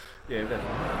Yeah,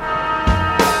 definitely.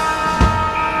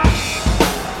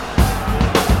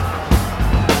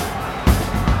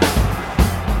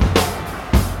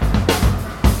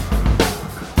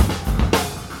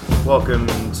 Welcome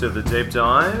to The Deep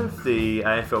Dive, the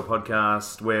AFL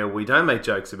podcast where we don't make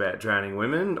jokes about drowning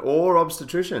women or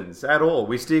obstetricians at all.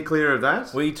 We steer clear of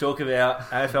that. We talk about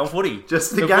AFL footy.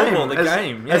 Just the game. Football, the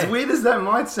game. Yeah. As weird as that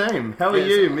might seem. How are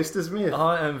you, Mr. Smith?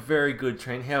 I am very good,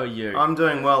 Trent. How are you? I'm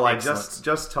doing well. Excellent. I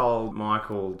just told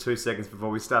Michael 2 seconds before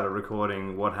we started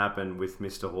recording what happened with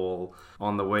Mr. Hall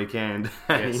on the weekend.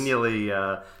 And he nearly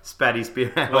spat his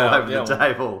beer out all over the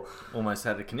table. Almost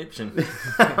had a conniption.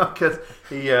 Because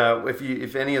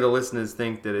if any of the listeners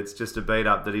think that it's just a beat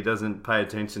up, that he doesn't pay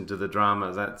attention to the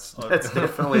drama, that's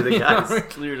definitely the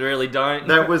case. You really don't.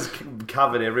 That was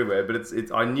covered everywhere, but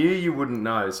it's. I knew you wouldn't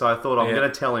know, so I thought I'm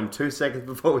going to tell him 2 seconds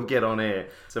before we get on air,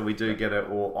 so we do get it,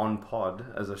 or on pod,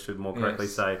 as I should more correctly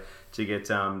say, to get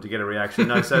a reaction.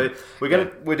 No, so we're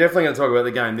definitely going to talk about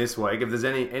the game this week. If there's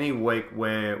any week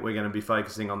where we're going to be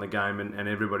focusing on the game, and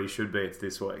everybody should be, it's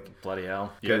this week. Bloody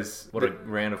hell! Because what a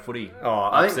round of footy.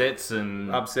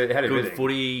 Upset, had good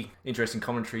footy. Interesting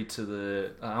commentary to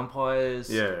the umpires.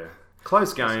 Yeah.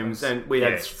 Close games, and we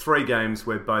had 3 games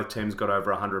where both teams got over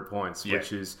 100 points,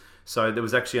 which is... So there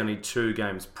was actually only 2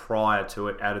 games prior to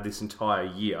it out of this entire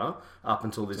year up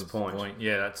until this point.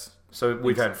 Yeah, that's... So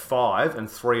we've had 5, and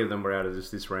 3 of them were out of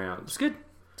this round. It's good.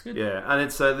 It's good. Yeah, and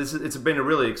it's been a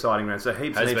really exciting round. So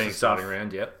heaps of stuff.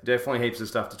 Round, yep. Definitely heaps of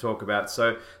stuff to talk about.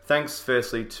 So thanks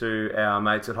firstly to our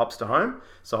mates at Hops to Home.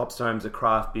 So Hops to Home's a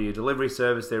craft beer delivery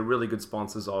service. They're really good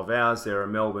sponsors of ours. They're a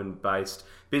Melbourne-based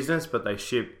business, but they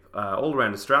ship all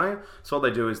around Australia. So what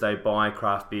they do is they buy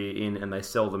craft beer in and they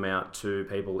sell them out to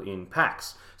people in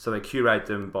packs. So they curate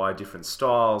them by different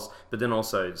styles, but then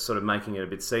also sort of making it a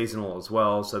bit seasonal as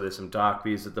well. So there's some dark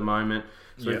beers at the moment.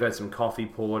 So we've had some coffee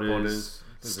porters,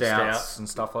 stouts and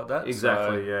stuff like that.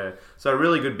 Exactly, yeah. So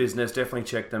really good business. Definitely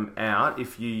check them out.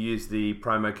 If you use the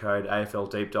promo code AFL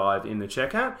Deep Dive in the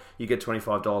checkout, you get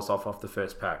 $25 off the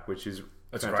first pack, which is...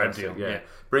 That's a great deal. Yeah.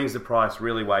 Brings the price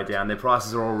really way down. Their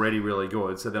prices are already really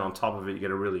good, so then on top of it, you get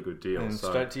a really good deal. And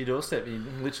straight to your doorstep. You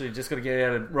literally just got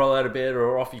to roll out of bed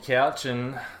or off your couch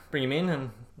and bring them in,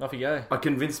 and off you go. I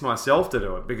convinced myself to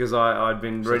do it because I'd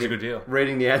been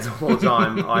reading the ads all the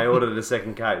time. I ordered a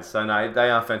second case. So no, they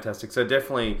are fantastic. So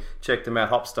definitely check them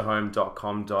out,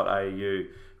 hopstohome.com.au.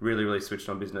 Really, really switched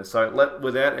on business. So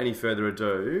without any further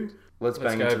ado... Let's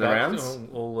bang into the rounds.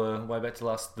 All the way back to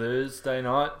last Thursday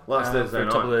night. Thursday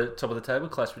night. Top of the table,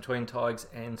 clash between Tigers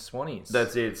and Swannies.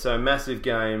 That's it. So massive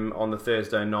game on the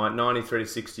Thursday night,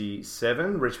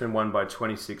 93-67. Richmond won by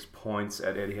 26 points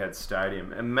at Etihad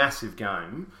Stadium. A massive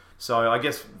game. So I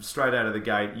guess straight out of the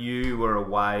gate, you were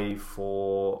away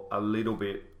for a little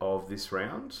bit of this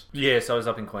round. Yes, I was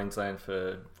up in Queensland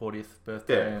for 40th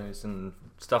birthday and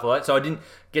stuff like that. So I didn't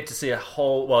get to see I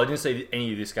didn't see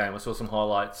any of this game. I saw some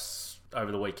highlights over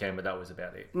the weekend, but that was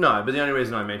about it. No, but the only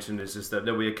reason I mentioned is just that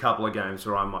there'll be a couple of games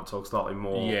where I might talk slightly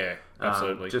more. Yeah,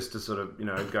 absolutely. Just to sort of,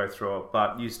 go through it.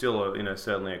 But you still are,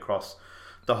 certainly across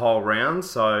the whole round.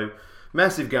 So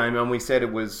massive game, and we said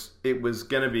it was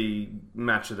going to be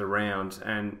match of the round,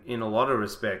 and in a lot of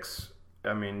respects,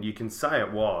 I mean, you can say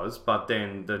it was, but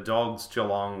then the Dogs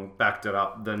Geelong backed it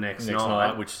up the next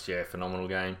night, which phenomenal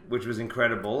game, which was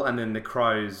incredible, and then the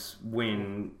Crows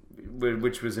win,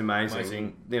 which was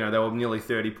amazing. They were nearly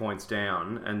 30 points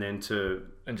down, and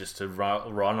just to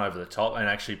run over the top and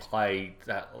actually play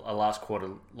a last quarter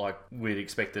like we'd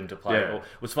expect them to play. Yeah. It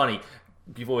was funny,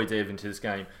 before we dive into this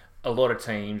game, a lot of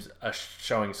teams are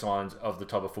showing signs of the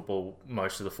type of football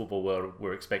most of the football world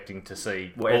were expecting to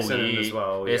see all Essendon year. as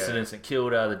well. Essendon, St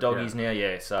Kilda, the Doggies now,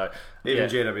 So even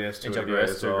GWS to agree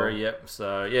as well. Yep.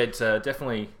 So it's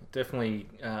definitely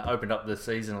opened up the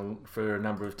season for a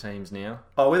number of teams now.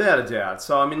 Oh, without a doubt.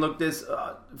 So I mean, look, there's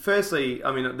firstly,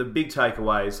 the big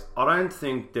takeaways. I don't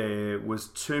think there was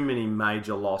too many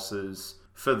major losses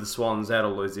for the Swans out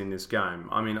of lose in this game.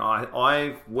 I mean,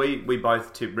 we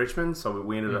both tipped Richmond, so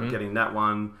we ended up getting that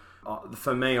one.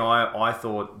 For me, I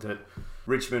thought that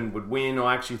Richmond would win.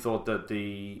 I actually thought that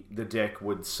the deck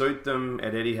would suit them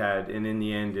at Etihad, and in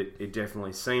the end, it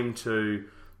definitely seemed to.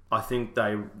 I think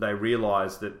they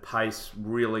realised that pace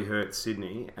really hurts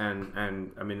Sydney,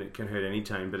 and I mean, it can hurt any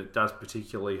team, but it does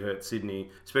particularly hurt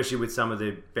Sydney, especially with some of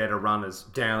their better runners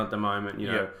down at the moment.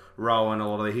 Rowan, a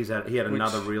lot of he had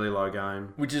another really low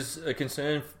game, which is a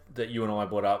concern that you and I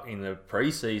brought up in the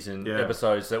pre-season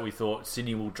episodes, that we thought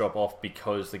Sydney will drop off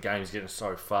because the game's getting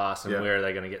so fast, and where are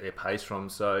they going to get their pace from?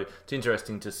 So it's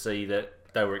interesting to see that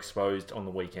they were exposed on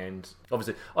the weekend.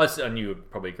 Obviously, I knew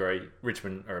you'd probably agree,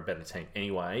 Richmond are a better team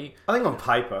anyway. I think on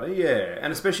paper, yeah.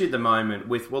 And especially at the moment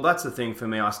that's the thing for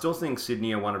me. I still think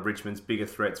Sydney are one of Richmond's bigger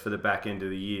threats for the back end of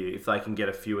the year if they can get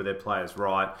a few of their players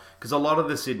right. Because a lot of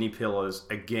the Sydney pillars,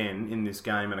 again, in this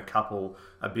game, and a couple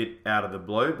a bit out of the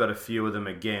blue, but a few of them,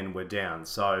 again, were down.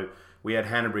 So we had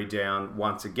Hanbury down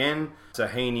once again.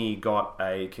 Heaney got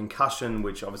a concussion,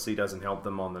 which obviously doesn't help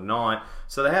them on the night.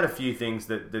 So they had a few things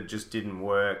that just didn't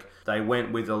work. They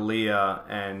went with Aaliyah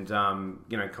and,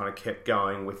 kind of kept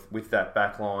going with that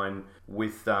back line,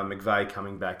 with McVeigh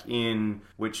coming back in,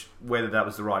 which, whether that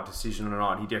was the right decision or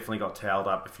not, he definitely got towelled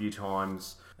up a few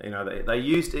times. They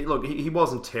used it. Look, he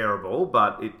wasn't terrible,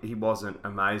 but he wasn't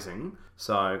amazing.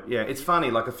 So, yeah, it's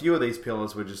funny. Like, a few of these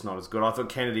pillars were just not as good. I thought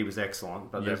Kennedy was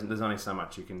excellent, but there's only so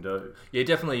much you can do. Yeah,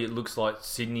 definitely it looks like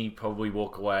Sydney probably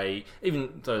walk away,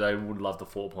 even though they would love the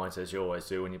 4 points, as you always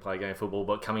do when you play a game of football,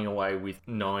 but coming away with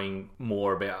knowing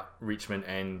more about Richmond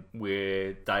and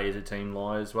where they as a team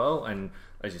lie as well. And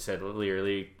as you said,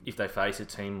 literally, if they face a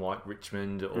team like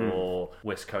Richmond or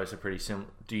West Coast are pretty similar,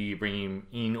 do you bring him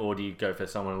in or do you go for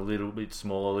someone a little bit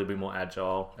smaller, a little bit more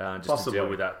agile, just Possibly. to deal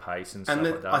with that pace and stuff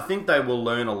like that? I think they will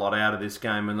learn a lot out of this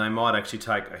game, and they might actually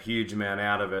take a huge amount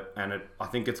out of it, and I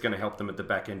think it's going to help them at the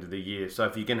back end of the year. So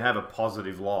if you can have a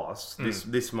positive loss,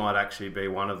 this might actually be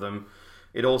one of them.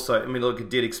 It also, it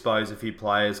did expose a few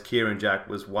players. Kieran Jack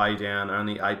was way down,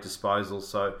 only 8 disposals,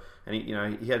 so... And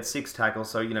he had 6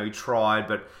 tackles, so he tried,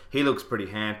 but he looks pretty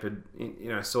hampered.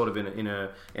 Sort of in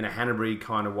a Hanbury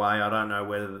kind of way. I don't know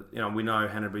whether we know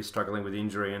Hanbury's struggling with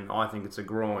injury, and I think it's a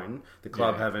groin. The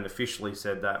club haven't officially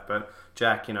said that, but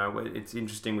Jack, it's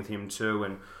interesting with him too.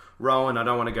 And Rowan, I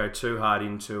don't want to go too hard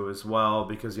into as well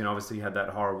because obviously he had that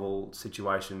horrible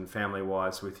situation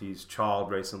family-wise with his child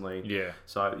recently. Yeah.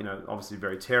 So obviously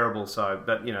very terrible. So,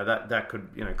 but that could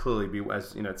clearly be,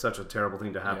 as it's such a terrible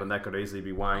thing to happen. That could easily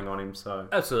be weighing on him. So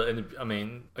absolutely.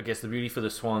 And I guess the beauty for the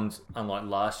Swans, unlike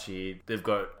last year, they've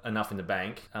got enough in the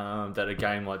bank that a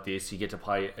game like this, you get to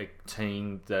play a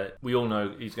team that we all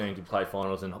know is going to play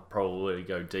finals and probably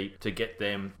go deep. To get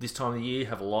them this time of the year,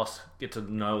 have a loss, get to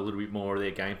know a little bit more of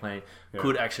their game plan.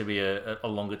 Could actually be a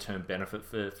longer term benefit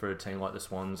for a team like the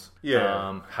Swans.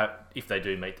 If they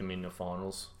do meet them in the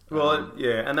finals. Well,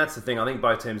 and that's the thing. I think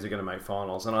both teams are going to make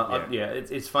finals, and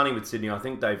it's funny with Sydney. I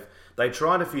think they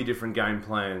tried a few different game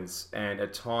plans, and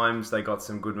at times they got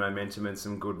some good momentum and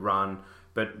some good run.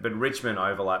 But Richmond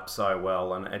overlapped so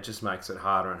well, and it just makes it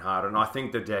harder and harder. And I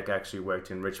think the deck actually worked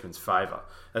in Richmond's favour,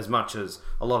 as much as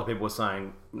a lot of people were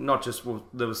saying,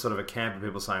 there was sort of a camp of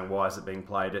people saying, why is it being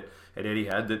played at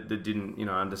Etihad, that didn't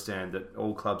understand that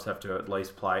all clubs have to at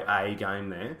least play a game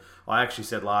there. I actually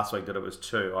said last week that it was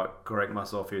 2. I correct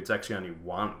myself here, it's actually only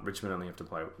 1. Richmond only have to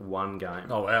play 1 game.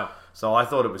 Oh, wow. So I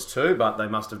thought it was 2, but they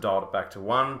must have dialed it back to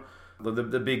 1.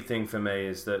 The big thing for me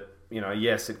is that,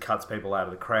 yes, it cuts people out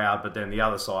of the crowd, but then the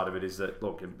other side of it is that,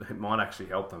 look, it might actually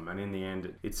help them, and in the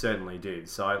end, it certainly did.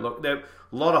 So, look, there are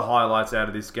a lot of highlights out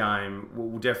of this game.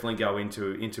 We'll definitely go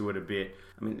into it a bit.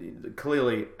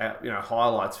 Clearly,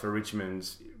 highlights for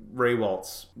Richmond's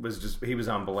Rewaltz he was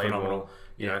unbelievable.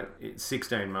 Phenomenal.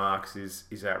 16 marks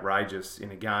is outrageous in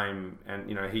a game, and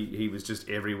he was just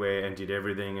everywhere and did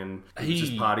everything, and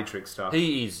just party trick stuff.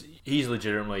 He's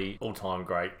legitimately all-time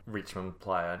great Richmond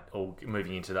player, or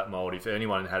moving into that mould. If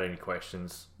anyone had any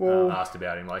questions asked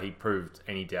about him, he proved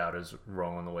any doubters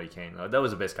wrong on the weekend. That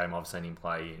was the best game I've seen him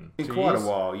play in quite a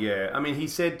while. Yeah, he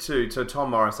said so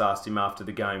Tom Morris asked him after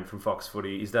the game from Fox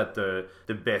Footy, is that the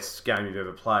best game you've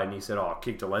ever played? And he said, I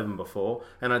kicked 11 before,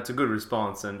 and it's a good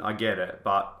response, and I get it,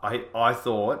 but I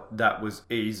thought that was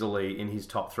easily in his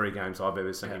top 3 games I've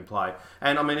ever seen him play.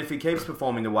 And if he keeps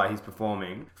performing the way he's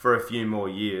performing for a few more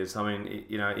years,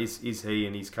 is he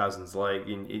in his cousin's league?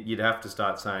 You'd have to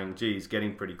start saying, gee, he's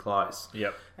getting pretty close.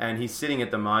 Yep. And he's sitting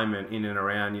at the moment in and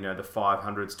around, the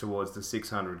 500s towards the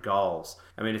 600 goals.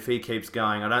 If he keeps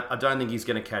going, I don't think he's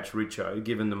going to catch Richo,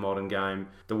 given the modern game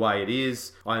the way it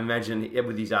is. I imagine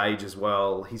with his age as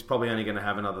well, he's probably only going to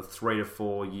have another 3 to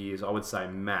 4 years, I would say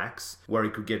max, where he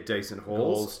could get decent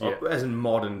hauls. As in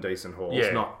modern decent hauls,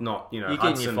 not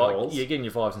Hudson hauls. You're getting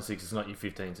your 5s and 6s, not your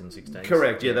 15s and 16s.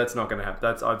 Correct, that's not going to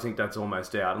happen. I think that's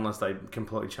almost out, unless they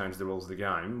completely change the rules of the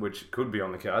game, which could be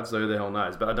on the cards, so who the hell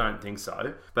knows, but I don't think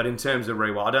so. But in terms of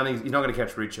Riewoldt, I don't think he's not going to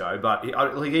catch Richo, but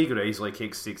he could easily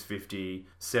kick 650,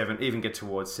 even get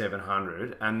towards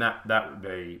 700, and that would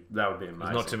be amazing.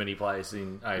 There's not too many players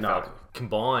in AFL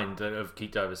combined that have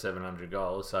kicked over 700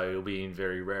 goals, so he'll be in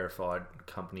very rarefied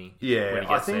company. Yeah, when he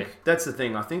I gets think there. that's the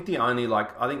thing. I think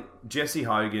I think Jesse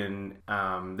Hogan.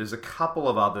 There's a couple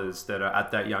of others that are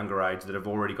at that younger age that have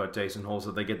already got decent hauls.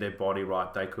 If they get their body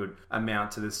right, they could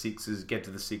amount to the sixes, get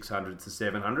to the 600s to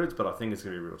 700s. But I think it's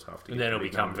going to be real tough to. And then it'll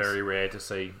become very rare to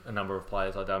see a number of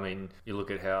players like that. I mean, you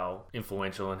look at how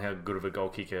influential and how good of a goal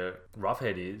kicker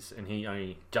Roughhead is, and he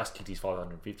only just kicked his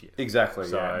 550th. Exactly.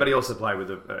 So, yeah. But he also played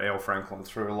with Al Franklin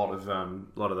through a lot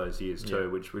of those years too,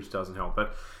 which doesn't help.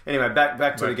 But anyway,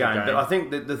 back to the game. But I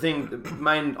think that the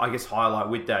main I guess highlight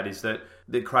with that is that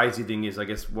the crazy thing is, I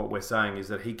guess what we're saying is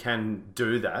that he can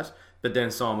do that, but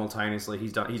then simultaneously he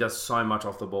does so much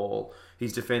off the ball.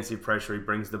 His defensive pressure, he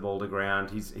brings the ball to ground.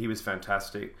 He was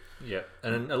fantastic. Yeah,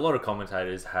 and a lot of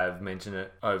commentators have mentioned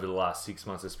it over the last 6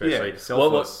 months, especially. Yeah,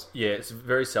 selfless. It's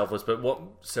very selfless. But what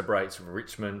separates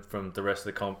Richmond from the rest of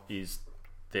the comp is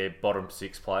their bottom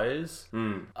six players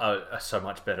are so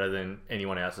much better than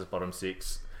anyone else's bottom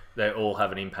six. They all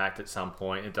have an impact at some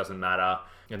point. It doesn't matter.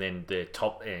 And then their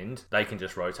top end, they can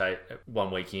just rotate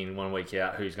 1 week in, 1 week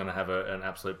out. Who's going to have an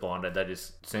absolute blinder? They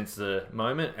just sense the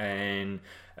moment. And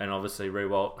obviously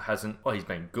Riewoldt hasn't. Well, he's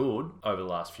been good over the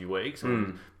last few weeks,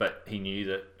 but he knew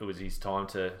that it was his time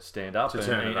to stand up and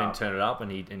turn it up, and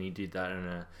he did that in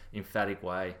an emphatic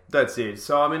way. That's it.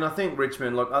 So I mean, I think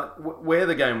Richmond. Look, where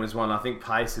the game was won, I think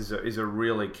pace is a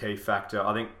really key factor.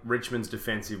 I think Richmond's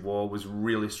defensive wall was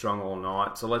really strong all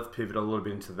night. So let's pivot a little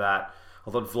bit into that. I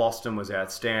thought Vlosten was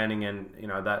outstanding, and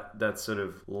that sort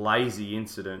of lazy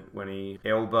incident when he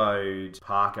elbowed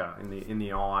Parker in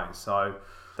the eye. So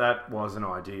that wasn't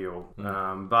ideal.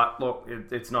 But look,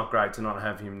 it's not great to not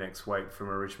have him next week from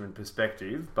a Richmond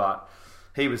perspective. But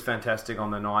he was fantastic on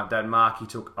the night. That mark he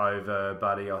took over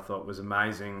Buddy, I thought was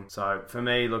amazing. So for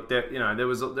me, look, there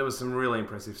was some really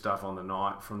impressive stuff on the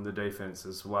night from the defense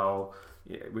as well.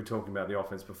 Yeah, we're talking about the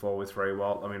offense before with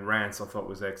Riewoldt. I mean, Rance I thought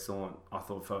was excellent. I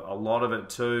thought for a lot of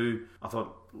it too. I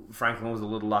thought Franklin was a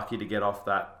little lucky to get off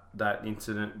that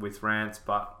incident with Rance,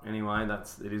 but anyway,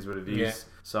 it is what it is. Yeah.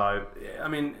 So I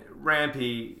mean,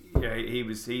 Rampy,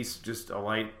 he's just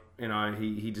elite.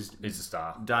 He's a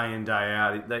star day in, day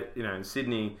out. In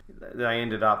Sydney, they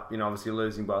ended up, obviously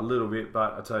losing by a little bit.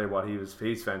 But I tell you what,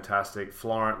 he's fantastic.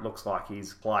 Florent looks like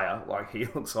he's a player. Like he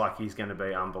looks like he's going to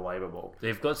be unbelievable.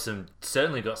 They've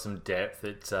certainly got some depth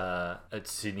at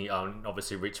Sydney.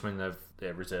 Obviously Richmond,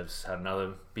 their reserves had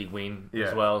another big win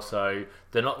as well, so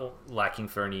they're not lacking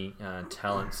for any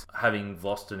talents. Having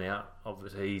Vlosten out,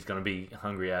 obviously he's going to be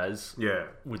hungry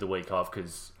with the week off,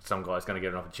 because some guy's going to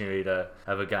get an opportunity to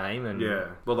have a game. And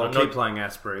well, they'll keep playing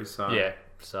Asprey.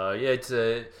 So it's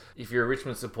if you're a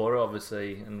Richmond supporter,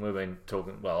 obviously, and we've been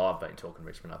talking. Well, I've been talking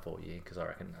Richmond up all year because I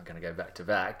reckon I'm going to go back to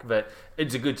back. But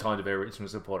it's a good time to be a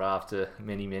Richmond supporter after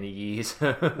many years.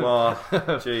 Well,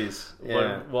 jeez,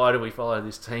 why do we follow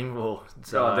this team? Well,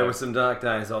 there were some dark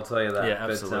days, I'll tell you that. Yeah,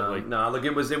 absolutely. But, look,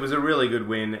 it was a really good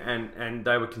win, and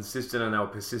they were consistent and they were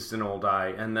persistent all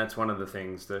day, and that's one of the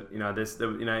things that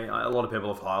a lot of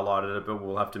people have highlighted it, but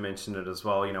we'll have to mention it as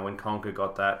well. When Conker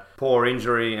got that poor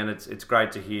injury, and it's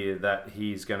great to hear that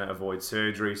he's going to avoid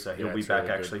surgery, so he'll be back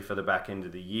really for the back end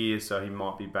of the year. So he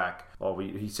might be back.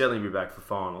 He'll certainly be back for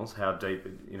finals. How deep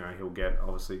he'll get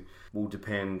obviously will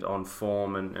depend on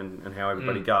form and how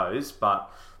everybody goes.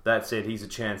 But that said, he's a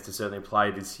chance to certainly play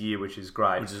this year, which is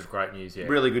great. Which is great news, yeah.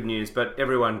 Really good news. But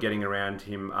everyone getting around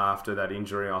him after that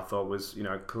injury, I thought was,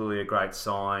 clearly a great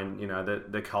sign.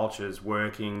 The culture's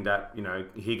working. That,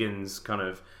 Higgins kind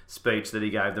of speech that he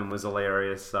gave them was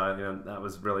hilarious. So, that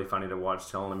was really funny to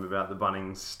watch, telling them about the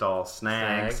Bunnings style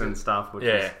snacks and stuff. Which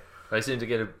was, they seem to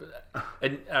get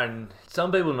and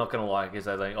some people are not going to like it because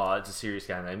they think, it's a serious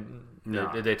game.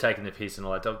 They're taking the piss and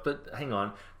all that stuff. But hang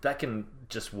on, that can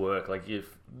just work. Like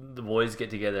if the boys get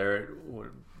together,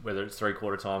 whether it's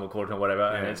 3/4 time or quarter time, whatever,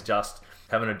 and it's just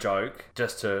having a joke,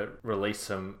 just to release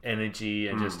some energy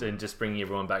and just bringing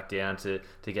everyone back down to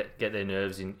get their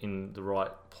nerves in the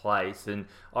right place. And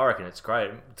I reckon it's great.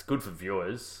 It's good for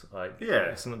viewers.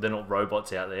 They're not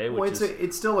robots out there.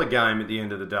 It's still a game at the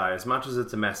end of the day, as much as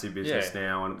it's a massive business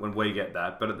now, and when we get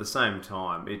that. But at the same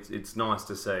time, it's nice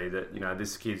to see that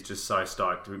this kid's just so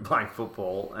stoked to be playing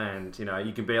football, and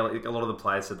you can barely. A lot of the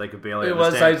players said they could barely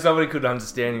understand. Somebody couldn't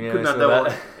understand him.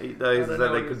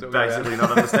 They could basically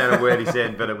not understand a word he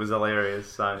said, but it was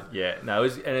hilarious. So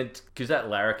because that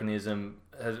larrikinism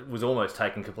was almost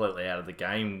taken completely out of the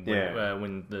game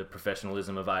when the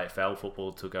professionalism of AFL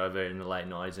football took over in the late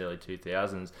 90s, early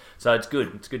 2000s. So it's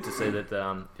good. It's good to see that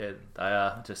they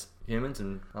are just humans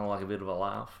and I like a bit of a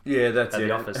laugh. Yeah, that's at it.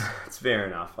 The office. It's fair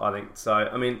enough, I think. So,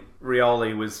 I mean,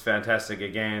 Rioli was fantastic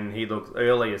again. He looked,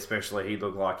 early especially, he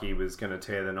looked like he was going to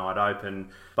tear the night open.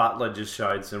 Butler just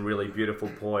showed some really beautiful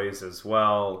poise as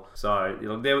well. So,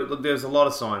 there's a lot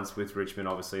of signs with Richmond,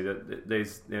 obviously, that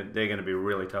they're going to be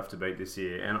really tough to beat this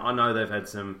year. And I know they've had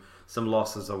some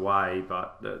losses away,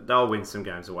 but they'll win some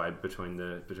games away between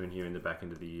here and the back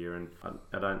end of the year. And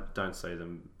I don't see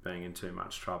them being in too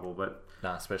much trouble. But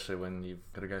no, especially when you've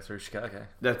got to go through Chicago.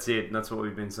 That's it. And that's what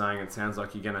we've been saying. It sounds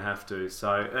like you're going to have to.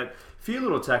 So a few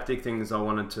little tactic things I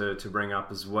wanted to bring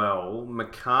up as well.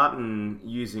 McCartan,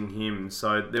 using him.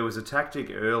 So there was a tactic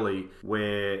early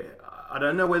where I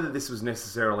don't know whether this was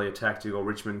necessarily a tactic or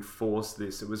Richmond forced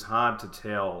this. It was hard to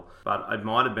tell, but it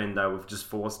might have been they were just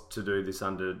forced to do this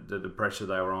under the pressure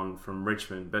they were on from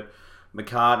Richmond. But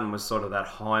McCartan was sort of that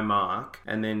high mark,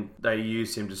 and then they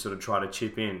used him to sort of try to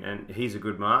chip in, and he's a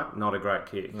good mark, not a great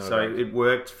kick. It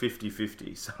worked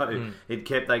 50-50. So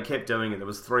they kept doing it. There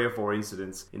was 3 or 4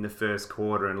 incidents in the first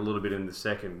quarter and a little bit in the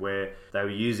second where they were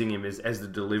using him as the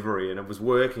delivery, and it was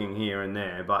working here and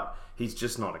there, but he's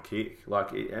just not a kick.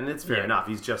 And it's fair enough.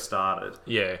 He's just started.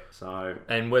 Yeah. So,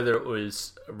 and whether it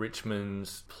was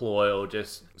Richmond's ploy or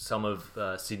just some of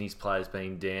Sydney's players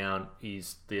being down,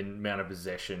 is the amount of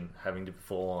possession having to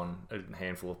fall on a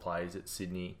handful of players at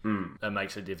Sydney. It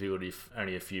makes it difficult if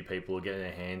only a few people are getting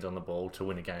their hands on the ball to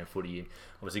win a game of footy.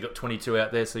 Obviously, you've got 22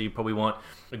 out there, so you probably want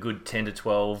a good 10 to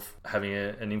 12 having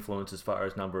an influence as far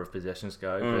as number of possessions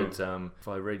go. But if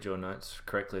I read your notes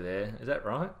correctly there, is that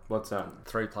right? What's that?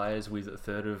 3 players with a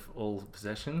third of all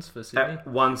possessions for Sydney? At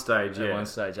one stage, yeah. At one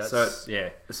stage, yeah.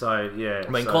 I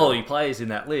mean, quality players in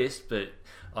that list, but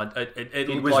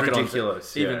it was like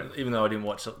ridiculous. Even though I didn't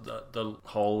watch the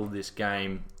whole of this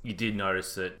game, you did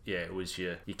notice that it was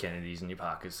your Kennedys and your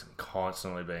Parkers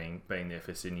constantly being there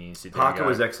for Sydney and Sydney. Parker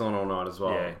was excellent all night as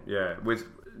well. Yeah.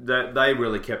 They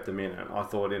really kept them in it. I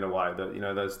thought in a way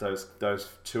that those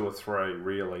 2 or 3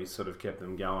 really sort of kept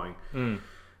them going.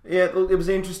 Yeah, it was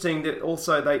interesting that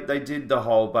also they did the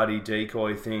whole buddy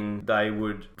decoy thing. They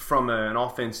would, from an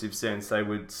offensive sense, they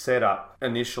would set up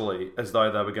initially as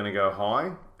though they were going to go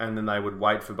high, and then they would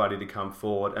wait for Buddy to come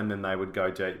forward, and then they would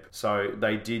go deep. So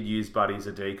they did use Buddy as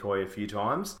a decoy a few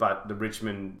times, but the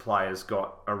Richmond players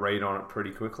got a read on it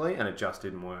pretty quickly, and it just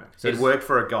didn't work. So it worked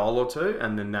for a goal or 2,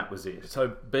 and then that was it. So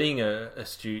being an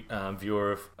astute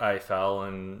viewer of AFL,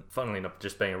 and funnily enough,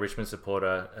 just being a Richmond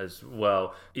supporter as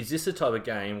well, is this the type of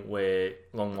game where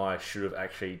Longmire should have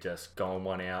actually just gone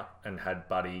one out and had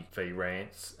Buddy v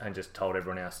Rance and just told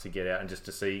everyone else to get out and just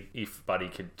to see if Buddy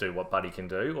could do what Buddy can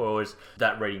do? Or is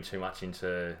that reading too much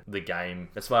into the game?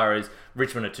 As far as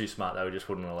Richmond are too smart, they just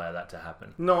wouldn't allow that to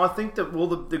happen. No, I think that,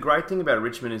 the great thing about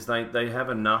Richmond is they have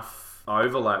enough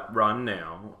overlap run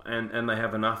now, and they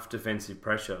have enough defensive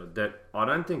pressure that I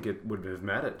don't think it would have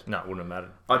mattered. No, it wouldn't have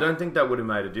mattered. I don't think that would have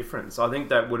made a difference. I think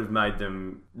that would have made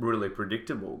them really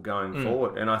predictable going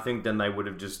forward, and I think then they would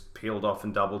have just peeled off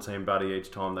and double teamed Buddy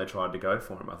each time they tried to go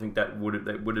for him. I think that would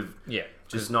have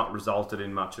just not resulted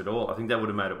in much at all. I think that would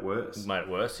have made it worse. Made it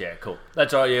worse? Yeah, cool.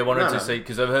 That's right. Yeah, wanted to see,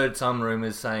 because I've heard some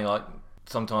rumours saying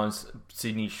sometimes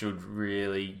Sydney should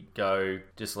really go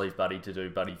just leave Buddy to do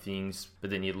Buddy things, but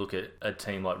then you look at a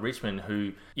team like Richmond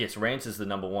who, yes, Rance is the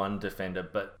number 1 defender,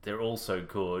 but they're also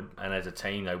good, and as a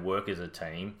team they work as a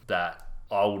team that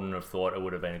I wouldn't have thought it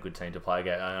would have been a good team to play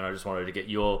against. And I just wanted to get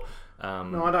your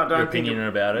your opinion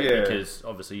about it, because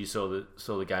obviously you saw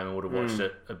the game and would have watched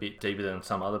it a bit deeper than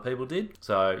some other people did.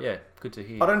 So yeah, good to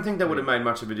hear. I don't think that would have made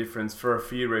much of a difference for a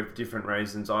few different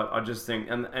reasons. I just think,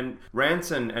 and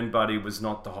Ranson and Buddy was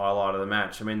not the highlight of the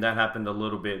match. I mean, that happened a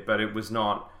little bit, but it was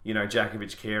not,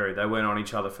 Jakovic Carey. They weren't on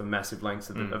each other for massive lengths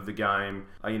of the game.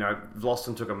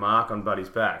 Vlosten took a mark on Buddy's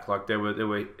back. Like there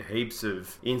were heaps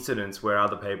of incidents where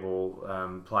other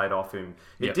people played off him.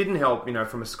 It didn't help,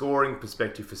 from a scoring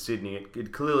perspective for Sydney.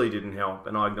 It clearly didn't help,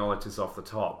 and I acknowledge this off the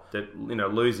top that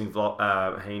losing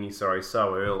Heaney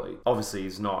so early obviously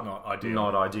is not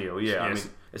ideal. Yeah, yes. I mean,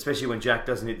 especially when Jack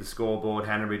doesn't hit the scoreboard,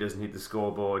 Hanbury doesn't hit the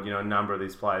scoreboard. A number of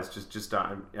these players just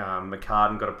don't.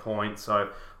 McCartan got a point, so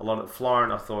a lot of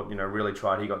Florent, I thought, really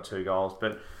tried. He got 2 goals,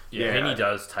 but. Yeah, Heaney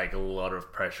does take a lot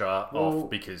of pressure off,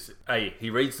 because he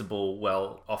reads the ball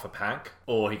well off a pack,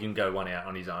 or he can go one out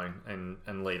on his own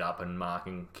and lead up and mark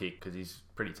and kick, because he's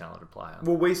pretty talented player.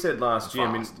 Well, we said last year,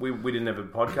 fast. I mean, we didn't have a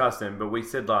podcast then, but we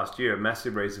said last year a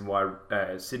massive reason why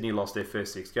Sydney lost their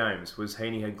first 6 games was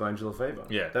Heaney had glandular fever.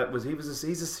 Yeah.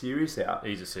 He's a serious out.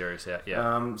 He's a serious out,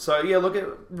 yeah. So, yeah,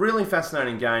 look, really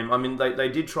fascinating game. I mean, they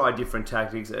did try different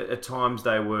tactics. At times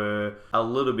they were a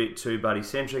little bit too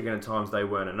buddy-centric, and at times they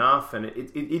weren't enough. And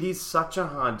it is such a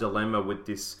hard dilemma with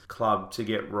this club to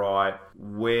get right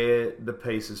where the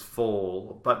pieces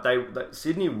fall. But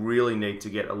Sydney really need to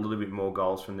get a little bit more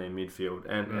goals from their midfield.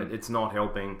 And it's not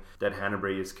helping that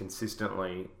Hanbury is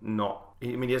consistently not... I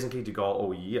mean, he hasn't kicked a goal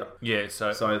all year. Yeah, so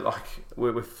like,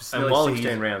 we're nearly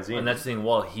 16 rounds in. And that's the thing,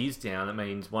 while he's down, it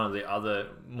means one of the other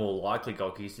more likely goal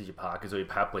kickers, your Parkers or your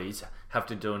Papleys, have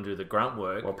to do the grunt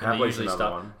work. Well, Papley's another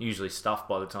one. Usually stuffed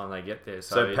by the time they get there.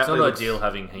 So it's Papley not ideal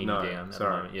having Heaney down at the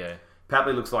sorry. moment. Yeah.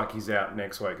 Papley looks like he's out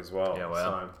next week as well. Yeah,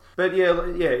 well. But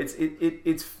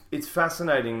it's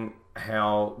fascinating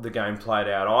how the game played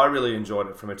out. I really enjoyed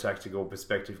it from a tactical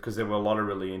perspective because there were a lot of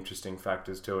really interesting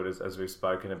factors to it as we've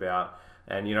spoken about.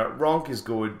 And, Ronk is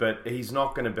good, but he's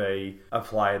not going to be a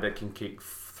player that can kick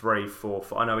 3, 4,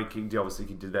 5. I know he obviously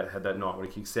did that, had that night when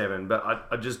he kicked 7, but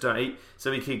I just don't.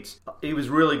 He was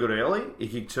really good early. He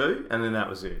kicked 2, and then that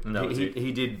was it.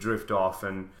 He did drift off,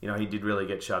 and he did really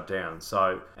get shut down.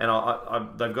 So, and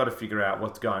they've got to figure out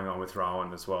what's going on with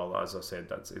Rowan as well. As I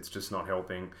said, it's just not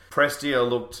helping. Prestia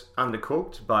looked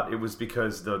undercooked, but it was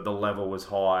because the level was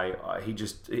high.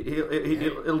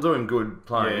 It'll do him good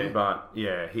playing, but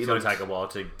yeah, It's going to take a while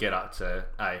to get up to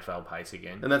AFL pace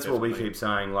again. And that's what we keep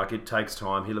saying. Like, it takes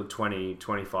time. He looked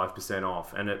 20-25%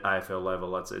 off, and at AFL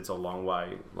level, it's a long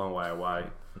way away.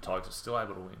 The Tigers are still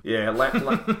able to win. Yeah,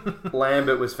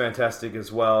 Lambert was fantastic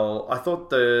as well. I thought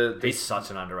he's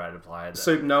such an underrated player.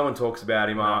 Soup, no one talks about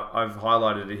him. I've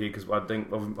highlighted it here because I think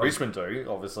Richmond do,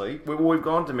 obviously. We've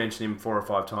gone to mention him 4 or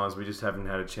 5 times. We just haven't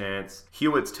had a chance.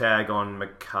 Hewitt's tag on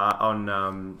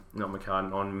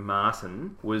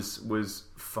Martin was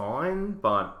fine,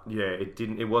 but yeah,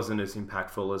 it wasn't as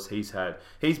impactful as he's had.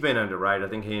 He's been underrated. I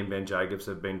think he and Ben Jacobs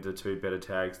have been the 2 better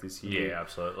tags this year. Yeah,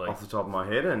 absolutely. Off the top of my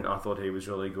head, and I thought he was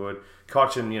really good.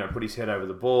 Cochin, put his head over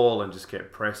the ball and just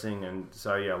kept pressing, and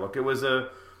so yeah, look, it was a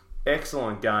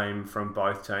excellent game from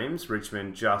both teams.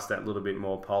 Richmond just that little bit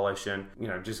more polish and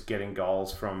just getting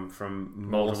goals from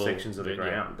multiple sections of the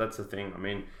ground. Yeah. That's the thing. I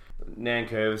mean,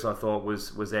 Nankervis I thought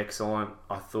was excellent.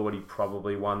 I thought he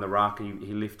probably won the ruck. He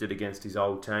lifted against his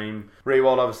old team.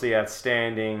 Rewald obviously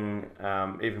outstanding.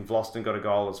 Even Vlosten got a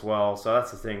goal as well. So that's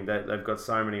the thing. They've got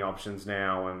so many options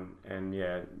now, and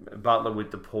yeah, Butler with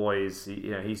the poise.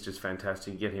 He's just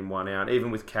fantastic. Get him one out.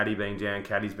 Even with Caddy being down,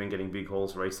 Caddy's been getting big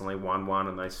hauls recently. 1-1,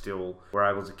 and they still were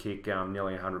able to kick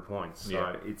nearly 100 points.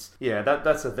 So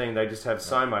that's the thing. They just have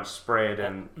so much spread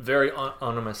and very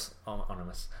ominous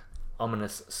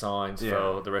signs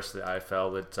for the rest of the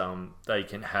AFL that they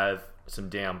can have some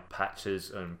down patches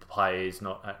and players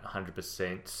not at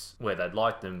 100% where they'd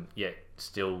like them, yet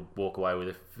still walk away with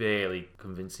a fairly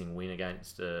convincing win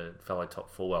against a fellow top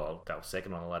 4. Well, they were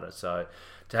second on the ladder, so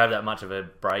to have that much of a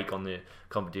break on the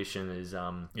competition is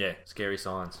scary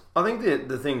signs. I think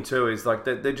the thing too is like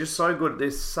they're just so good.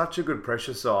 There's such a good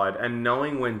pressure side, and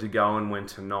knowing when to go and when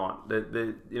to not.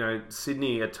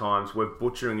 Sydney at times were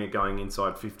butchering it going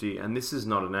inside 50, and this is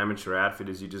not an amateur outfit,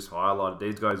 as you just highlighted.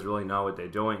 These guys really know what they're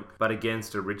doing. But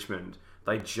against a Richmond,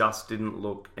 they just didn't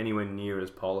look anywhere near as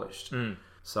polished.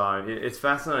 So it's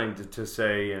fascinating to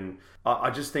see, and I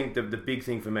just think that the big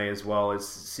thing for me as well is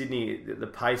Sydney, the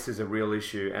pace is a real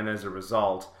issue, and as a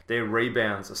result, their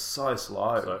rebounds are so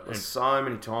slow. So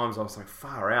many times I was like,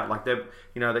 far out. Like, they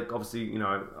obviously,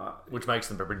 which makes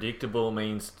them predictable,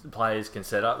 means players can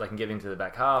set up, they can get into the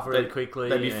back half really quickly.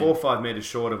 They'd be 4 or 5 metres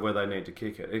short of where they need to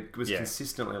kick it. It was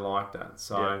consistently like that.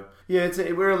 So, it's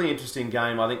a really interesting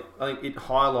game. I think it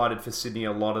highlighted for Sydney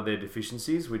a lot of their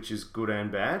deficiencies, which is good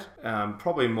and bad.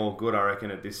 Probably more good, I reckon,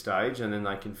 at this stage, and then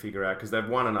they can figure out, because they've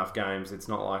won enough games. It's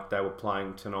not like they were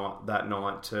playing that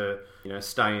night to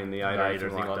stay in the 8 or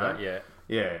anything like that.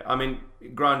 Yeah, I mean,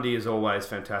 Grundy is always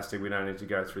fantastic. We don't need to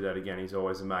go through that again. He's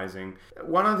always amazing.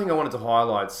 One other thing I wanted to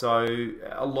highlight. So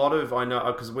I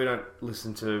know, because we don't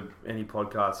listen to any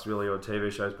podcasts really or TV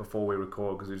shows before we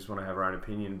record because we just want to have our own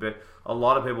opinion. But a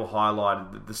lot of people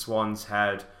highlighted that the Swans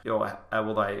had,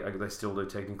 they still do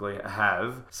technically,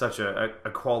 have such a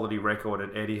quality record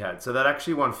at Etihad. So they'd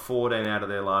actually won 14 out of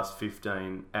their last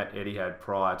 15 at Etihad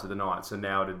prior to the night. So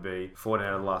now it'd be 14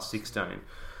 out of the last 16.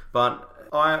 But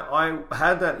I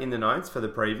had that in the notes for the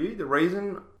preview. The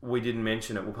reason we didn't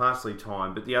mention it, well, partially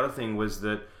time, but the other thing was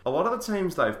that a lot of the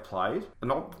teams they've played are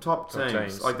not top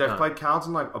teams. Like, they've played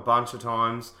Carlton like a bunch of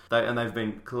times, and they've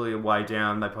been clearly way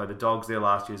down. They played the Dogs there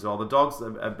last year as well. The Dogs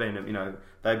have been,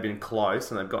 they've been close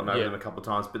and they've gotten over them a couple of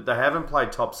times, but they haven't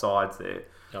played top sides there.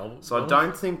 So I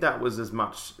don't think that was as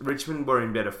much. Richmond were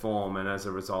in better form, and as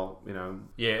a result,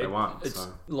 they won. It's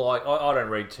like I don't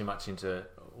read too much into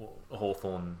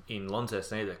Hawthorn in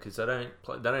Launceston either, because they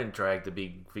don't drag the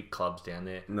big clubs down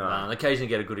there. No, they occasionally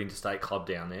get a good interstate club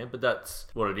down there, but that's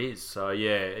what it is. So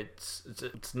yeah,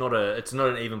 it's not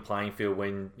an even playing field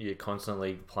when you're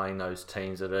constantly playing those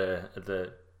teams that are at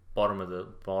the bottom of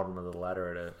the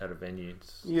ladder at a venue.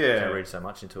 Can't read so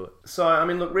much into it. So I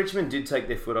mean, look, Richmond did take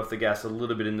their foot off the gas a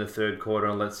little bit in the third quarter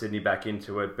and let Sydney back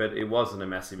into it, but it wasn't a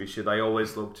massive issue. They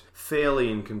always looked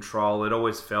fairly in control. It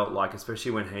always felt like,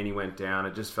 especially when Heaney went down,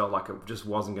 it just felt like it just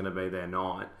wasn't going to be their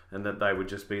night, and that they would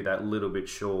just be that little bit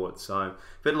short. So,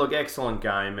 but look, excellent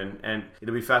game, and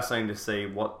it'll be fascinating to see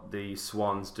what the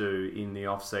Swans do in the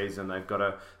off season. They've got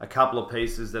a couple of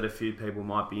pieces that a few people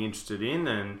might be interested in,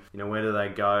 and where do they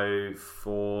go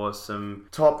for some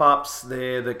top-ups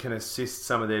there that can assist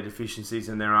some of their deficiencies,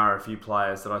 and there are a few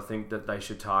players that I think that they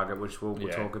should target, which we'll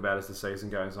talk about as the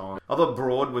season goes on. I thought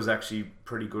Broad was actually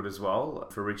pretty good as well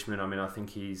for Richmond. I mean, I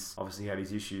think he's obviously had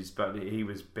his issues, but he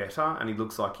was better, and he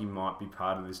looks like he might be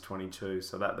part of this 22,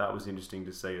 so that was interesting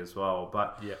to see as well.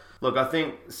 But look, I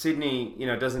think Sydney,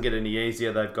 doesn't get any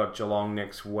easier. They've got Geelong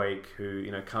next week,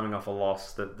 who, coming off a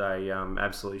loss that they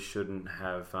absolutely shouldn't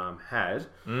have had.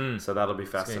 So that'll be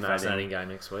fascinating. It's a fascinating game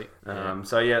next week.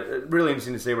 So really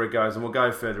interesting to see where it goes, and we'll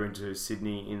go further into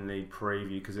Sydney in the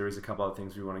preview, because there is a couple of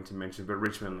things we're wanting to mention, but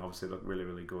Richmond obviously look really,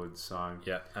 really good. So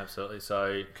yeah, absolutely.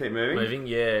 So keep moving.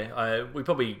 We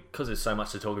probably, because there's so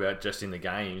much to talk about just in the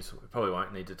games, we probably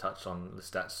won't need to touch on the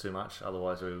stats too much,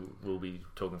 otherwise we'll be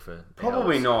talking for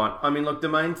probably hours. Not. I mean, look, the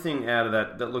main thing out of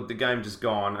that look, the game just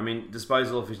gone. I mean,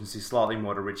 disposal efficiency slightly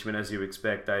more to Richmond, as you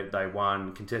expect. They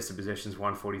won contested possessions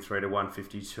 143 to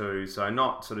 152, so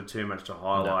not sort of too much to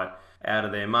highlight. No. Out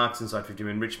of their marks inside 50. I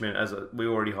mean, Richmond, as we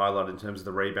already highlighted in terms of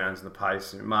the rebounds and the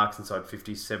pace, marks inside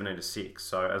 50, 17 to 6.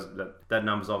 So as that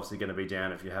number's obviously going to be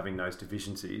down if you're having those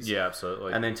deficiencies. Yeah,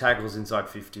 absolutely. And then tackles inside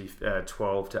 50,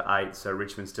 12 to 8. So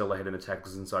Richmond's still ahead in the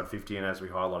tackles inside 50, and as we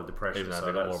highlighted, the pressure. Even though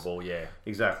they got more ball,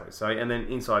 exactly. So and then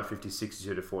inside 50,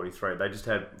 62 to 43. They just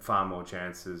had far more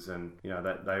chances, and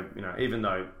even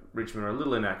though Richmond were a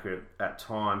little inaccurate at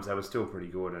times, they were still pretty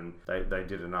good, and they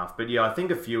did enough. But yeah, I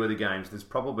think a few of the games, there's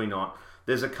probably not.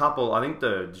 There's a couple. I think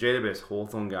the GWS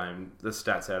Hawthorn game, the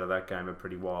stats out of that game are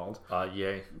pretty wild.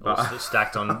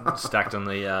 Stacked on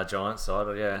the Giants side.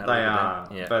 They are.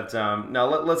 Yeah. But now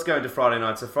let's go into Friday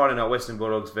night. So Friday night, Western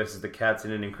Bulldogs versus the Cats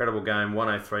in an incredible game,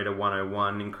 103 to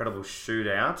 101, incredible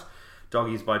shootout.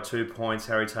 Doggies by 2 points.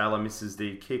 Harry Taylor misses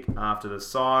the kick after the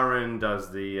siren, does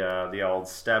the old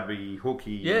stabby,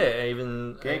 hooky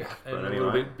kick. And a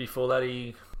little bit before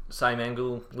that, same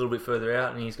angle, a little bit further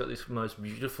out, and he's got this most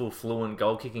beautiful, fluent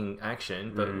goal-kicking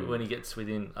action. But when he gets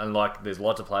within, and like there's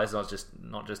lots of players,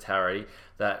 not just Harry,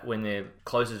 that when they're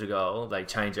closer to goal, they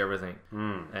change everything.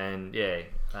 And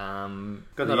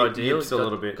got the yips a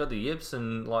little bit. Got the yips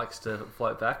and likes to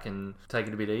float back and take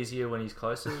it a bit easier when he's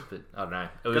closer. But I don't know.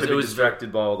 It was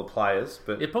distracted by all the players,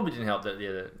 but it probably didn't help that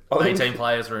the 18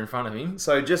 players were in front of him.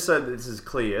 So just so this is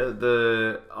clear,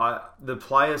 the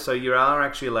player. So you are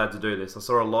actually allowed to do this. I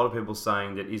saw a lot of people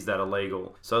saying that is that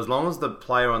illegal. So as long as the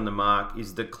player on the mark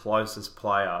is the closest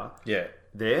player,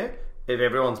 there. If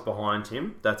everyone's behind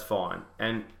him, that's fine.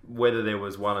 And whether there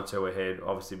was one or two ahead,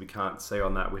 obviously we can't see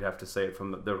on that. We'd have to see it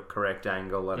from the correct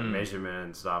angle and a measurement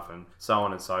and stuff, and so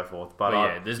on and so forth.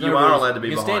 But you are allowed to be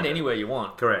behind. You can stand anywhere you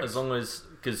want. Correct. As long as...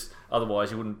 Because otherwise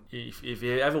you wouldn't... If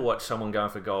you ever watch someone going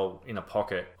for goal in a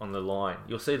pocket on the line,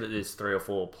 you'll see that there's 3 or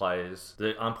 4 players.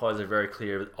 The umpires are very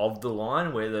clear of the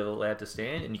line where they're allowed to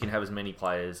stand, and you can have as many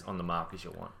players on the mark as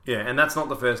you want. Yeah, and that's not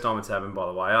the first time it's happened, by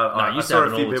the way. I used to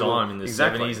happen all the time in the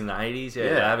 70s and the 80s.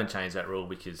 Yeah, they haven't changed that rule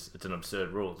because it's an absurd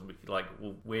rule. Like,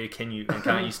 where can't you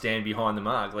stand behind the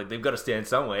mark? Like, they've got to stand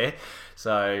somewhere.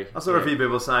 So I saw a few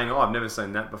people saying, I've never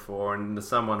seen that before, and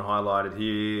someone highlighted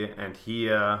here and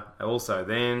here, also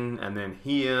then, and then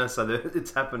here. So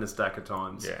it's happened a stack of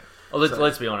times. Yeah. Well,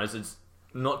 let's be honest.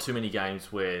 not too many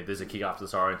games where there's a kick after the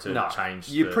siren to change.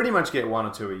 You pretty much get 1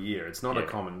 or 2 a year. It's not a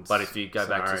common But if you go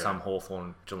back to scenario. some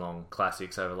Hawthorn Geelong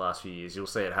classics over the last few years, you'll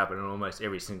see it happen in almost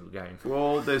every single game.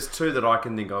 Well, there's 2 that I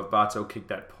can think of. Bartel kicked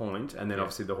that point, and then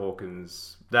obviously the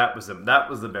Hawkins. That was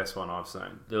the best one I've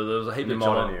seen. There was a heap of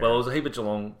Geelong, there was a heap of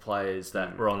Geelong players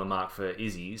that were on the mark for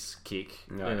Izzy's kick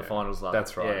in the finals last.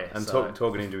 That's right. Yeah, and so.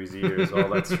 talking into his ear as well.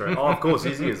 That's true. Oh, of course,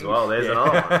 Izzy as well. There's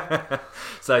another one.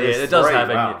 So yeah, There's it does 3,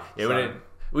 happen. wow.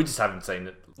 We just haven't seen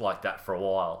it like that for a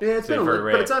while. Yeah, it's been been a very little,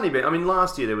 rare. but it's only been. I mean,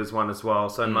 last year there was one as well.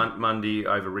 So Monday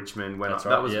over Richmond when That's that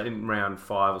right, was yeah. in round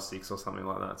 5 or 6 or something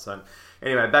like that. So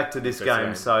anyway, back to this That's game.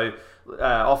 right. So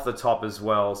off the top as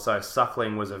well. So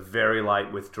Suckling was a very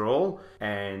late withdrawal,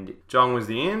 and Jong was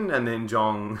the in, and then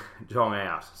Jong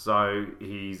out. So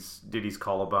did his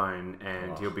collarbone,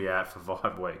 and he'll be out for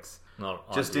 5 weeks.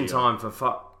 Not Just in ideal. time for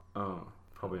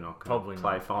probably not going to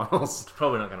play finals.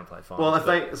 Probably not going to play finals.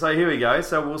 Well, so here we go.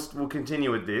 So we'll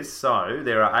continue with this. So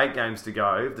there are 8 games to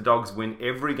go. If the Dogs win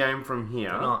every game from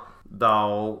here,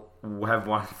 they'll have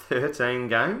won 13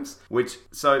 games. I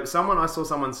saw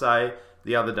someone say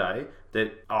the other day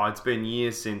that it's been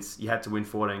years since you had to win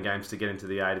 14 games to get into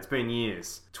the 8. It's been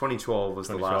years. 2012 was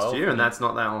the last year, and that's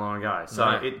not that long ago. So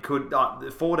it could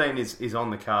 14 is on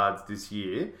the cards this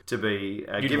year to be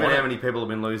given how many people have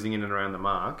been losing in and around the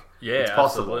mark. Yeah, it's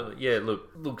possible. Absolutely. Yeah,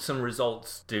 look, some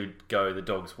results did go the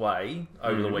Dogs' way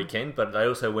over the weekend, but they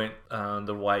also went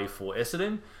the way for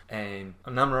Essendon, and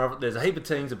there's a heap of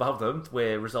teams above them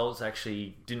where results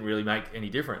actually didn't really make any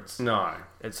difference. No.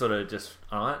 It's sort of just,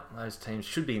 alright, those teams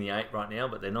should be in the 8 right now,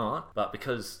 but they're not. But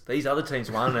because these other teams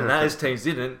won and those teams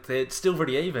didn't, they're still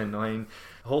pretty even. I mean,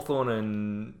 Hawthorn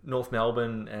and North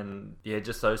Melbourne and,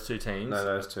 just those 2 teams. No,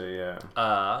 those 2, yeah.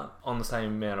 Are on the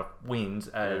same amount of wins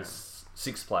as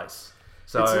 6th place.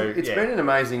 So it's been an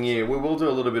amazing year. We will do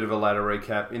a little bit of a later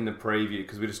recap in the preview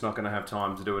because we're just not going to have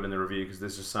time to do it in the review because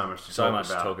there's just so much to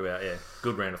talk about. Yeah.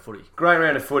 Good round of footy. Great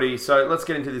round of footy. So let's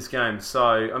get into this game.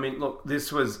 So, I mean, look,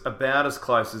 this was about as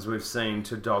close as we've seen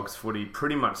to Dogs footy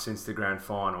pretty much since the grand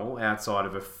final, outside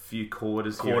of a few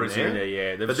quarters here and there.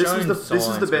 Yeah. But this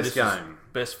is the best game.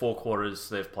 Best 4 quarters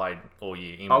they've played all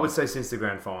year. I would say since the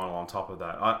grand final on top of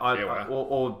that.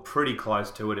 Or pretty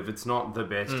close to it. If it's not the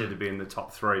best, it'd be in the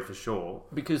top 3 for sure.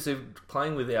 Because they're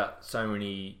playing without so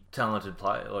many talented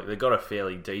players. Like, they've got a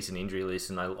fairly decent injury list,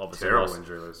 and they obviously Terrible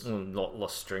injury list.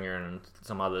 lost Stringer and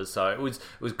some others. So it was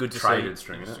good to Traded see.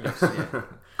 Stringer. Yeah.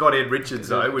 Got Ed Richards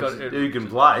though, who can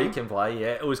play. He can play,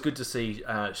 yeah. It was good to see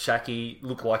Shaki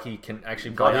look like he can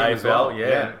actually Got play him as AFL. well,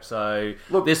 Yeah. So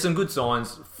look, there's some good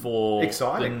signs for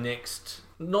exciting. the next.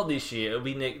 Not this year. It'll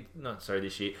be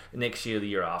this year. Next year, the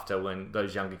year after, when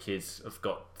those younger kids have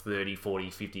got 30,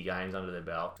 40, 50 games under their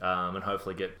belt, and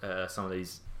hopefully get some of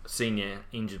these senior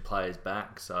injured players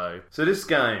back. So this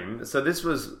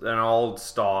was an old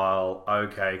style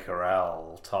OK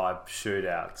Corral type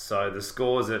shootout. So the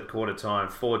scores at quarter time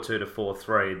 4-2 to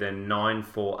 4-3, then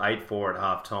 9-4, 8-4 at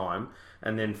half time,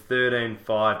 and then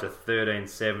 13-5 to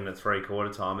 13-7 at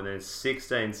 3/4 time, and then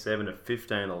 16-7 to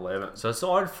 15-11. So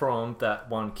aside from that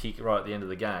one kick right at the end of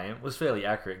the game, it was fairly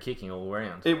accurate kicking all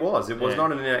around. It was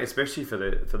not especially for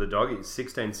the doggies.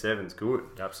 16-7's good.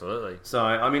 Absolutely. So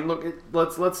I mean, look,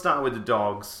 let's start with the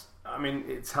Dogs. I mean,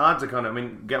 it's hard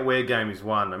to get where game is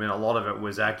won. I mean, a lot of it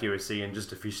was accuracy and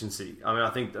just efficiency. I mean, I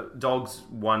think the Dogs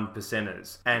won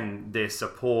percenters, and their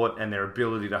support and their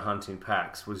ability to hunt in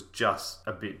packs was just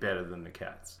a bit better than the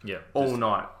Cats. Yeah. All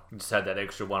night. Just had that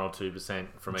extra 1 or 2%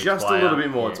 from each Just player. a little bit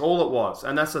more. Yeah. It's all it was.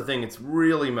 And that's the thing. It's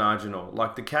really marginal.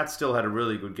 Like, the Cats still had a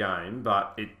really good game,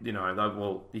 but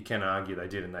you can argue they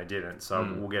did and they didn't.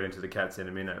 So we'll get into the Cats in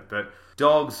a minute. But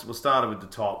Dogs, we'll start with the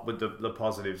top, with the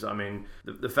positives. I mean,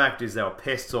 the fact is they were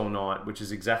pests all night, which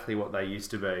is exactly what they used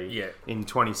to be. Yeah. In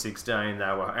 2016, they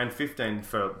were, and 15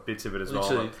 for bits of it as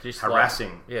Literally, well. just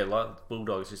harassing. Like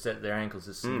Bulldogs, just at their ankles.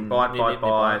 Just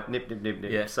Bite, nip.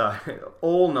 Yeah. So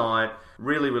all night,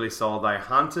 really, really solid. They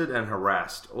hunted and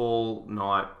harassed all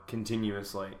night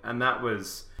continuously. And that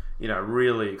was,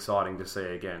 really exciting to see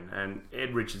again. And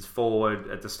Ed Richards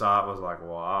forward at the start was like,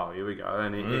 wow, here we go.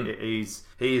 And he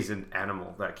is an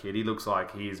animal, that kid. He looks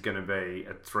like he is going to be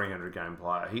a 300-game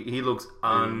player. He looks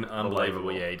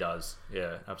unbelievable. Yeah, he does.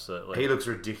 Yeah, absolutely. He looks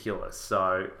ridiculous.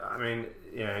 So, I mean,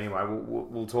 anyway,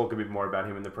 we'll talk a bit more about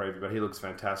him in the preview, but he looks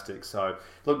fantastic. So,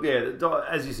 look,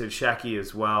 as you said, Shaki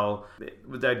as well.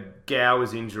 With that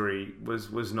Gowers injury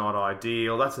was not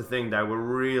ideal. That's the thing. They were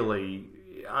really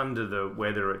under the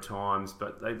weather at times,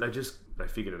 but they just they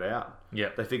figured it out. Yeah.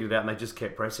 They figured it out and they just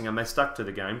kept pressing and they stuck to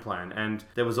the game plan. And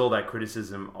there was all that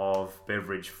criticism of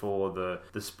Beveridge for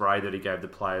the spray that he gave the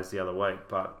players the other week.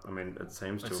 But, I mean, it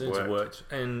seems to have worked.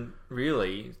 And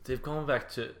really, they've gone back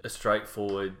to a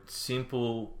straightforward,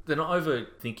 simple... They're not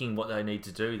overthinking what they need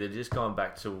to do. They're just going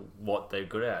back to what they're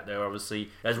good at. They're obviously,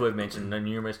 as we've mentioned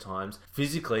numerous times,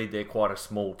 physically, they're quite a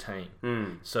small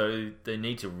team. So they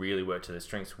need to really work to their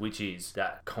strengths, which is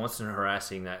that constant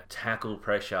harassing, that tackle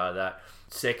pressure, that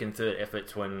second, third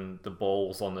efforts when the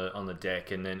ball's on the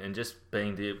deck, and just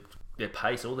being their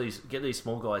pace. Get these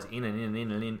small guys in and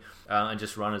in and in, and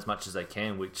just run as much as they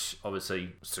can, which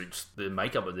obviously suits the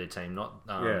makeup of their team.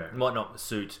 Might not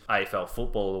suit AFL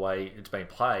football the way it's been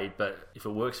played, but if it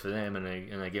works for them and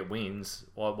they get wins,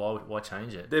 why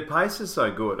change it? Their pace is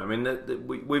so good. I mean,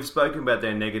 we've spoken about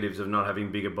their negatives of not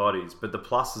having bigger bodies, but the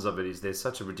pluses of it is they're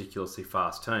such a ridiculously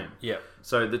fast team. Yeah.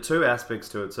 So the two aspects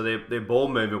to it. So their ball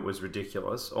movement was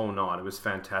ridiculous all night. It was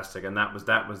fantastic, and that's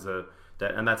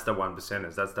the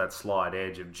 1%ers. That's that slide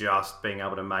edge of just being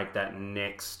able to make that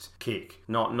next kick.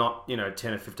 Not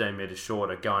 10 or 15 metres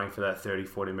shorter, going for that 30,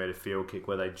 40 metre field kick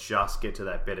where they just get to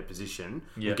that better position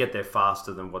and get there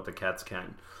faster than what the Cats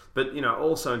can. But,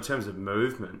 also in terms of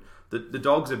movement, the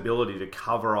Dogs' ability to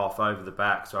cover off over the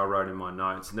back, so I wrote in my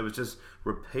notes, and there was just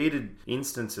repeated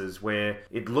instances where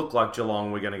it looked like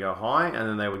Geelong were going to go high and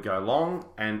then they would go long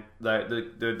and they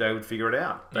would figure it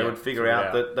out. They would figure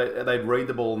out that they'd read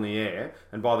the ball in the air,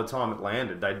 and by the time it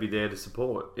landed, they'd be there to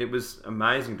support. It was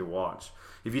amazing to watch.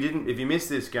 If you missed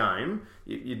this game,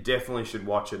 you definitely should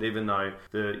watch it, even though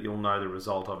you'll know the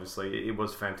result, obviously. It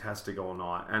was fantastic all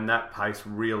night, and that pace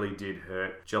really did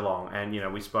hurt Geelong.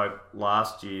 And, we spoke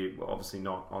last year, obviously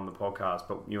not on the podcast,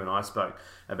 but you and I spoke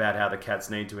about how the Cats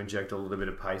need to inject a little bit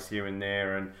of pace here and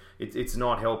there, and it's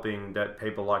not helping that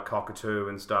people like Cockatoo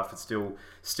and stuff, it's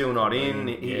still not in.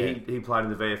 He played in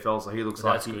the VFL, so he looks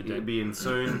like he'll be in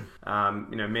soon.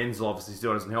 Menzel obviously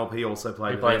still doesn't help. He also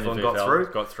played in the VFL and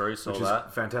got through, saw which that.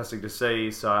 Is fantastic to see.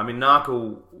 So, I mean, Narkle,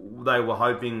 they were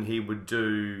hoping he would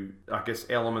do, I guess,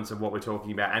 elements of what we're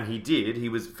talking about, and he did. He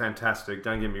was fantastic,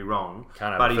 don't get me wrong.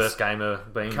 Can't have a first gamer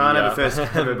being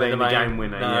the game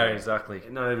winner. No, exactly.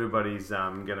 Not everybody's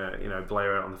going to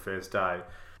blare out on the first day.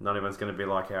 Not everyone's going to be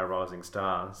like our rising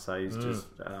star, so he's just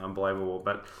unbelievable.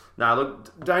 But no,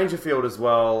 look, Dangerfield as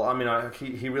well. I mean,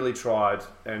 he really tried,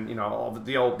 and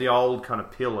the old kind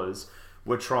of pillars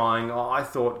were trying. I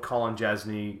thought Colin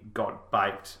Jasny got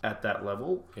baked at that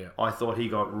level. Yeah. I thought he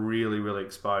got really, really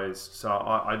exposed. So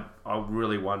I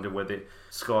really wonder whether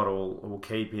Scott will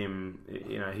keep him.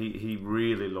 He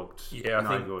really looked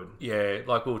good. Yeah,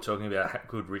 like we were talking about how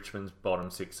good Richmond's bottom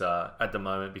six are at the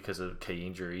moment because of key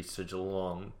injuries to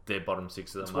Geelong. Their bottom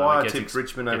six at the moment. That's why I tipped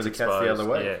Richmond over the Cats the other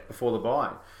week before the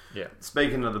bye. Yeah.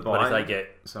 Speaking of the bye, but if they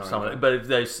get but if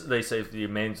they see if the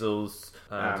Menzels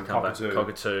to come back,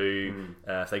 Cockatoo,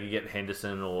 if they could get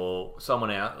Henderson or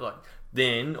someone out,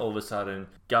 then all of a sudden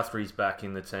Guthrie's back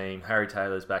in the team, Harry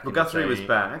Taylor's back in the team. Guthrie was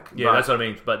back. Yeah, that's what I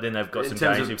mean. But then they've got some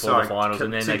games before the finals,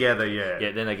 and then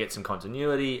then they get some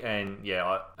continuity. And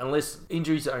unless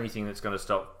injuries are the only thing that's going to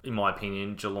stop, in my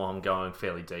opinion, Geelong going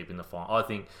fairly deep in the final. I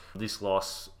think this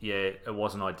loss, it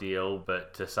wasn't ideal,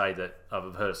 but to say that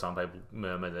I've heard some people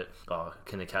murmur that,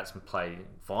 can the Cats play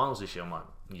finals this year? I'm like,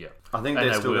 yeah. I think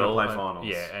they're still going to play finals.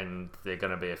 Yeah, and they're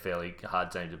going to be a fairly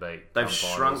hard team to beat. They've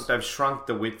shrunk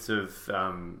the width of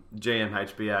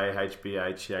GMHBA,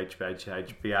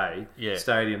 HBH, HBA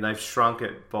stadium. They've shrunk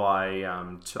it by,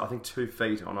 I think, 2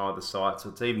 feet on either side, so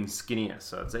it's even skinnier,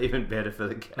 so it's even better for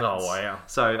the Cats. Oh, wow.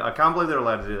 So I can't believe they're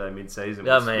allowed to do that mid-season.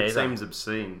 It seems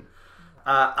obscene.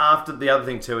 After the other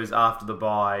thing too is after the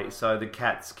bye, so the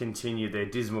Cats continue their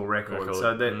dismal record.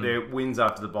 So their wins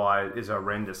after the bye is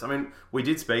horrendous. I mean, we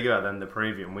did speak about that in the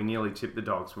preview, and we nearly tipped the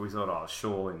Dogs, but we thought,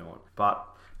 surely not. But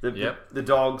the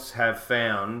Dogs have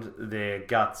found their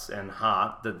guts and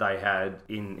heart that they had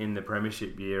in the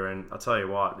premiership year, and I'll tell you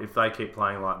what, if they keep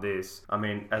playing like this, I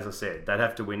mean, as I said, they'd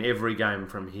have to win every game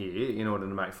from here in order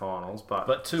to make finals.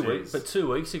 But 2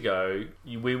 weeks ago,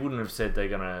 we wouldn't have said they're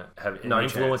going to have an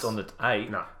influence on the 8.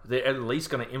 No. They're at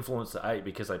least going to influence the 8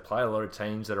 because they play a lot of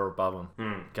teams that are above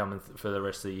them coming for the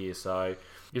rest of the year. So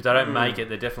if they don't make it,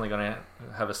 they're definitely going to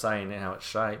have a say in how it's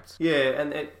shaped. Yeah,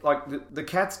 and the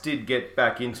Cats did get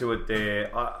back into it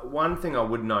there. One thing I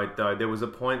would note, though, there was a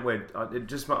point where, I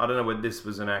don't know whether this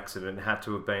was an accident, it had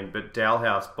to have been, but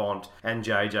Dalhouse, Bont and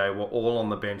JJ were all on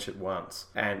the bench at once,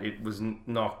 and it was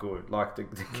not good.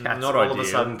 The Cats of a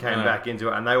sudden came back into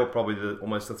it, and they were probably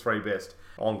almost the 3 best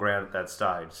on ground at that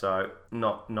stage. So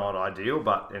not ideal,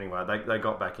 but anyway, they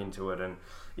got back into it, and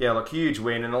yeah, look, huge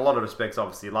win. In a lot of respects,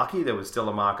 obviously lucky. There was still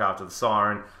a mark after the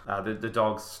siren. The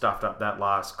Dogs stuffed up that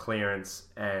last clearance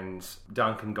and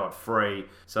Duncan got free.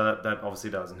 So that obviously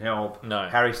doesn't help. No.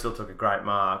 Harry still took a great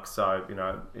mark. So,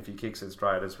 if he kicks it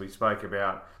straight, as we spoke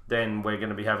about, then we're going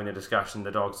to be having a discussion.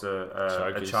 The Dogs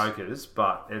are chokers,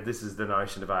 but this is the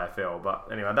notion of AFL. But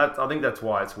anyway, I think that's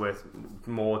why it's worth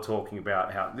more talking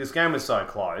about how this game was so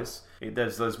close.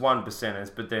 There's 1%ers,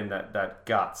 but then that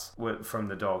guts from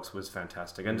the Dogs was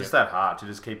fantastic, and just that heart to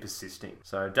just keep persisting.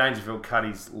 So Dangerfield cut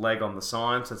his leg on the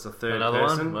signs. That's the third Another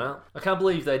person. one. Well, I can't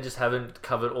believe they just haven't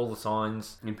covered all the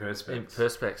signs in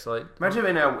perspex. Like, imagine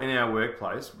in our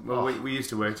workplace, we used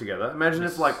to work together. Imagine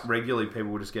if regularly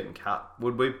people were just getting cut.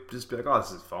 Would we just be like, oh,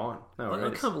 this is fine? No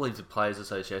worries. I can't believe the Players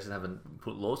Association haven't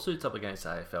put lawsuits up against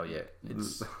AFL yet.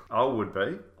 I would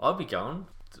be. I'd be going.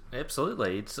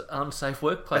 Absolutely, it's an unsafe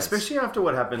workplace. Especially after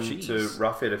what happened to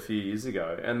Roughhead a few years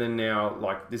ago, and then now,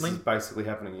 this is basically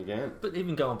happening again. But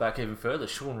even going back even further,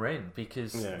 Sean Wren,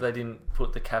 because they didn't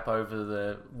put the cap over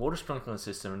the water sprinkler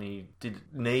system, and he did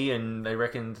knee, and they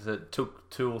reckoned that it took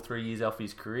 2 or 3 years off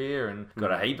his career, and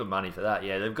got a heap of money for that.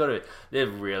 Yeah,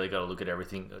 they've really got to look at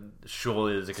everything.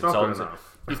 Surely there's a consultant.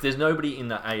 If there's nobody in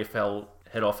the AFL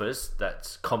head office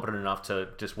that's competent enough to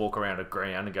just walk around a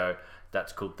ground and go,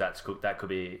 that's cooked, that could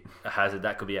be a hazard,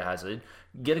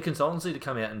 get a consultancy to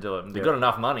come out and do it. They've got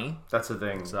enough money. That's the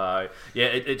thing. So, yeah,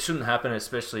 it shouldn't happen,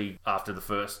 especially after the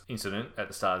first incident at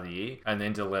the start of the year, and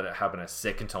then to let it happen a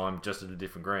second time just at a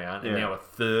different ground, and now a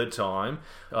third time.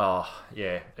 Oh,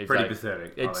 yeah. Pretty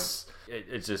pathetic, It's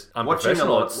just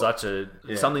unprofessional. It's such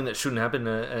something that shouldn't happen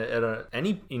at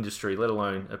any industry, let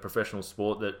alone a professional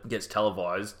sport that gets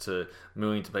televised to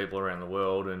millions of people around the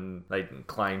world, and they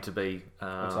claim to be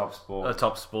a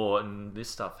top sport, and this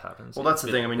stuff happens. Well, that's the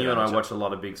thing. I mean, you and I watch a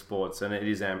lot of big sports, and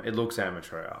it looks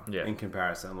amateur in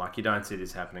comparison. Like, you don't see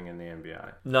this happening in the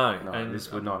NBA. No, and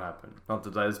this would not happen. Not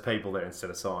that there's people there instead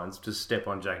of signs. Just step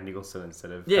on Jack Nicholson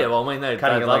instead of they love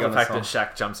the fact that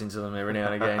Shaq jumps into them every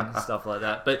now and again and stuff like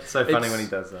that. But so funny when he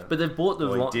does that. But they've bought the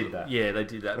he did that. Yeah, they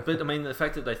did that. But I mean, the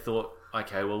fact that they thought,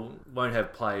 okay, well, won't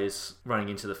have players running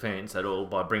into the fence at all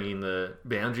by bringing the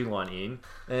boundary line in.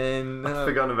 And I've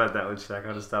forgotten about that with Shaq.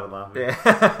 I just started laughing.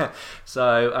 Yeah.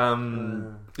 So, I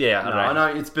don't know. I know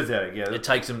it's pathetic. Yeah, it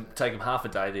take them half a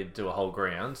day to do a whole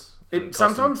ground. It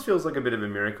sometimes feels like a bit of a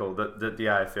miracle that the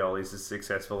AFL is as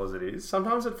successful as it is.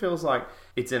 Sometimes it feels like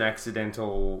it's an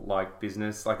accidental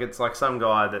business. Like, it's like some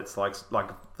guy that's like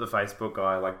the Facebook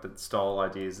guy that stole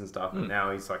ideas and stuff, and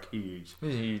now he's huge.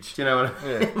 He's huge. Do you know what I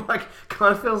mean? Yeah.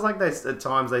 Kind of feels like at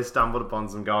times they stumbled upon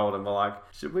some gold and were like,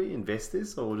 should we invest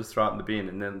this or we'll just throw it in the bin?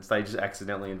 And then they just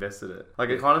accidentally invested it.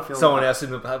 It kind of feels someone else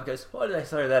in the pub goes, why did they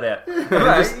throw that out?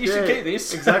 You should keep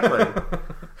this. Exactly.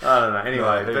 I don't know.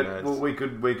 Anyway, but we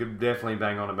could definitely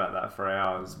bang on about that for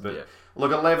hours. But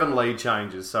look, 11 lead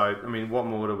changes. So, I mean, what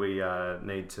more do we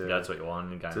need to... That's what you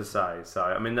want in the game. To say. So,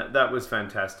 I mean, that was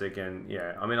fantastic. And,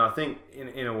 yeah, I mean, I think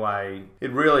in a way,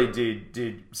 it really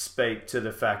did speak to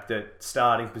the fact that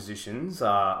starting positions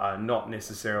are not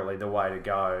necessarily the way to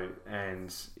go.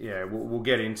 And, yeah, we'll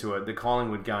get into it. The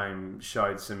Collingwood game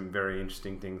showed some very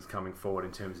interesting things coming forward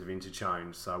in terms of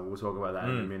interchange. So, we'll talk about that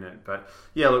in a minute. But,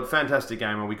 yeah, look, fantastic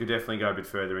game. And we could definitely go a bit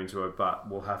further into it, but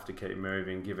we'll have to keep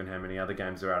moving given how many other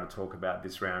games there are to talk about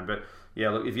this round. But yeah,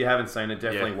 look, if you haven't seen it,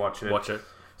 definitely watch it.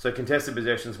 So contested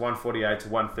possessions 148 to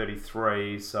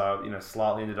 133. So,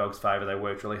 slightly in the Dogs' favour. They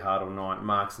worked really hard all night.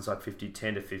 Marks inside 50,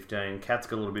 10 to 15. Cats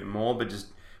got a little bit more, but just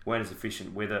weren't as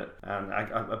efficient with it.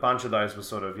 A bunch of those were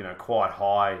sort of, quite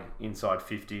high inside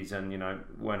 50s and,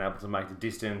 weren't able to make the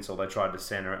distance, or they tried to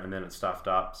centre it and then it stuffed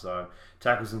up. So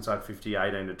tackles inside 50,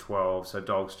 18 to 12. So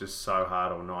Dogs just so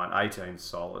hard all night. 18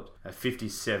 solid.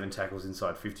 57 tackles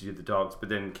inside 50 to the Dogs, but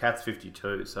then Cats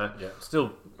 52. So yeah,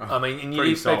 still, I mean, and you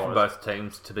expect from both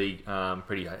teams to be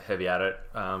pretty heavy at it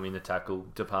in the tackle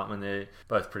department. They're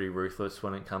both pretty ruthless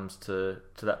when it comes to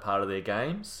that part of their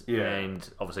games. Yeah. And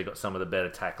obviously got some of the better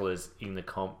tacklers in the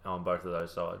comp on both of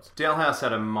those sides. Dalhouse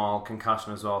had a mild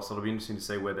concussion as well, so it'll be interesting to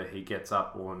see whether he gets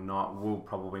up or not. We'll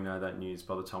probably know that news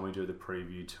by the time we do the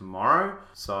preview tomorrow.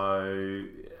 So,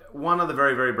 one other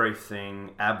very, very brief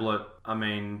thing. Ablett, I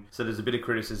mean, so there's a bit of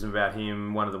criticism about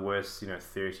him. One of the worst,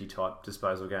 30 type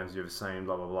disposal games you've ever seen,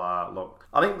 blah, blah, blah. Look,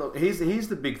 I think, here's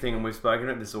the big thing, and we've spoken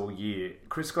about this all year.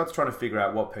 Chris Scott's trying to figure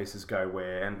out what pieces go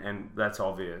where, and that's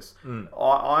obvious.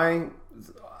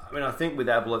 I mean, I think with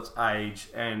Ablett's age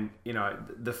and,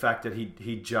 the fact that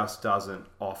he just doesn't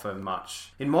offer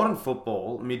much. In modern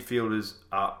football, midfielders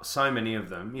are so many of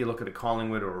them. You look at a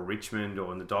Collingwood or a Richmond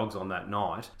or in the Dogs on that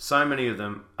night, so many of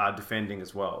them are defending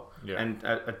as well. Yeah. And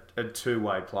are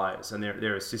two-way players. And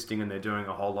they're assisting and they're doing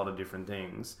a whole lot of different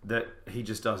things that he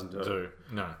just doesn't do.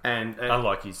 No. And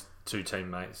unlike his two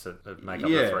teammates that make up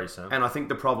the threesome. And I think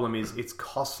the problem is it's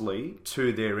costly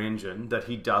to their engine that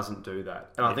he doesn't do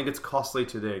that. And I think it's costly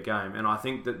to their game. And I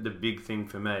think that the big thing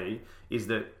for me is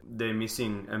that they're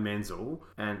missing a Menzel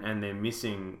and they're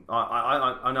missing...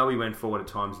 I know he went forward at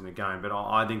times in the game, but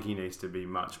I think he needs to be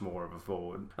much more of a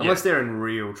forward. Unless they're in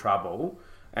real trouble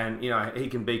and, he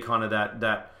can be kind of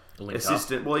that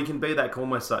assistant. Well, he can be that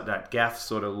almost like that gaff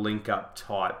sort of link-up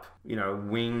type,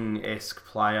 wing-esque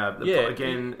player. Yeah,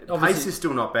 again, pace is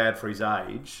still not bad for his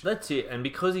age. That's it, and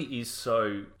because he is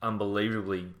so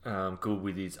unbelievably good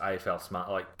with his AFL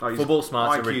smart, football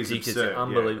smarts are ridiculous, absurd,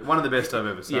 unbelievable. Yeah. One of the best I've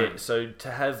ever seen. Yeah, so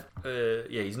to have,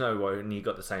 he's nowhere near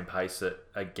got the same pace that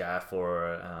a Gaff or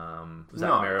a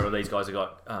Zach Merritt or these guys have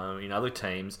got in other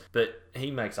teams, but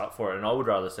he makes up for it, and I would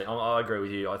rather see. I agree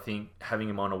with you. I think having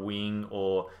him on a wing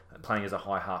or playing as a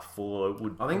high half forward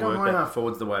would. I think a high half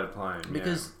forward's the way to play him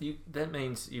because that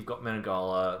means you've got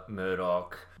Menegola,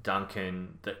 Murdoch,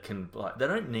 Duncan that can. They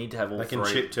don't need to have all three. They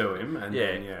can chip to him, and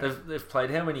they've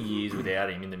played how many years without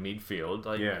him in the midfield?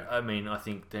 I mean, I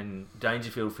think then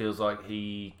Dangerfield feels like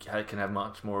he can have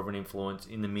much more of an influence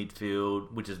in the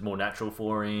midfield, which is more natural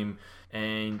for him.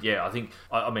 And I think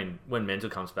when Menzel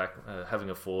comes back, having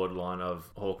a forward line of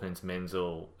Hawkins,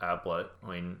 Menzel, Ablett.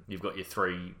 I mean, you've got your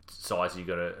three sizes. You've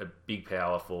got a big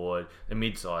power forward, a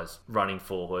mid-size running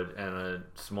forward, and a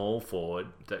small forward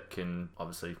that can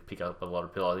obviously pick up a lot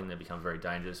of pillow. I think that becomes very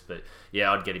dangerous. But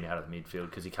I'd get him out of the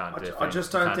midfield because he can't. I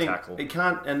just don't think tackle. He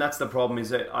can't, and that's the problem. Is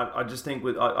that I just think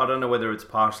I don't know whether it's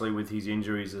partially with his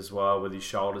injuries as well, with his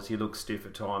shoulders. He looks stiff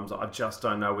at times. I just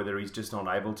don't know whether he's just not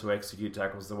able to execute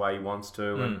tackles the way he wants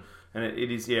to, and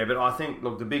it is but I think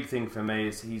the big thing for me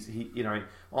is he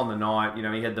on the night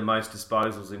he had the most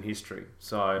disposals in history,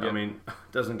 so I mean it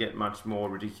doesn't get much more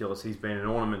ridiculous. He's been an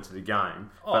ornament to the game,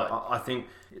 but I think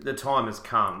the time has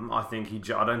come. I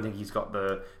don't think he's got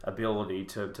the ability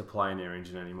to play in their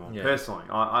engine anymore. Personally,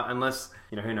 unless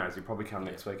who knows, he'll probably come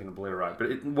next week and obliterate.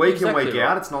 But week in, week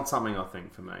out, it's not something I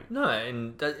think for me. No,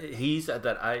 and he's at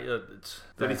that age.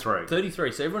 33.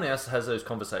 33. So everyone else has those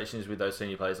conversations with those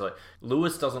senior players. Like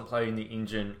Lewis doesn't play in the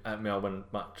engine at Melbourne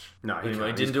much. No, he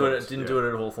didn't do it. Didn't do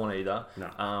it at Hawthorn either.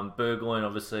 No. Burgoyne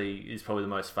obviously is probably the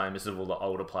most famous of all the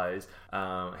older players.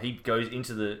 He goes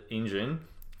into the engine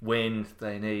when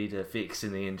they need a fix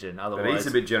in the engine. Otherwise, but he's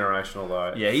a bit generational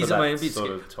though. Yeah, he's a bit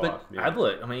sort of type. But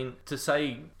Ablett, I mean, to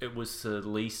say it was the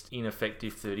least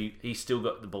ineffective 30, he still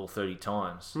got the ball 30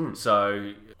 times.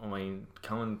 So, I mean,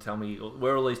 come and tell me,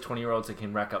 where are all these 20-year-olds that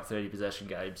can rack up 30 possession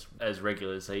games as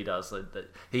regular as he does? That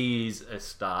he is a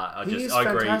star. He is I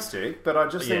agree. fantastic, but I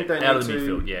just think they out need of the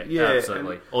to... midfield,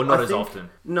 absolutely. Or not as often.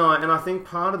 No, and I think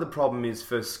part of the problem is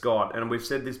for Scott, and we've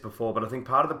said this before, but I think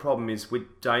part of the problem is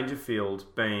with Dangerfield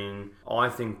being, I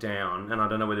think, down, and I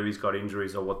don't know whether he's got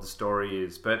injuries or what the story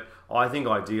is, but I think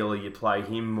ideally you play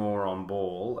him more on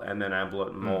ball and then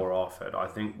Ablett more off it. I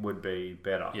think would be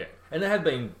better. Yeah, and there have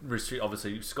been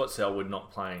obviously Scott Selwood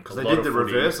not playing because they did the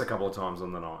reverse a couple of times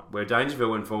on the night where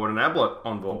Dangerfield went forward and Ablett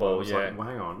on ball. Like, well,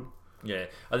 hang on. Yeah,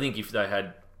 I think if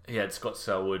he had Scott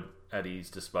Selwood at his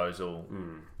disposal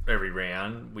every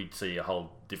round, we'd see a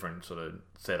whole different sort of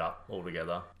setup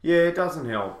altogether. Yeah, it doesn't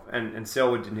help. And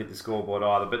Selwood didn't hit the scoreboard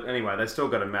either. But anyway, they still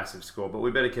got a massive score. But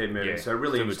we better keep moving. So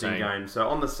really interesting game. So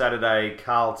on the Saturday,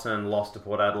 Carlton lost to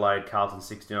Port Adelaide. Carlton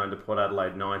 69 to Port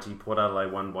Adelaide 90. Port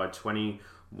Adelaide won by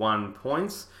 21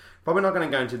 points. Probably not going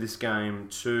to go into this game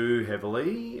too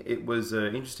heavily. It was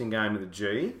an interesting game with a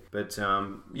G, but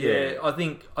I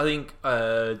think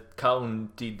Carlton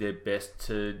did their best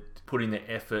to put in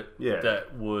the effort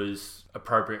that was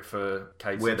appropriate for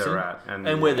Kate where Simpson. they're at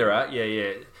and where they're at.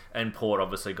 And Port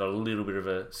obviously got a little bit of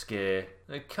a scare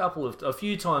a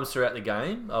few times throughout the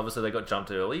game. Obviously they got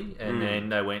jumped early and then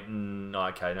they went,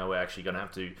 we're actually going to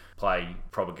have to play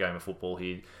proper game of football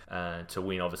here to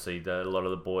win. Obviously a lot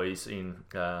of the boys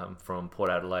from Port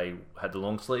Adelaide had the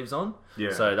long sleeves on,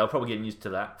 so they'll probably get used to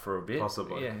that for a bit.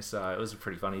 Possibly. So it was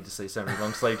pretty funny to see so many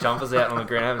long sleeve jumpers out on the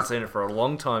ground. I haven't seen it for a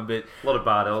long time, but a lot of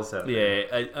Bardells out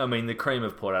there. I mean the cream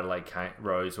of Port Adelaide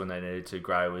rose when they needed to.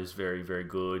 Gray was very, very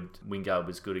good. Wingard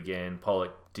was good again.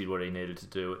 Pollock did what he needed to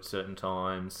do at certain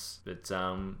times. But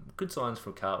good signs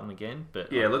for Carlton again. But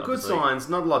good signs.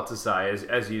 Not a lot to say,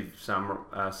 as you've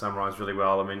summarised really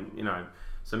well. I mean,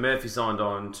 So Murphy signed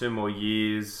on 2 more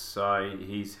years, so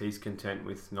he's content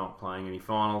with not playing any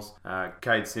finals.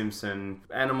 Cade Simpson,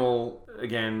 animal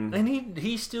again, and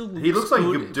he still looks like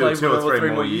he could do 2 or 3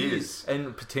 more years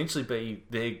and potentially be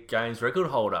their games record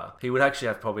holder. He would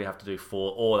actually probably have to do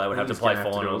 4, or they would have to play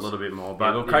finals. To do a little bit more.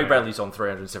 But well, Craig Bradley's on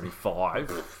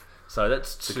 375, so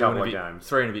that's a couple of games,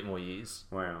 3 and a bit more years.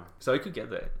 Wow! So he could get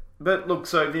there. But look,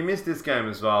 so if you missed this game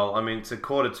as well, I mean, it's a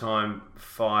quarter time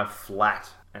 5 flat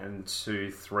and 2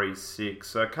 3-6.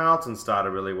 So Carlton started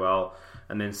really well,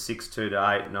 and then 6-2 to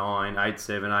 8-9,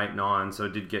 8-7, 8-9. So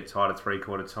it did get tight at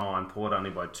 3/4 time. Port only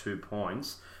by 2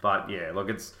 points. But yeah, look,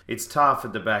 it's tough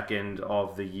at the back end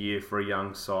of the year for a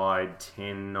young side,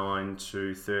 10-9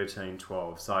 to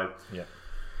 13-12. So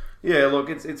yeah, look,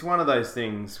 it's one of those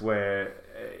things where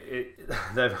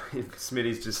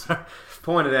Smitty's just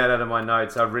pointed out of my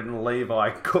notes. I've written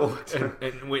Levi Court.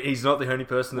 and he's not the only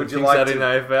person that thinks that in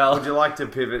AFL. Would you like to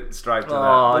pivot straight to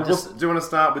that? Do you want to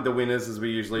start with the winners as we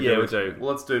usually do? Yeah, we do.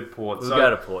 Well, let's do Port. We'll go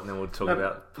to Port and then we'll talk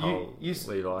about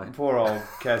Levi. Poor old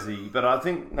Kazzy. But I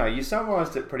think, no, you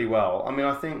summarised it pretty well. I mean,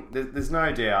 I think there's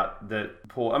no doubt that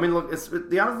Port... I mean, look, it's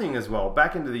the other thing as well,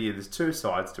 back into the year, there's 2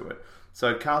 sides to it.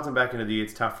 So Carlton back into the year,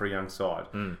 it's tough for a young side.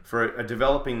 For a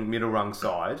developing middle-rung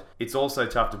side, it's also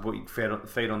tough to put your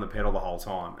feet on the pedal the whole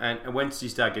time. And once you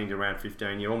start getting to round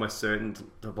 15, you're almost certain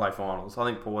to play finals. I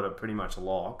think Port are pretty much a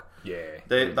lock. Yeah.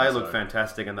 They look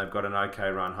fantastic, and they've got an okay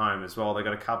run home as well. They've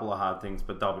got a couple of hard things,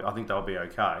 but I think they'll be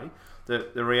okay.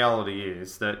 The reality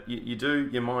is that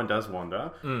your mind does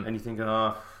wander, and you think, when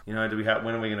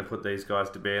are we going to put these guys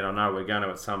to bed? I know we're going to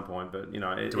at some point, but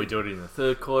do we do it in the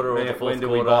 3rd quarter or the 4th quarter? When do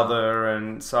we bother?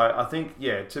 And so I think,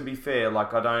 to be fair,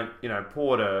 like I don't,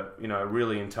 Porter,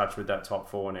 really in touch with that top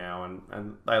 4 now,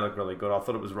 and they look really good. I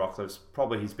thought it was Rockliff's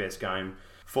probably his best game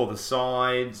for the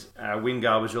side.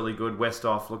 Wingard was really good.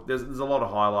 Westhoff, look, there's a lot of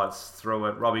highlights through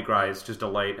it. Robbie Gray is just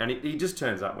elite, and he just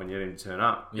turns up when you need him to turn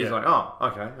up. He's like,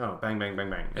 bang, bang, bang,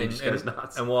 bang. And he just goes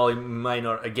nuts. And while he may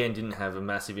not, again, didn't have a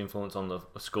massive influence on the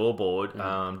scoreboard,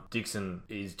 Dixon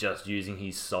is just using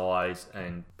his size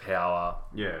and power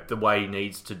the way he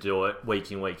needs to do it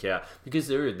week in, week out. Because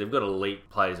they've got elite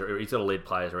players, he's got elite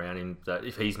players around him that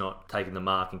if he's not taking the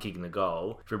mark and kicking the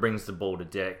goal, if he brings the ball to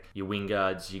deck, your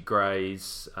Wingards, your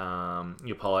Greys,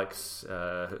 your Pollocks,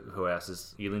 who else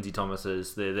is your Lindsay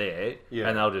Thomases, they're there,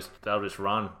 and they'll just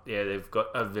run. Yeah, they've got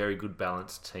a very good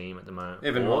balanced team at the moment.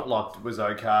 Even Whitlock was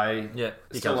okay. Yeah,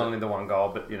 still only the 1 goal,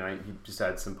 but he just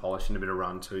adds some polish and a bit of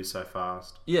run too so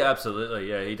fast. Yeah, absolutely.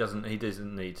 Yeah, he doesn't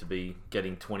need to be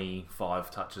getting 25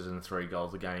 touches and 3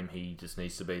 goals a game. He just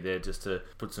needs to be there just to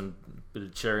put some bit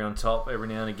of cherry on top every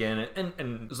now and again.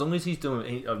 And as long as he's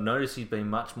doing, I've noticed he's been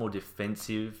much more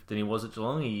defensive than he was at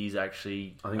Geelong. He's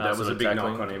actually, I think that was a big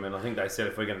knock on him, and I think they said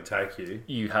if we're going to take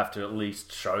you have to at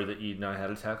least show that you know how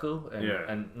to tackle,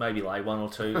 and maybe lay 1 or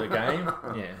 2 a game.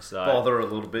 So bother a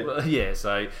little bit. Well,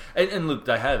 so and look,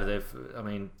 they've. I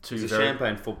mean, 2 He's a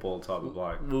champagne football type of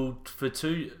bloke. Well,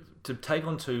 to take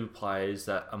on 2 players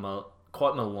that are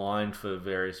quite maligned for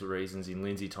various reasons in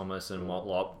Lindsay Thomas and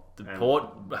Whitlock. The Port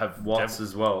have Watts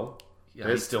as well. Yeah,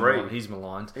 he's still maligned. He's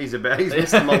maligned. He's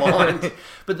Mr. maligned.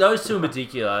 But those 2 in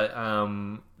particular,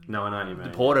 no, I know you mean.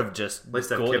 The Port have just at least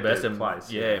they've kept the best their place.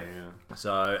 Yeah.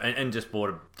 So and just brought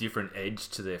a different edge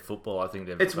to their football. I think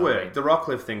it's worked. The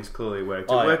Rockcliffe thing's clearly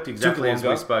worked. It worked exactly as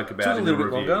we spoke about in the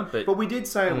review. Longer, but we did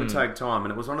say it would take time,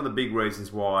 and it was one of the big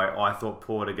reasons why I thought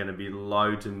Port are going to be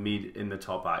low to mid in the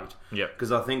top 8. Yep.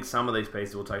 Because I think some of these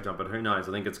pieces will take time, but who knows?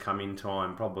 I think it's come in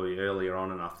time, probably earlier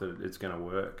on enough that it's going to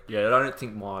work. Yeah, I don't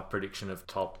think my prediction of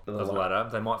top of the ladder,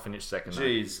 they might finish second.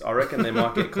 Jeez, I reckon they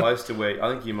might get close to where.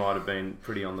 I think you might have been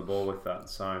pretty on the ball with that.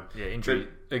 So yeah, injury.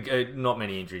 Not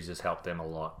many injuries has helped them a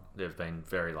lot. They've been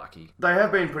very lucky. They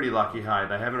have been pretty lucky, hey.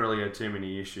 They haven't really had too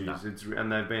many issues. No.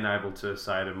 And they've been able to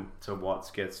say to Watts,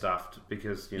 get stuffed,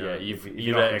 because, if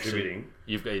you're not contributing.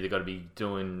 You've either got to be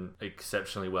doing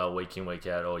exceptionally well week in, week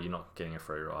out, or you're not getting a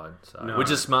free ride. So, no. Which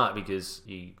is smart, because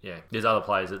there's other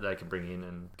players that they can bring in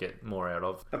and get more out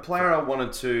of. A player I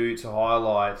wanted to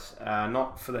highlight,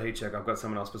 not for the heat check, I've got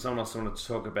someone else, but someone else I wanted to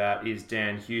talk about is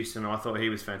Dan Houston. I thought he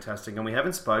was fantastic, and we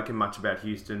haven't spoken much about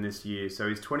Houston this year. So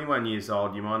he's 21 years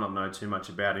old. You might not know too much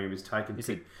about him. He was taken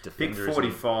pick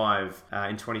 45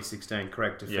 in 2016,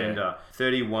 correct, defender. Yeah.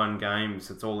 31 games,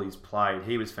 that's all he's played.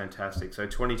 He was fantastic. So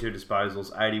 22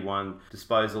 disposals, 81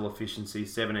 disposal efficiency,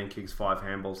 17 kicks, 5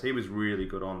 handballs. He was really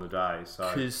good on the day.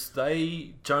 So because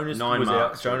Jonas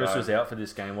was out for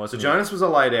this game, wasn't he? So Jonas was a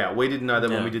laid out. We didn't know that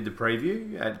when we did the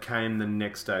preview. It came the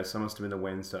next day, so it must have been the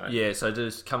Wednesday. Yeah, so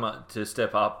to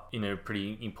step up in a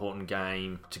pretty important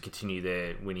game to continue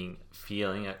their winning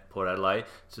feeling at Port Adelaide.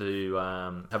 to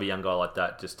have a young guy like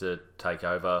that just to take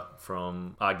over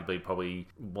from arguably probably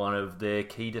one of their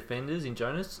key defenders in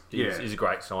Jonas is a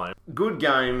great sign. Good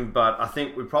game, but I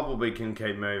think we probably can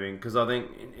keep moving because I think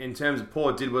in terms of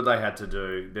Port did what they had to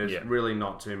do. There's really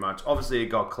not too much. Obviously, it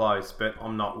got close, but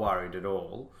I'm not worried at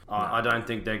all. No. I don't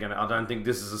think they're gonna. I don't think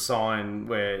this is a sign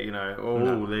where they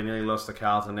nearly lost to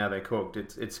Carlton. Now they're cooked.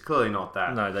 It's clearly not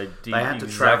that. No, they did. They had to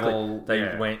travel.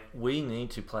 They went. We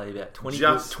need to play about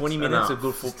 20 minutes of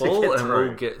good football, and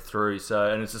we'll get through.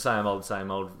 So, and it's the same old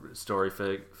story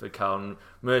for Carlton.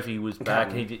 Murphy was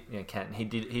back. He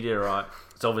did all right.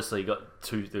 It's obviously got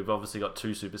two. They've obviously got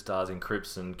two superstars in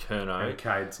Cripps and Curnow.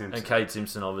 And Cade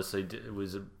Simpson obviously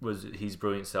was his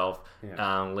brilliant self.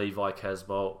 Yeah. Levi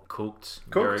Casbolt cooked.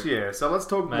 So let's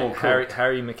talk more.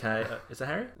 Harry Mackay. Is it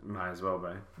Harry? May as well be.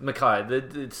 Mackay,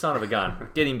 the son of a gun.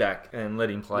 Get him back and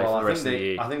let him play for the rest of the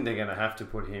year. I think they're going to have to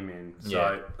put him in.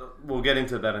 So we'll get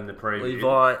into that in the preview.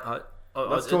 Levi.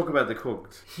 Let's talk about the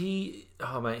cooked. He's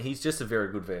just a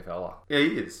very good VFLer. Yeah, he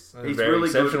is. He's very really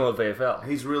exceptional good at VFL.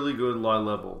 He's really good low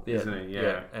level, isn't he?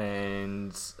 Yeah.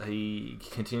 And he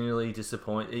continually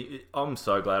disappoints. I'm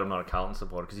so glad I'm not a Carlton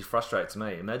supporter because he frustrates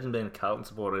me. Imagine being a Carlton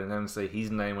supporter and having to see his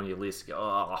name on your list.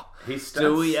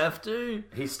 Do we have to?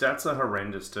 His stats are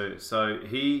horrendous too. So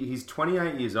he's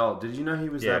 28 years old. Did you know he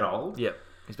was that old? Yep.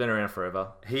 He's been around forever.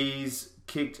 He's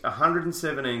kicked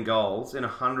 117 goals in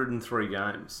 103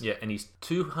 games. Yeah, and he's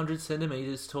 200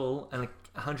 centimetres tall and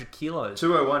 100 kilos.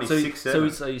 201, he's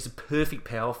 6'7". So he's a perfect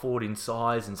power forward in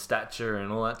size and stature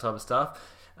and all that type of stuff.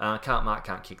 Can't mark,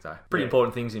 can't kick though. Pretty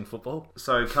important things in football.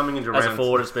 So coming into as a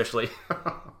forward especially.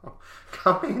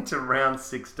 Coming into round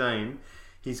 16,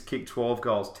 he's kicked 12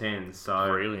 goals, 10. So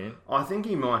brilliant. I think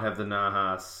he might have the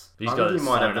Nahas. He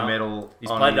might have the medal. He's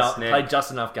played just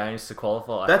enough games to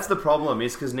qualify. That's the problem,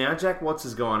 is because now Jack Watts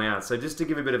has gone out. So just to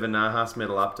give a bit of a Nahas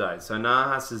medal update. So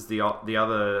Nahas is the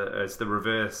other. It's the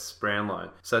reverse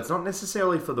Brownlow. So it's not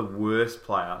necessarily for the worst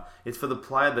player. It's for the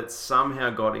player that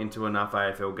somehow got into enough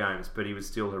AFL games, but he was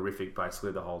still horrific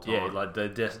basically the whole time. Yeah, like the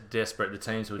desperate. The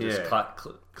teams were just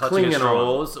clutching at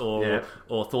straws,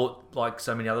 or thought like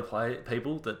so many other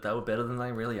people that they were better than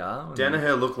they really are.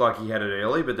 Danaher looked like he had it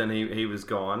early, but then he was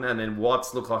gone. And then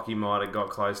Watts looked like he might have got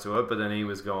close to it, but then he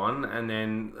was gone. And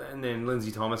then Lindsay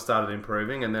Thomas started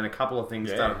improving, and then a couple of things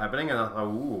started happening. And I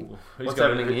thought, what's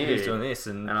happening here? Who's doing this?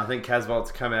 And I think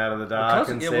Casbolt's come out of the dark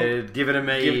and said, give it to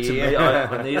me. Give it to me.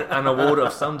 I need an award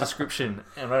of some description,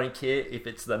 and I don't care if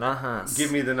it's the Nahas.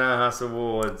 Give me the Nahas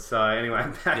award. So anyway,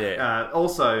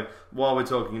 also, while we're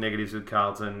talking negatives with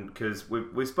Carlton, because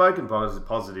we've spoken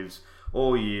positives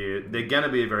all year, they're going to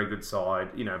be a very good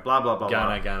side. Blah blah blah.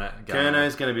 Gunner.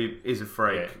 Curnow's going to be a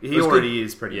freak. Yeah. He already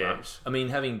is pretty much. I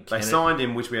mean, they signed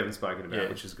him, which we haven't spoken about,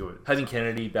 which is good. Having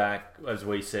Kennedy back, as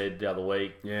we said the other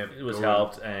week, it was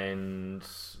helped. And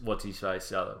what's his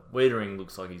face? Wiedering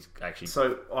looks like he's actually.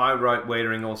 So I wrote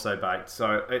Wiedering also baked.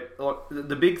 So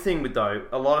the big thing with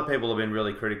a lot of people have been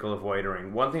really critical of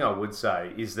Wiedering. One thing I would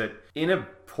say is that in a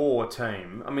poor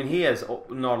team, I mean, he has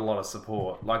not a lot of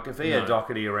support. Like, if he had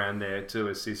Doherty around there to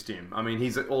assist him, I mean,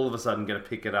 he's all of a sudden going to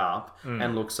pick it up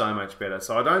and look so much better.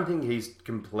 So I don't think he's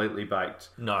completely baked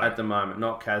at the moment.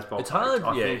 Not Casbolt. It's hard.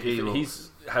 I think he's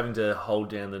having to hold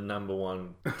down the number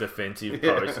one defensive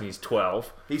post, and he's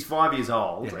 12. He's 5 years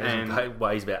old and he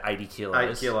weighs about 80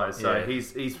 kilos. 8 kilos. So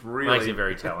he's really makes it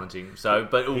very challenging. So,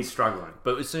 but he's struggling.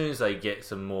 But as soon as they get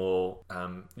some more,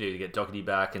 to get Doherty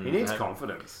back, and he needs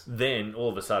confidence. Then all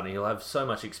of a sudden he'll have so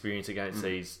much experience against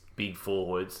these big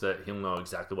forwards that he'll know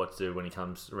exactly what to do when he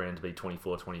comes around to be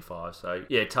 24, 25. So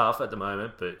tough at the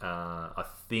moment, but I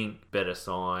think better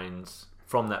signs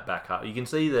from that backup. You can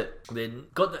see that they've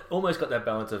almost got that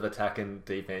balance of attack and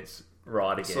defense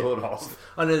right again. Sort of.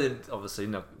 I know they're obviously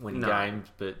not winning games,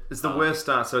 but it's the worst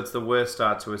start. So it's the worst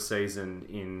start to a season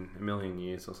in a million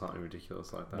years or something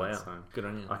ridiculous like that. Wow, so good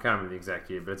on you. I can't remember the exact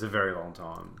year, but it's a very long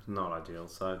time. Not ideal.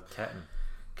 So Catton.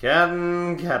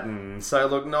 So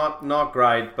look, not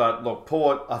great, but look,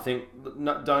 Port, I think,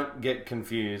 don't get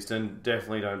confused and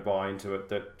definitely don't buy into it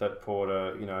that Port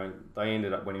they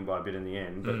ended up winning by a bit in the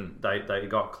end, but they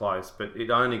got close, but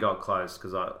it only got close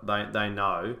because they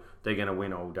know they're going to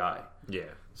win all day.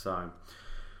 Yeah. So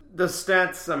the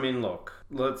stats, I mean, look,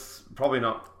 let's probably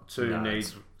not to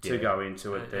go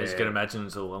into it there. I just can imagine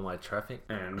it's all one-way traffic.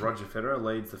 And Roger Federer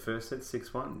leads the first set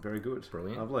 6-1. Very good.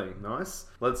 Brilliant. Lovely. Nice.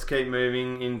 Let's keep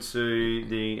moving into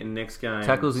the next game.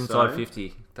 Tackles inside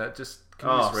 50. That just...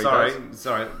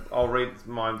 Sorry. I'll read.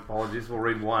 My apologies. We'll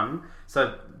read one.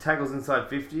 So tackles inside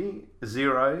 50,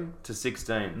 0 to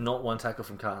 16. Not one tackle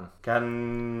from Carlton.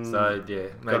 Carlton. So yeah,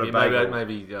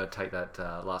 maybe take that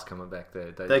last comment back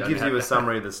there. That gives you a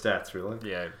summary of the stats, really.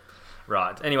 Yeah.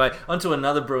 Right. Anyway, on to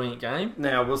another brilliant game.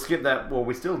 Now we'll skip that. Well,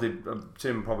 we still did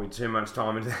probably too much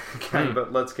time into the game,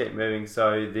 but let's keep moving.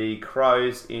 So the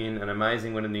Crows in an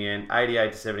amazing win in the end,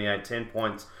 88-78, 10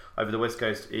 points over the West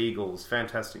Coast Eagles.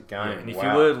 Fantastic game. Yeah, and if you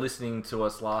were listening to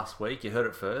us last week, you heard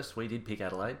it first. We did pick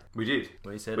Adelaide. We did.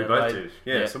 We said we Adelaide. both did.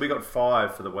 Yeah, so we got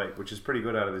 5 for the week, which is pretty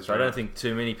good out of this So round. I don't think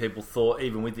too many people thought,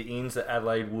 even with the ins, that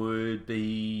Adelaide would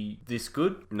be this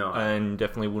good. No. And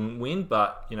definitely wouldn't win,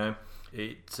 but, you know...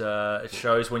 It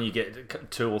shows when you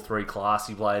get 2 or 3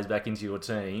 classy players back into your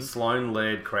team. Sloan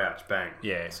led, Crouch, bang.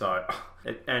 Yeah. So,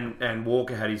 and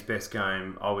Walker had his best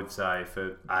game, I would say,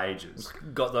 for ages.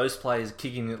 Got those players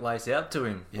kicking it lace out to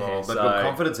him. Well, but got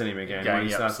confidence in him again when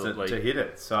he starts to hit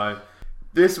it. So,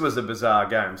 this was a bizarre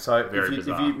game. So, if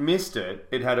you missed it,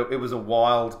 it was a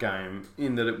wild game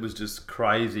in that it was just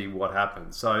crazy what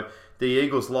happened. So, the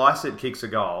Eagles, Lysett kicks a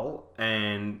goal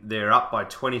and they're up by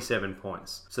 27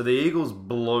 points. So the Eagles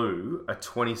blew a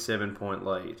 27-point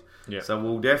lead. Yep. So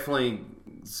we'll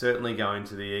certainly go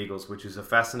into the Eagles, which is a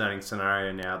fascinating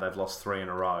scenario now. They've lost 3 in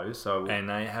a row. And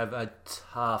they have a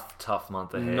tough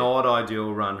month ahead. Not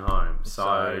ideal run home.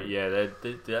 So yeah,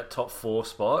 that top 4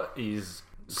 spot is...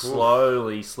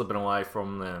 slowly slipping away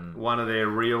from them. One of their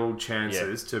real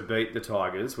chances to beat the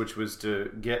Tigers, which was to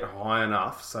get high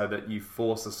enough so that you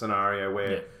force a scenario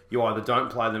where you either don't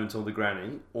play them until the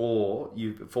granny or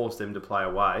you force them to play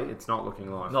away. It's not looking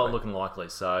likely. Not looking likely.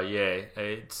 So, yeah,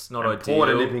 it's not and ideal. Port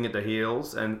are nipping at the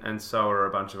heels, and so are a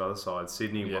bunch of other sides.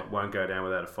 Sydney won't go down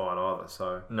without a fight either.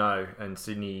 So no, and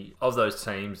Sydney, of those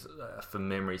teams, from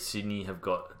memory, Sydney have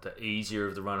got the easier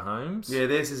of the run homes. Yeah,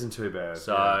 theirs isn't too bad.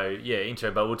 So,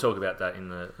 intro, but we'll talk about that in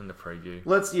the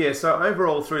preview. So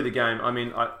overall through the game, I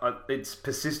mean, its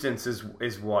persistence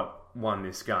is what won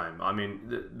this game. I mean,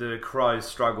 the Crows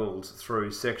struggled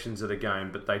through sections of the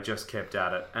game, but they just kept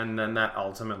at it, and then that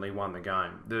ultimately won the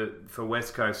game. For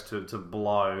West Coast to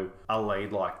blow a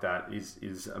lead like that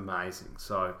is amazing.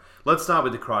 So let's start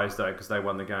with the Crows though, because they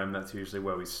won the game. That's usually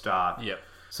where we start. Yep.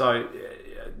 So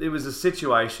there was a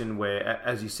situation where,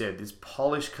 as you said, this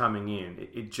polish coming in,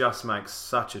 it just makes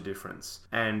such a difference.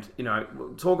 And, you know,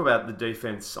 we'll talk about the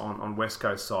defence on West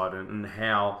Coast side and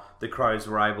how the Crows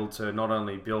were able to not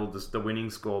only build the winning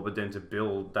score, but then to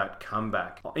build that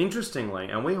comeback. Interestingly,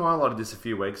 and we highlighted this a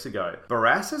few weeks ago,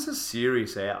 Barrass is a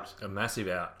serious out. A massive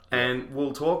out. And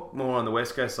we'll talk more on the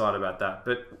West Coast side about that.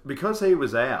 But because he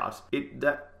was out,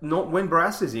 when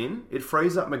Barrass is in, it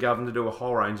frees up McGovern to do a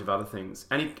whole range of other things.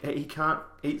 And he can't...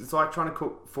 It's like trying to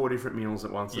cook 4 different meals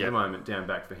at once at the moment down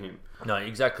back for him. No,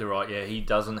 exactly right. Yeah, he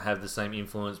doesn't have the same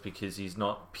influence because he's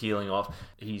not peeling off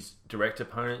his direct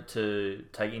opponent to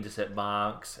take intercept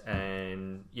marks,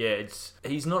 and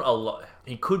he's not a lot.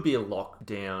 He could be a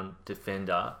lockdown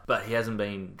defender, but he hasn't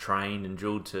been trained and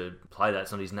drilled to play that.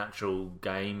 It's not his natural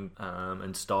game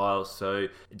and style, so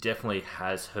it definitely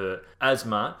has hurt as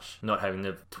much not having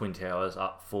the Twin Towers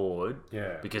up forward.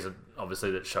 Yeah, because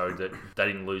obviously that showed that they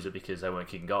didn't lose it because they weren't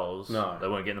kicking goals. No, they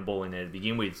weren't getting the ball in there to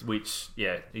begin with, which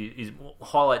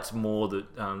highlights more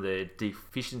that their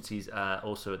deficiencies are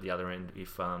also at the other end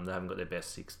if they haven't got their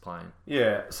best 6 playing.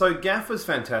 Yeah, so Gaff was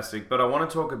fantastic, but I want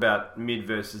to talk about mid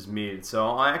versus mid. So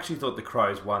I actually thought the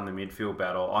Crows won the midfield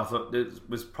battle. I thought it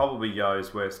was probably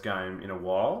Yo's worst game in a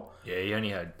while. Yeah, he only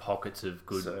had pockets of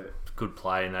good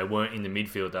play, and they weren't in the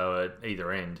midfield. They were at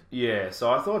either end. Yeah,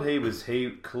 so I thought he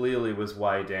clearly was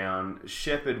way down.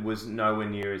 Shepherd was nowhere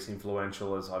near as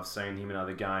influential as I've seen him in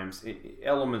other games.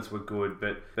 Elements were good,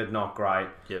 but not great.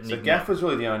 Yep, so Gaff was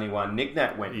really the only one. Nick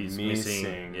Nat went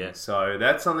missing. Yeah. So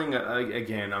that's something,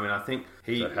 again, I mean, I think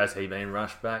So has he been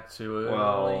rushed back too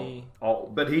early?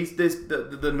 But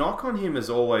the knock on him has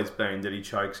always been that he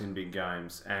chokes in big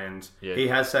games, and he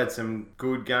has had some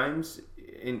good games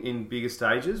in bigger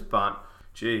stages, but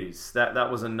geez, that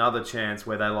was another chance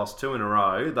where they lost 2 in a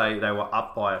row. They were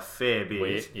up by a fair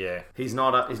bit. He's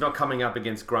not coming up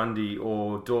against Grundy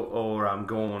or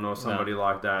Gawn or somebody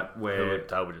like that where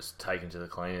they were just taken to the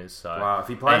cleaners. So wow, if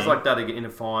he plays like that in a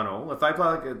final, if they play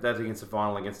like that against a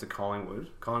final against a Collingwood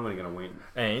are going to win.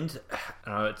 And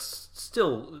it's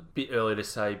still a bit early to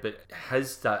say, but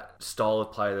has that style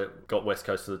of play that got West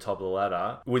Coast to the top of the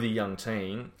ladder with a young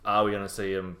team? Are we going to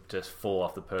see them just fall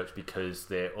off the perch because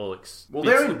they're all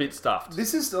they're a bit stuffed?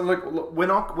 This is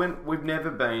we've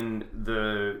never been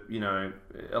the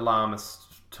alarmist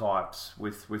types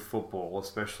with football,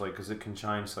 especially because it can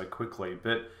change so quickly.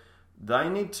 But they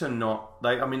need to not.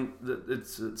 I mean,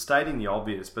 it's stating the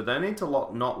obvious, but they need to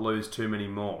not lose too many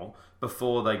more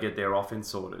before they get their offense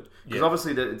sorted. Because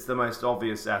obviously, it's the most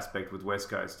obvious aspect with West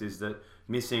Coast is that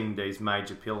missing these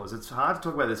major pillars. It's hard to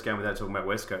talk about this game without talking about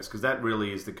West Coast because that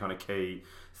really is the kind of key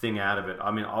thing out of it.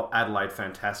 I mean, Adelaide,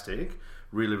 fantastic,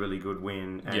 really, really good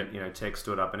win, and Tech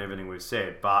stood up and everything we've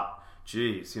said. But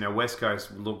geez, West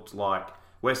Coast looked like.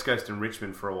 West Coast and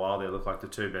Richmond for a while there looked like the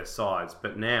two best sides,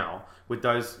 but now with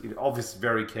those obvious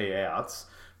very key outs,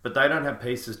 but they don't have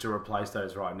pieces to replace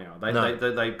those right now.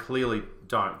 They clearly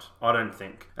don't. I don't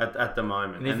think at the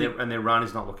moment, and their run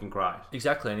is not looking great.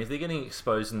 Exactly, and if they're getting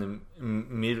exposed in the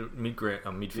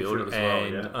midfield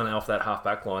as and off that half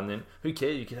back line, then who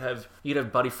cares? You could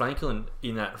have Buddy Franklin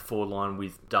in that forward line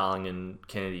with Darling and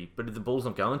Kennedy, but if the ball's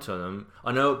not going to them,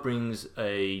 I know it brings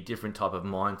a different type of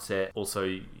mindset.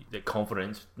 Also, the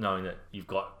confidence knowing that you've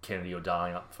got Kennedy or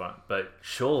Darling up front, but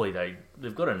surely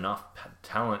they've got enough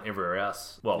talent everywhere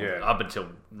else. Well, up until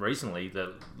recently,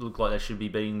 that look like they should be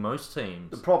beating most teams.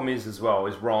 The problem is as well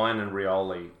is Ryan and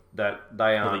Rioli that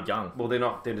they are really young. Well, they're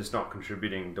not. They're just not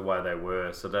contributing the way they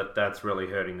were, so that's really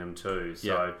hurting them too.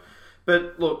 So.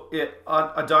 But look,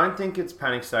 I don't think it's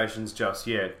panic stations just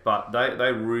yet, but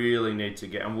they really need to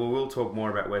get, and we'll talk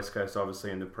more about West Coast obviously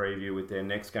in the preview with their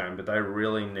next game, but they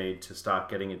really need to start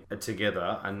getting it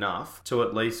together enough to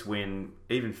at least win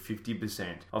even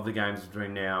 50% of the games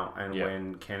between now and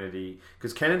when Kennedy,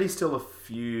 because Kennedy's still a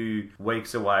few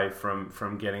weeks away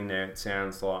from getting there, it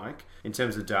sounds like. In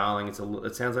terms of Darling,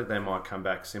 it sounds like they might come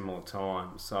back similar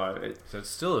time. So it's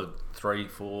still a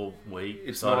 3-4 week.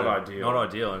 It's not ideal. Not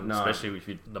ideal, and especially with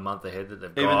the month ahead that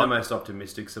they've got. Even the most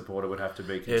optimistic supporter would have to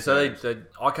be concerned. Yeah, so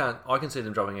I can see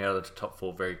them dropping out of the top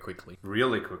 4 very quickly.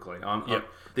 Really quickly.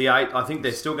 The 8, I think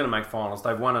they're still going to make finals.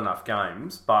 They've won enough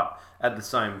games, but at the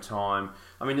same time,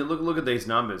 I mean, look at these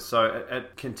numbers. So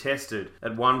at contested,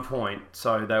 at one point,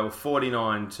 so they were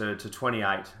 49 to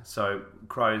 28. So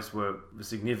Crows were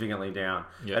significantly down.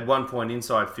 Yep. At one point,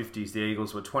 inside 50s, the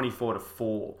Eagles were 24 to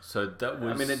 4. So that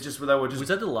was. I mean, they were just. Was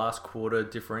that the last quarter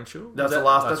differential? That's the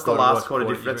last quarter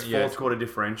difference. That's fourth quarter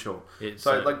differential.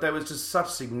 So there was just such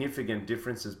significant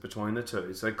differences between the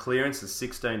two. So clearance is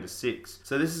 16 to 6.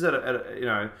 So this is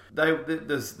there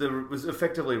was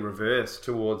effectively reversed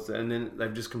towards, and then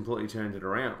they've just completely turned it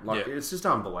around. It's just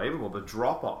unbelievable, the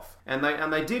drop off, and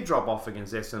they did drop off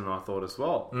against Essendon, I thought as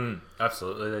well.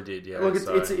 Absolutely, they did. Yeah. Look,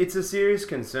 it's a serious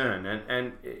concern,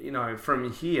 and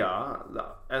from here,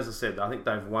 as I said, I think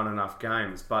they've won enough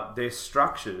games, but their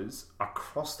structures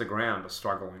across the ground are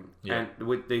struggling, and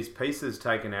with these pieces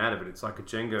taken out of it, it's like a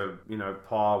Jenga,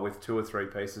 pile with 2 or 3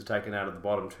 pieces taken out of the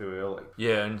bottom too early.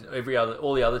 Yeah, and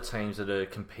all the other teams that are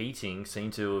competing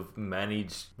seem to have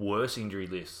managed worse injury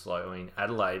lists. Like, I mean,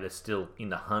 Adelaide are still in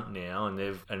the hunt now,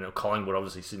 and Collingwood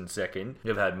obviously sitting second.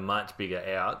 They've had much bigger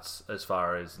outs as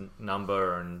far as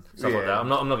number and stuff like that. I'm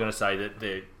not going to say that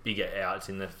they're bigger outs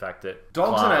in the fact that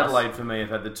Dogs and Adelaide for me have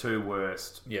had the 2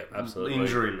 worst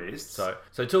injury lists.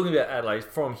 So talking about Adelaide,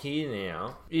 from here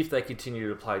now, if they continue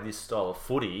to play this style of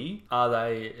footy, are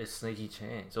they a sneaky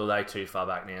chance, or are they too far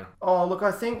back now? Oh, look,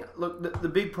 I think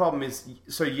the big problem is,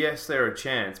 so yes, they're a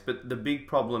chance, but the big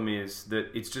problem is that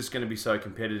it's just going to be so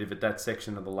competitive at that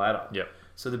section of the ladder. Yep.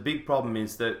 So the big problem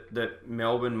is that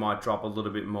Melbourne might drop a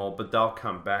little bit more, but they'll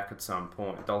come back at some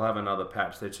point. They'll have another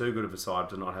patch. They're too good of a side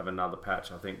to not have another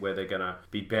patch, I think, where they're going to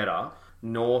be better.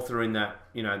 North are in that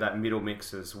that middle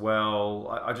mix as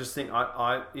well. I just think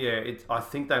I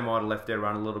think they might have left their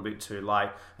run a little bit too late,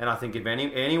 and I think if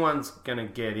anyone's going to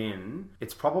get in,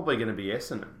 it's probably going to be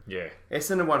Essendon. Yeah,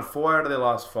 Essendon won 4 out of their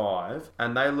last 5,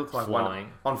 and they look like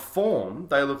on form.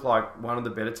 They look like one of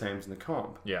the better teams in the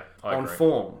comp. Yeah, I agree.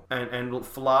 Form, and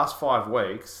for the last 5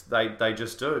 weeks, they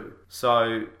just do.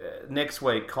 So next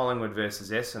week, Collingwood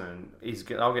versus Essendon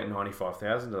they'll get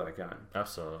 95,000 to that game.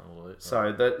 Absolutely.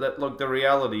 So look, the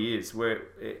reality is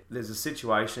there's a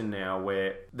situation now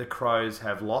where the Crows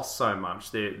have lost so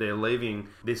much. They're leaving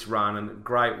this run, and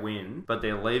great win, but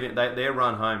they're leaving. Their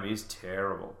run home is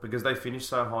terrible because they finished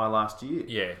so high last year.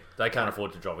 Yeah, they can't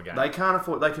afford to drop a game. They can't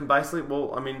afford. They can basically.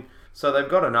 Well, I mean. So they've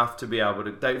got enough to be able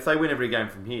to. If they win every game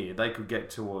from here, they could get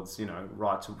towards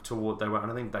right toward. They won't. I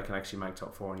don't think they can actually make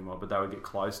top 4 anymore, but they would get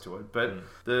close to it. But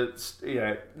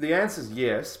the answer is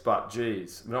yes, but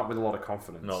geez, not with a lot of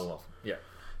confidence. Not a lot. Yeah.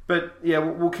 But yeah,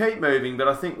 we'll keep moving. But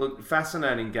I think, look,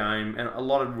 fascinating game and a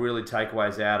lot of really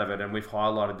takeaways out of it. And we've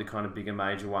highlighted the kind of bigger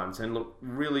major ones. And look,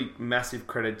 really massive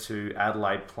credit to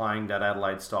Adelaide playing that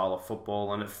Adelaide style of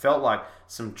football. And it felt like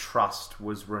some trust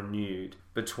was renewed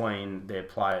between their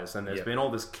players. And there's been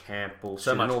all this camp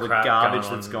bullshit and all the garbage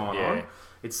that's gone on.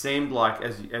 it seemed like,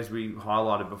 as we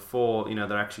highlighted before,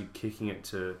 they're actually kicking it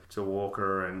to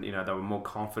Walker, and they were more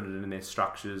confident in their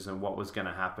structures and what was going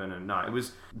to happen. And no, it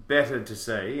was better to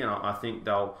see, and I think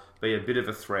they'll be a bit of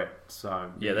a threat.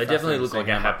 So yeah, they definitely look like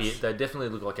They definitely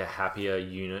look like a happier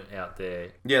unit out there.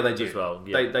 Yeah, they do as well.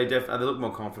 Yeah. They look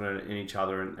more confident in each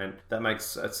other, and that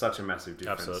makes such a massive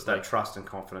difference. Absolutely. That trust and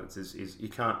confidence is you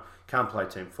can't play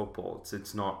team football.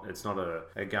 It's not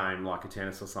a game like a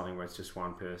tennis or something where it's just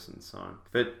one person. So,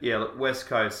 but yeah, look, West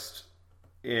Coast,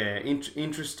 yeah,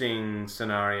 interesting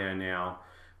scenario now.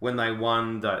 When they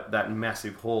won that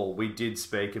massive haul, we did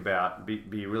speak about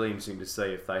be really interesting to see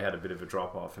if they had a bit of a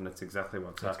drop off, and that's exactly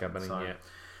what's happening. So, yeah.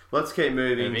 Let's keep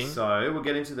moving. So we'll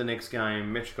get into the next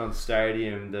game, Metricon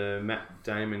Stadium, the Matt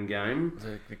Damon game.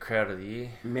 The crowd of the year.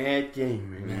 Matt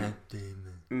Damon.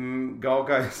 Gold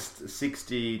Coast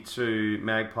 62,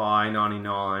 Magpie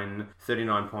 99,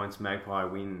 39 points, Magpie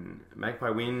win.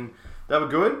 They were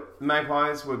good. The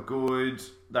Magpies were good.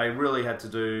 They really had to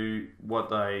do what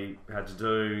they had to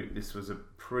do. This was a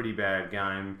pretty bad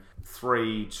game.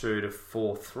 3-2 to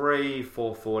 4-3,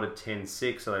 4-4 to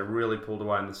 10-6. So they really pulled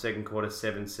away in the second quarter.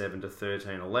 7-7 to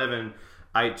 13-11.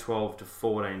 8-12 to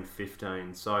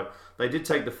 14-15. So they did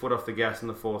take the foot off the gas in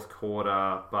the fourth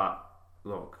quarter, but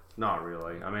look, not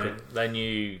really. I mean, they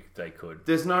knew they could.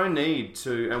 There's no need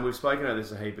to, and we've spoken about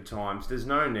this a heap of times, there's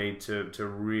no need to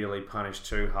really punish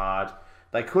too hard.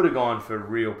 They could have gone for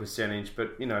real percentage,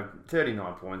 but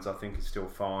 39 points I think is still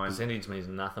fine. Percentage means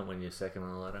nothing when you're second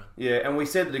on the ladder. Yeah, and we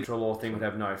said the extra law thing would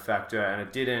have no factor, and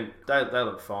it didn't. They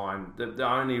look fine. The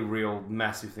only real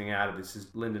massive thing out of this is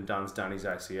Lyndon Dunn's done his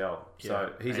ACL,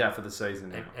 so he's out for the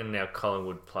season now. And now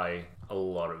Collingwood play a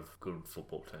lot of good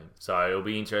football teams. So it'll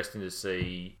be interesting to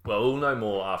see. Well, we'll know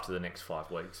more after the next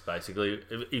 5 weeks, basically,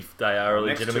 if they are a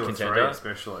legitimate contender,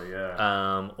 especially,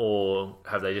 yeah. Or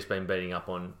have they just been beating up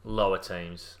on lower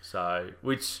teams? So,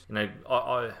 which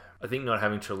I think not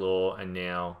having Treloar and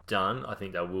now Dunn, I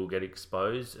think they will get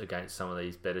exposed against some of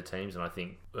these better teams, and I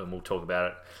think, and we'll talk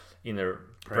about it in the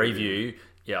preview.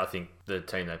 Yeah, I think the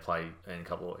team they play in a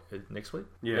couple of weeks, next week.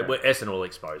 Yeah, Essendon will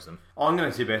expose them. I'm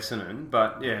going to tip Essendon,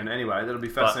 but yeah. And anyway, that'll be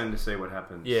fascinating to see what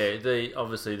happens. Yeah,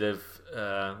 obviously they've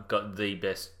got the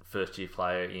best first-year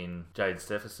player in Jade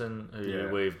Stephenson, who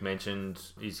we've mentioned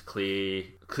is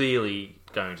clearly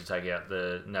going to take out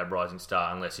the NAB Rising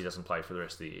Star unless he doesn't play for the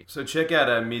rest of the year. So check out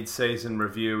our mid-season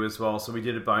review as well. So we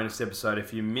did a bonus episode.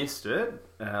 If you missed it,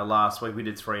 last week we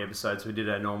did 3 episodes. We did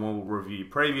our normal review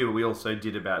preview, but we also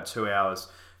did about 2 hours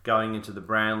going into the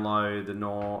Brownlow, the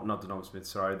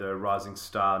Rising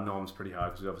Star. Norm's pretty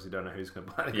hard because we obviously don't know who's going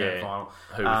to play the grand final.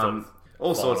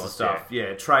 All sorts of stuff.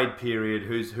 Yeah, trade period.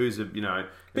 Who's a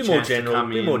bit more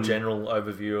general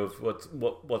overview of what's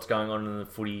going on in the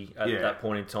footy at that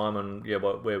point in time, and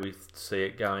where we see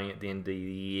it going at the end of the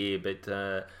year. But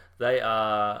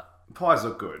Pies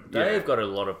look good. They've got a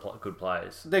lot of good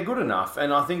players. They're good enough,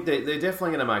 and I think they're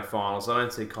definitely going to make finals. I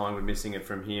don't see Collingwood missing it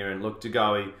from here. And look,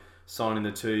 Degoe signing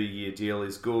the 2-year deal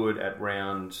is good at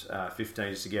round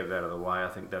 15 just to get it out of the way. I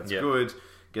think that's good.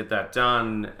 Get that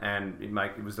done, and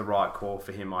it was the right call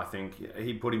for him. I think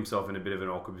he put himself in a bit of an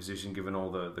awkward position given all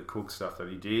the Cook stuff that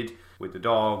he did with the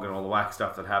dog and all the whack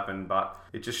stuff that happened, but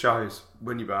it just shows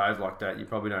when you behave like that, you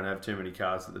probably don't have too many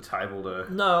cards at the table to...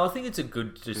 No, I think it's a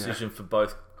good decision for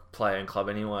both player and club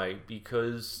anyway,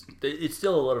 because it's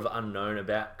still a lot of unknown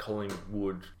about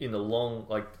Collingwood in the long...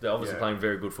 they're obviously playing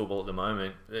very good football at the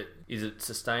moment. Is it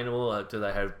sustainable? Do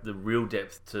they have the real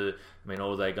depth to... or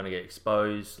are they going to get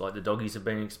exposed? Like the Doggies have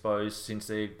been exposed since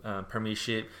their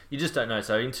premiership. You just don't know.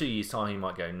 So in 2 years' time, he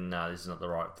might go, no, this is not the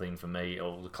right thing for me.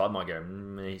 Or the club might go,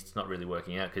 it's not really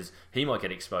working out, because he might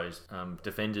get exposed.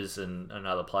 Defenders and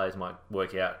other players might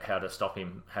work out how to stop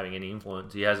him having any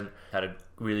influence. He hasn't had a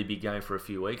really big game for a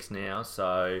few weeks now.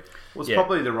 So it's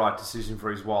probably the right decision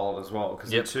for his wallet as well,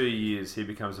 because in 2 years, he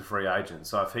becomes a free agent.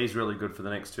 So if he's really good for the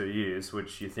next 2 years,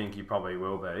 which you think he probably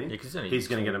will be, he's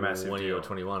going to get a massive 20 deal. or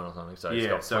 21 or something.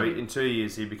 So in 2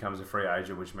 years he becomes a free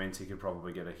agent, which means he could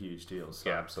probably get a huge deal. So.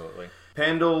 Yeah, absolutely.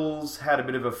 Pendles had a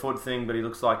bit of a foot thing, but he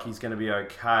looks like he's going to be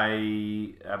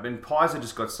okay. Pies have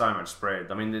just got so much spread.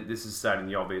 This is stating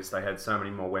the obvious. They had so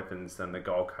many more weapons than the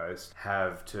Gold Coast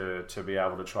have to be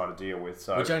able to try to deal with.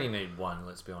 So which only need one,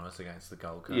 let's be honest, against the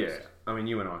Gold Coast. Yeah.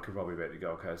 you and I could probably beat the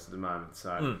Gold Coast at the moment.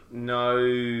 So no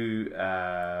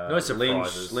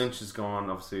surprises. Lynch is gone,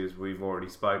 obviously, as we've already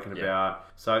spoken about.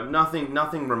 So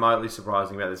nothing remotely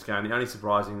surprising about this game. The only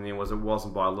surprising thing was it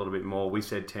wasn't by a little bit more. We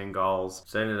said 10 goals,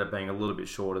 so it ended up being a little bit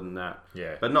shorter than that.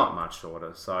 Yeah, but not much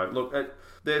shorter. So look,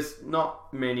 there's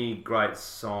not many great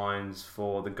signs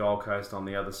for the Gold Coast on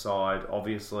the other side.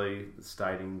 Obviously,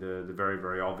 stating the very,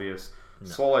 very obvious.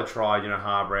 Swallow tried,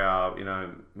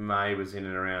 Harbrow, May was in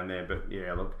and around there. But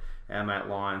yeah, look, our mate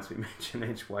Lions we mention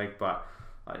each week, but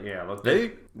yeah, look,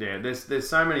 there's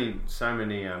so many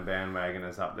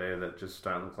bandwagoners up there that just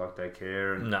don't look like they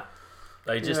care. And, no,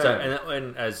 they just don't.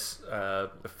 And as a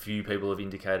few people have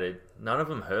indicated, none of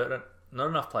them hurt it. Not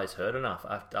enough players hurt enough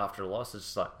after a loss. It's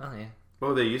just like, oh yeah.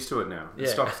 Well, they're used to it now.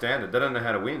 It's stock standard. They don't know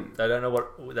how to win. They don't know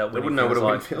what that They winning wouldn't know what a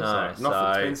win like. feels like. Not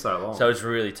for it's been so long. So it's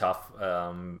really tough.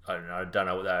 I don't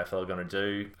know what the AFL are going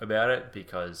to do about it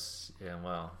because,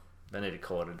 they need to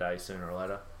call it a day sooner or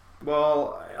later.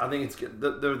 Well, I think it's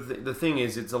the thing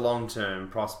is it's a long-term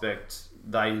prospect,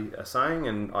 they are saying,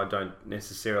 and I don't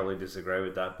necessarily disagree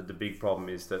with that, but the big problem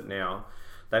is that now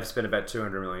they've spent about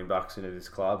 $200 million into this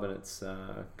club and it's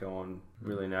gone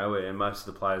really nowhere, and most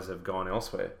of the players have gone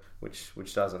elsewhere, which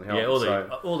doesn't help. Yeah,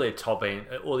 all their top end,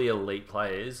 all the elite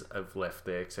players have left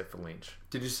there except for Lynch.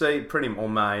 Did you see pretty or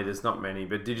May? There's not many,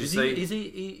 but did you see?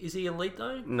 Is he elite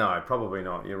though? No, probably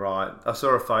not. You're right. I saw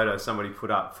a photo somebody put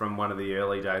up from one of the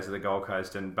early days of the Gold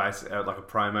Coast, and basically like a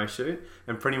promo shoot,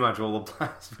 and pretty much all the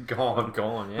players were gone.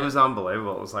 Gone, yeah. It was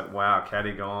unbelievable. It was like, wow,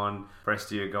 Caddy gone,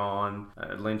 Prestia gone,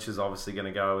 Lynch is obviously going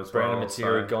to go as well. Brandon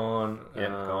Matera gone. Yeah,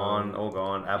 gone, all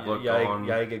gone. Ablett gone.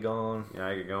 Jaeger gone.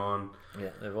 Jaeger gone. Yeah,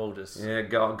 they've all just... Yeah,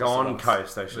 gone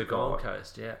coast, they should call it. Gold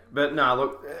Coast, yeah. But no,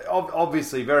 look,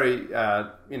 obviously very,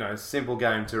 simple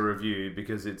game to review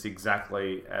because it's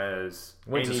exactly as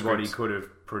anybody could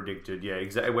have predicted. Yeah,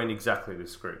 it went exactly the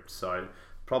script. So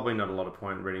probably not a lot of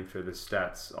point reading through the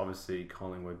stats. Obviously,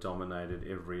 Collingwood dominated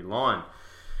every line.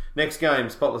 Next game,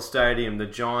 Spotless Stadium. The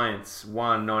Giants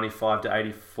won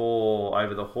 95-84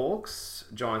 over the Hawks.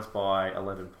 Giants by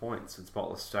 11 points at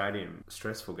Spotless Stadium.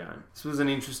 Stressful game. This was an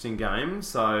interesting game.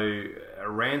 So, a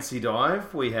Rancy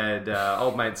dive. We had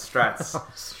old mate Strats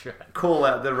call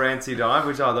out the Rancy dive,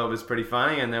 which I thought was pretty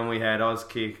funny. And then we had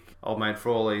Auskick, old mate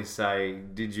Frawley, say,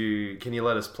 can you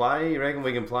let us play? You reckon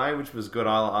we can play? Which was good.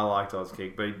 I liked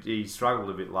Auskick, but he struggled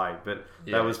a bit late. But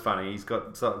that was funny. He's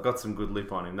got some good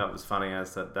lip on him. That was funny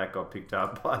as that got picked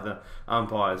up by the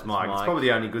umpire's mic. It's probably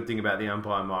the only good thing about the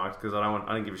umpire mic because I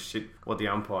don't give a shit what the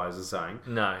umpires are saying.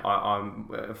 No.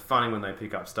 I'm funny when they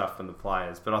pick up stuff from the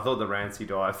players, but I thought the Rancy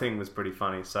dive thing was pretty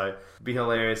funny. So it'd be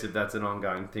hilarious if that's an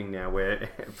ongoing thing now where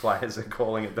players are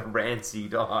calling it the Rancy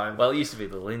dive. Well, it used to be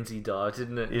the Lindsay dive,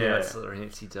 didn't it? Yeah. It's the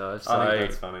Rancy dive. So I think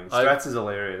that's funny. Strats is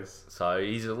hilarious. So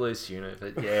he's a loose unit,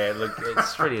 but yeah, look,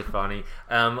 it's pretty funny.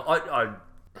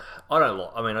 I don't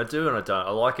like. I mean, I do and I don't.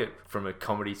 I like it from a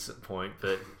comedy point,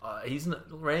 but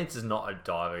Rance is not a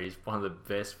diver. He's one of the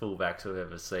best fullbacks I've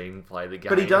ever seen play the game.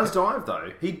 But he does dive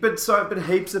though. But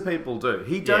heaps of people do.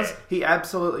 He does. Yeah. He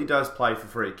absolutely does play for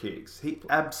free kicks. He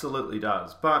absolutely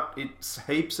does. But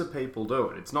heaps of people do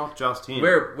it. It's not just him.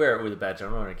 Wear it with a badge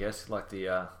on, I guess, like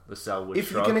the Selwood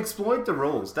If shrug. You can exploit the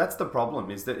rules, that's the problem.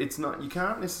 Is that it's not. You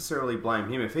can't necessarily blame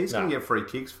him if he's going to get free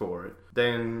kicks for it.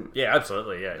 Then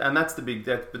absolutely, yeah. And that's the big.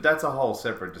 But that's a whole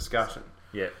separate discussion.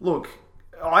 Yeah. Look,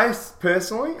 I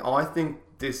think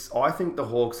the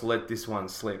Hawks let this one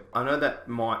slip. I know that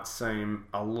might seem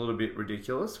a little bit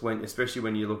ridiculous especially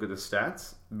when you look at the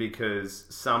stats, because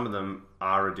some of them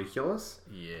are ridiculous.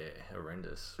 Yeah,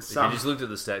 horrendous. If you just looked at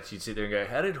the stats, you'd sit there and go,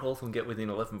 how did Hawthorn get within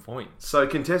 11 points? So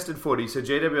contested footy, so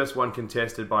GWS won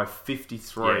contested by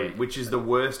 53, which is the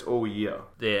worst all year.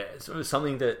 Yeah, so it was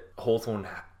something that Hawthorn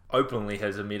openly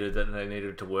has admitted that they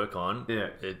needed to work on. Yeah.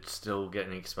 It's still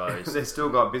getting exposed. They still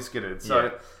got biscuited.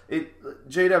 So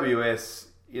GWS,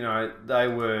 they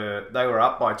were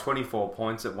up by 24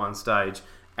 points at one stage,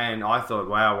 and I thought,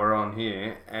 wow, we're on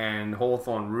here. And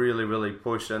Hawthorn really, really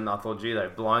pushed, and I thought, gee,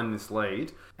 they've blown this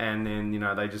lead. And then,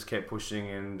 they just kept pushing,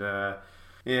 and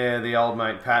the old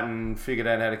mate Patton figured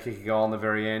out how to kick a goal in the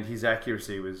very end. His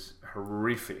accuracy was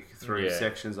horrific through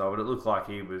sections of it. It looked like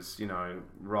he was,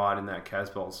 right in that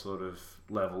Casbolt sort of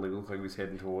level. It looked like he was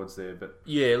heading towards there. But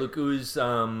yeah, look, it was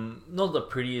not the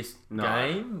prettiest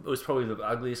game. It was probably the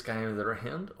ugliest game of the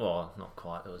round. Well, not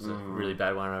quite. It was a really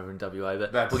bad one over in WA,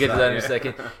 but we'll get to that in a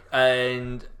second.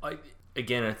 And I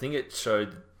think it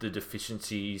showed the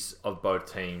deficiencies of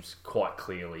both teams quite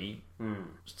clearly.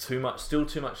 Still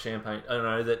too much champagne. I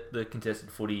know that the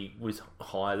contested footy was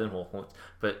higher than Hawthorn's,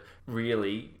 but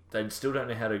really they still don't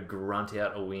know how to grunt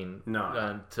out a win.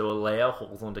 No. To allow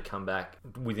Hawthorn to come back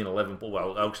within 11.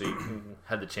 Well, actually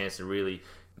had the chance to really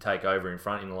take over in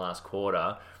front in the last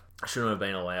quarter. Shouldn't have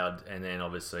been allowed. And then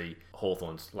obviously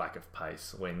Hawthorn's lack of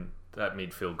pace when that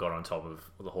midfield got on top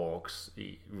of the Hawks.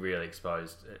 He really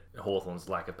exposed Hawthorn's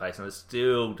lack of pace. And I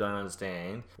still don't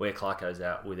understand where Clark goes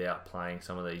out without playing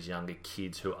some of these younger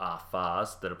kids who are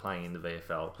fast that are playing in the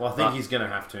VFL. Well, I think he's going to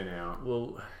have to now.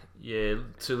 Well, Yeah,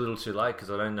 too little too late,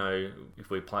 because I don't know if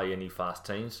we play any fast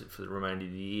teams for the remainder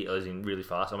of the year, as in really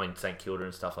fast. I mean, St Kilda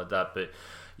and stuff like that. But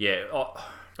yeah,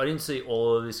 I didn't see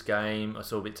all of this game. I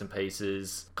saw bits and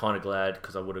pieces. Kind of glad,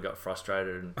 because I would have got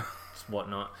frustrated and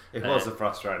whatnot. It was a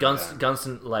frustrating game.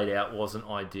 Gunston laid out wasn't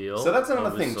ideal. So that's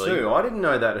another thing too. I didn't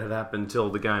know that had happened till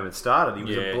the game had started. He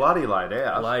was a bloody laid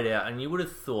out. And you would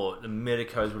have thought the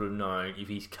medicos would have known if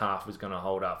his calf was going to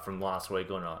hold up from last week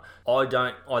or not.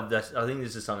 I think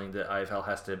this is something that AFL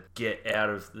has to get out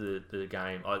of the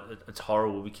game. It's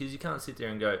horrible, because you can't sit there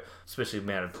and go, especially the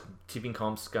amount of tipping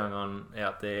comps going on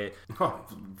out there. Oh,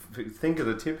 think of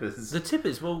the tippers. The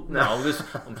tippers, well, no,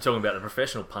 I'm talking about the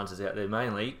professional punters out there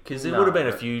mainly, because there would have been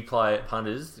a few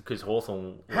punters, because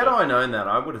Hawthorn... Had I known that,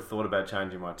 I would have thought about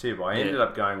changing my tip. I ended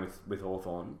up going with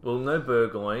Hawthorn. Well, no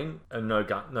Burgoyne and no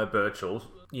Birchall.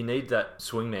 You need that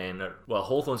swingman. Well,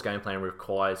 Hawthorn's game plan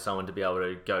requires someone to be able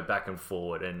to go back and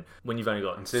forward, and when you've only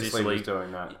got and Sicily was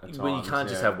doing that at times, well, you can't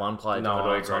just have one player do it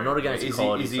all the time. Not against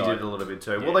quality side. Izzy did a little bit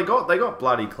too. Yeah. Well, they got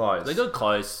bloody close. They got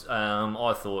close.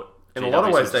 I thought... In a lot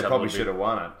of ways, they probably should have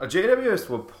won it. GWS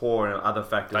were poor in other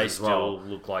factors as well. They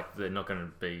still look like they're not going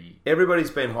to be...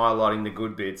 Everybody's been highlighting the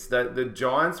good bits. The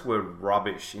Giants were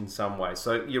rubbish in some ways.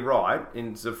 So you're right.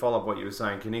 And to follow up what you were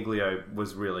saying, Caniglio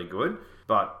was really good,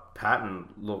 but Patton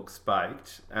looks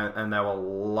baked, and they were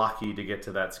lucky to get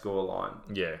to that scoreline.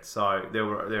 Yeah. So there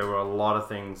were a lot of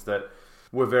things that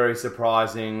were very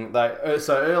surprising.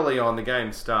 So early on, the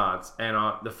game starts, and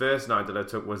the first note that I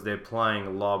took was they're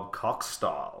playing Lob Cox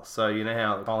style. So you know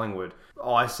how Collingwood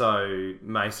ISO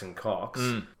Mason Cox,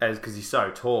 because he's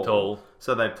so tall.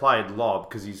 So they played Lob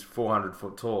because he's 400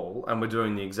 foot tall, and we're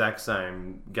doing the exact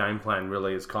same game plan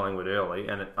really as Collingwood early,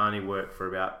 and it only worked for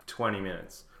about 20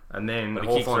 minutes. And then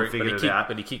Hawthorn figured it out.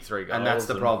 But he kicked 3 goals. And that's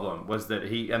the problem, was that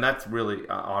and that's really,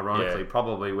 ironically,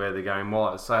 probably where the game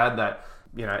was. So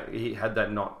he had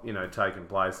that not, taken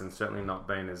place, and certainly not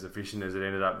been as efficient as it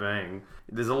ended up being.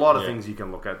 There's a lot of things you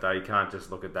can look at, though. You can't just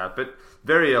look at that. But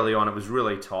very early on, it was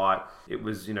really tight. It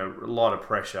was, a lot of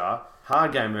pressure.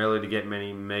 Hard game early to get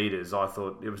many metres. I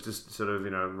thought it was just sort of,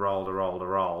 roll to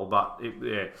roll. But,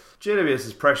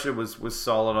 GWS's pressure was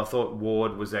solid. I thought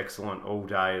Ward was excellent all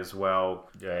day as well.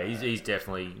 Yeah, he's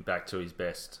definitely back to his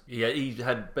best. Yeah, he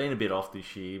had been a bit off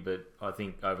this year, but I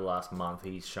think over the last month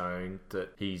he's shown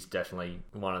that he's definitely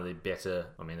one of the better...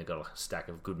 I mean, they've got a stack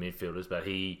of good midfielders, but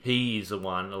he is the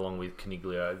one, along with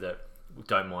Caniglio, that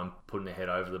don't mind putting their head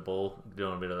over the ball,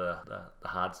 doing a bit of the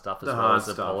hard stuff as well as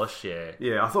the polish.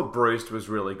 Yeah, I thought Bruce was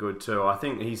really good too. I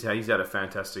think he's had a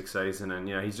fantastic season, and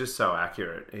he's just so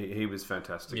accurate. He was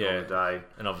fantastic on the day,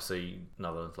 and obviously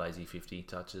another lazy 50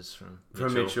 touches from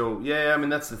Mitchell. Yeah, I mean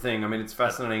that's the thing. I mean it's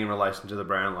fascinating in relation to the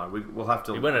Brownlow. We'll have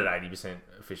to. He went at 80%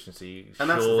 efficiency, and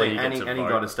that's the thing. And he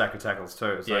got a stack of tackles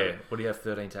too. So what do you have?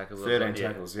 13 tackles. 13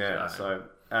 tackles. Yeah. So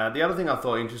the other thing I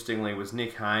thought interestingly was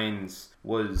Nick Haynes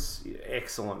was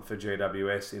excellent for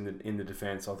GWS in the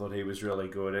defence. I thought he was really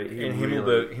good. And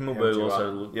Himmelberg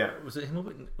also looked... Yeah. Was it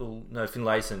Himmelberg? Well, no,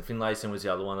 Finlayson. Finlayson was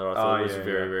the other one that I thought was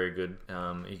very, very good.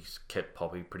 He's kept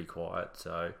Poppy pretty quiet.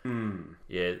 So,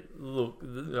 yeah, look,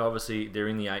 obviously they're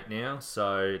in the 8 now,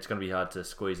 so it's going to be hard to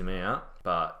squeeze them out.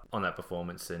 But on that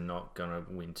performance, they're not going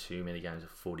to win too many games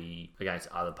of footy against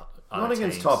other not teams.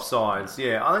 Against top sides,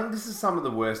 yeah. I think this is some of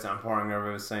the worst umpiring I've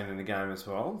ever seen in a game as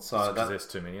well. So because there's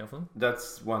too many of them.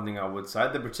 That's one thing I would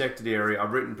say. The protected area,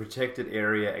 I've written protected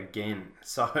area again.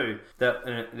 So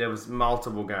there was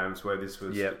multiple games where this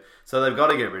was... Yep. So they've got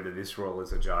to get rid of this rule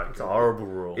as a joke. It's a horrible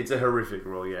rule. It's a horrific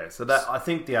rule, yeah. So that I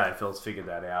think the AFL's figured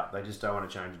that out. They just don't want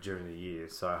to change it during the year.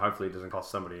 So hopefully it doesn't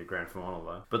cost somebody a grand final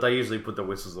though. But they usually put the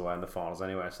whistles away in the finals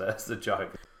anyway, so that's the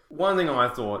joke. One thing I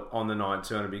thought on the night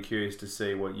too, and I'd be curious to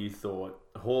see what you thought.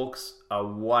 Hawks are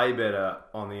way better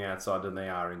on the outside than they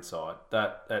are inside.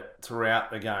 That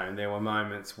throughout the game, there were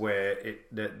moments where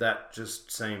that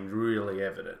just seemed really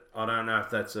evident. I don't know if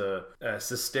that's a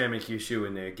systemic issue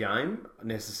in their game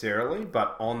necessarily,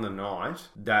 but on the night,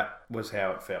 that was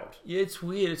how it felt. Yeah, it's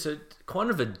weird. It's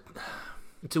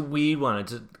a weird one.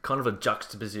 It's kind of a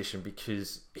juxtaposition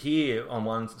because here on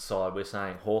one side we're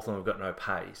saying Hawthorn have got no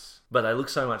pace, but they look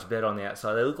so much better on the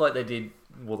outside. They look like they did...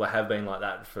 Well, they have been like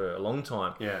that for a long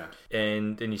time. Yeah.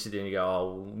 And then you sit there and you go,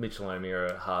 oh, well, Mitchell and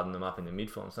O'Meara hardened them up in the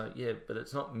midfield. So, yeah, but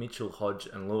it's not Mitchell, Hodge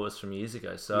and Lewis from years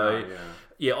ago. So,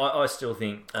 I still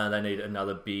think they need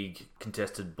another big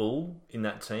contested bull in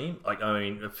that team. Like, I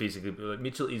mean, physically,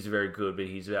 Mitchell is very good, but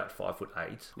he's about 5'8".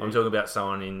 Yeah. I'm talking about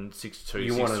someone in 6'2", 6'3".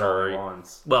 You wanted Ollie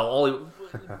Wines. Well,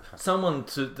 someone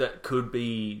that could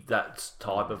be be that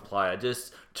type of player,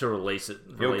 just to release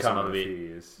He'll him come a in a bit. few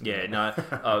years. Yeah, no,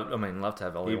 I mean, love to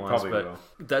have Ollie He once, probably but will.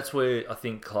 that's where I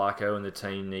think Clarko and the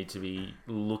team need to be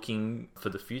looking for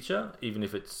the future, even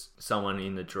if it's someone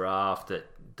in the draft that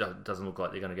doesn't look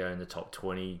like they're going to go in the top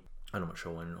 20. I'm not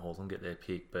sure when Hawthorn get their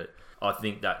pick, but I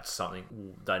think that's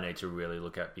something they need to really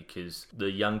look at, because the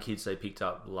young kids they picked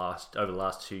up over the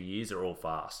last 2 years are all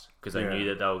fast, because they knew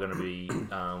that they were going to be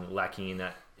lacking in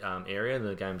that area, and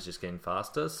the game's just getting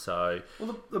faster. So,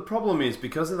 well, the problem is,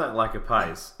 because of that lack of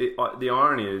pace, the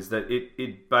irony is that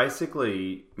it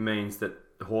basically means that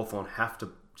Hawthorn have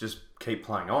to just keep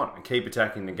playing on and keep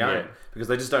attacking the game, because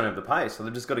they just don't have the pace. So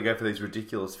they've just got to go for these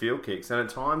ridiculous field kicks, and at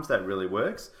times that really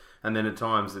works, and then at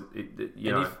times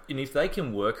if they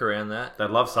can work around that,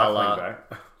 they'd love Suckling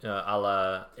back. A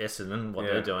la Essendon, what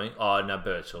they're doing. Oh no,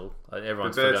 Birchall.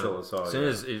 Everyone's Birchall as soon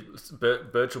as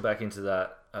Birchall back into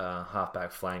that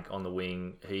halfback flank on the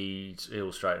wing,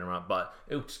 he'll straighten him up. But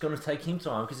it's going to take him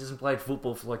time, because he hasn't played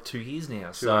football for like 2 years now.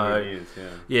 200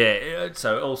 years,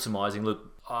 So all surmising, look.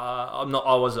 I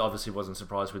wasn't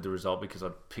surprised with the result, because I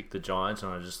picked the Giants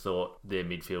and I just thought their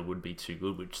midfield would be too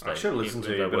good. Which I should have listened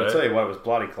to you, but I tell you what, it was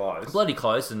bloody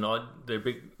close. And their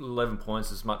big 11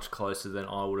 points is much closer than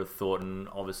I would have thought. And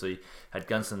obviously, had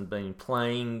Gunston been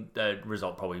playing, that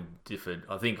result probably differed.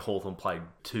 I think Hawthorn played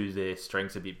to their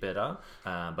strengths a bit better,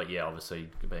 but yeah, obviously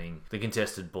being the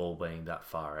contested ball being that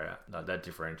far out, that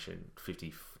differentiated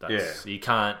 50. You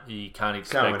can't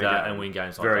expect that and win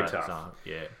games like Very that. tough.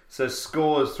 So, So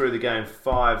scores through the game: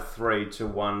 5-3 to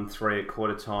 1-3 at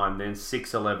quarter time, then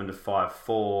 6-11 to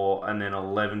 5-4, and then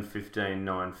 11-15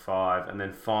 9-5, and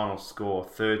then final score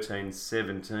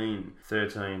 13-17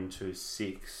 13 to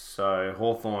 6. So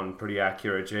Hawthorn pretty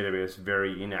accurate, GWS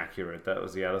very inaccurate. That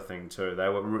was the other thing too.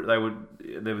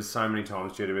 There was so many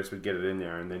times GWS would get it in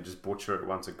there and then just butcher it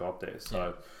once it got there.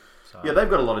 Yeah, they've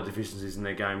got a lot of deficiencies in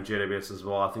their game, GWS as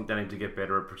well. I think they need to get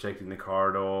better at protecting the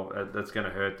corridor. That's going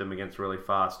to hurt them against really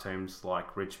fast teams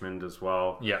like Richmond as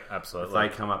well. Yeah, absolutely.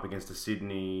 If they come up against a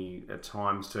Sydney at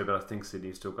times too, but I think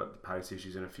Sydney's still got the pace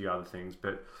issues and a few other things.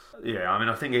 But yeah, I mean,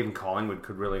 I think even Collingwood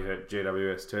could really hurt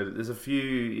GWS too. There's a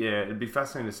few, it'd be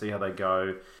fascinating to see how they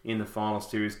go in the final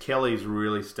series. Kelly's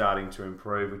really starting to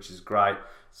improve, which is great.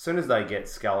 As soon as they get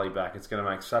Scully back, it's going to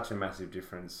make such a massive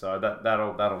difference. So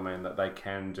that'll mean that they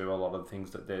can do a lot of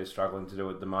things that they're struggling to do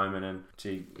at the moment. And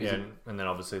and then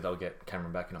obviously they'll get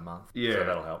Cameron back in a month. Yeah, so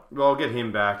that'll help. Well, I'll get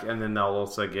him back, and then they'll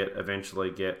also eventually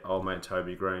get old mate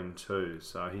Toby Green too.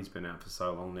 So he's been out for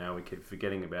so long now, we keep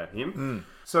forgetting about him.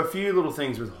 So a few little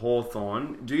things with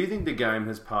Hawthorn. Do you think the game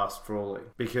has passed Frawley?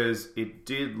 Because it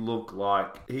did look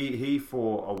like he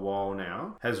for a while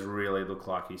now has really looked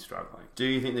like he's struggling. Do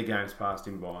you think the game's passed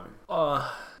him by?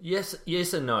 Yes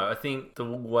and no. I think the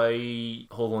way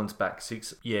Hawthorn's back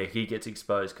six, he gets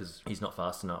exposed because he's not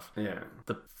fast enough. Yeah.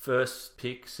 The first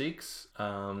pick six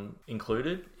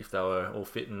included, if they were all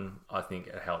fit, and I think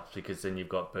it helps because then you've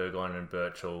got Burgoyne and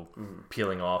Birchall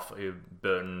peeling off. If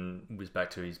Burton was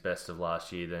back to his best of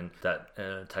last year, then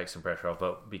that takes some pressure off.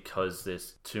 But because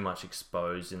there's too much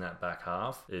exposed in that back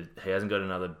half, he hasn't got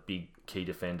another big key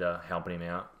defender helping him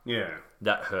out. Yeah.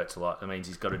 That hurts a lot. That means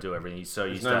he's got to do everything. He's so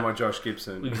used to... no more Josh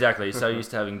Gibson. Exactly. He's so used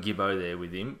to having Gibbo there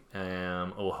with him,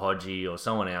 or Hodgie, or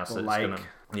someone else. Or that's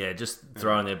Lake. Just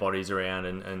throwing their bodies around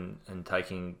and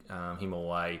taking him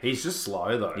away. He's just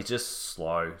slow, though. He's just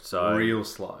slow. So real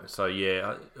slow. So,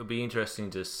 it'll be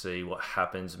interesting to see what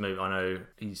happens. Maybe, I know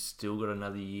he's still got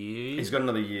another year. He's got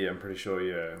another year, I'm pretty sure,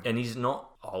 yeah. And he's not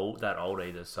that old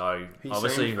either. So,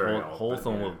 obviously,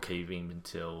 Hawthorn will keep him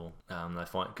until they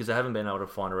find... Because they haven't been able to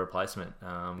find a replacement.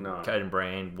 No. Caden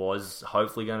Brand was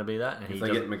hopefully going to be that. And if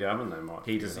they get McGovern, they might.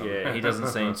 He doesn't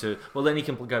seem to... Well, then he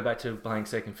can go back to playing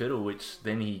second fiddle, which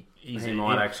then he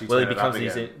might actually turn it up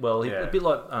again. A bit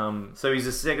like... so he's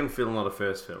a second fiddle, not a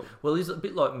first fiddle. Well, he's a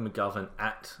bit like McGovern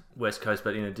at West Coast,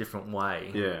 but in a different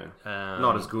way. Yeah.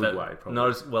 Not as good way, probably. Not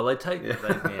as... Well, they take...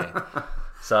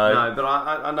 So... No, but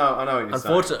I know what you're saying.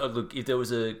 Unfortunately, look, if there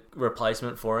was a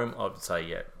replacement for him, I would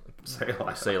say, see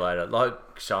you later.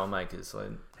 Like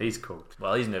Showmakers. He's cooked.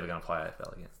 Well, he's never going to play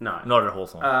AFL again. No. Not at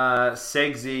Hawthorn.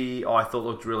 Segsy, I thought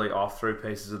looked really off through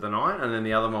pieces of the night, and then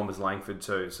the other one was Langford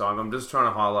too. So I'm just trying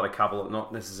to highlight a couple of,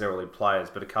 not necessarily players,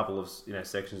 but a couple of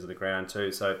sections of the ground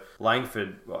too. So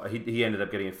Langford, he ended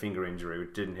up getting a finger injury,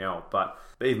 which didn't help. But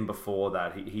even before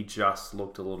that, he just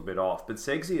looked a little bit off. But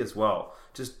Segsy as well,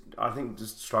 I think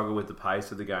struggle with the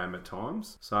pace of the game at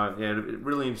times. So yeah,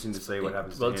 really interesting to see what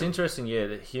happens. Well, it's interesting,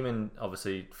 that him and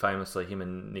obviously famously him and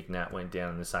and Nick Nat went down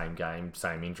in the same game,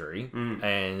 same injury,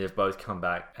 and they've both come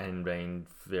back and been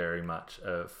very much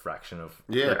a fraction of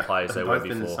the players they were both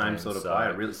been before. the same sort of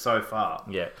player, really, so far.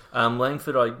 Yeah,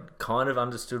 Langford, I kind of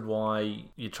understood why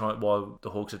why the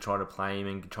Hawks are trying to play him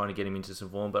and trying to get him into some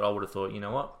form, but I would have thought, you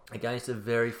know what, against a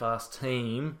very fast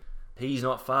team, he's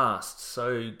not fast,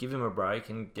 so give him a break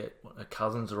and get a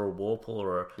Cousins or a Warple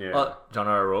or John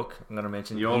O'Rourke. I'm going to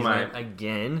mention his name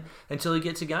again until he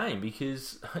gets a game,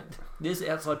 because there's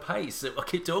outside pace that I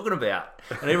keep talking about,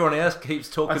 and everyone else keeps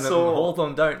talking that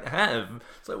Hawthorn don't have.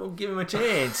 So we'll give him a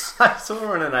chance. I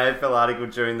saw in an AFL article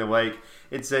during the week.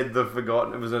 It said the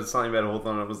forgotten. It was something about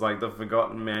Hawthorn. It was like the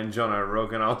forgotten man, John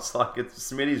O'Rourke, and I was like,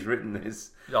 Smitty's written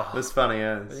this. It's funny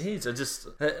as it is.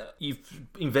 You've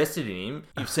invested in him.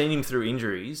 You've seen him through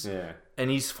injuries. Yeah. And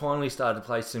he's finally started to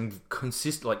play some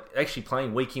consistent, like actually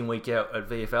playing week in, week out at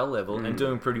VFL level and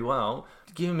doing pretty well.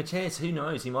 Give him a chance. Who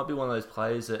knows? He might be one of those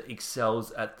players that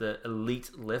excels at the elite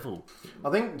level.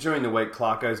 I think during the week,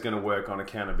 Clarko's going to work on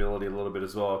accountability a little bit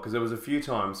as well, because there was a few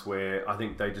times where I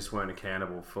think they just weren't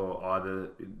accountable for either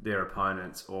their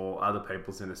opponents or other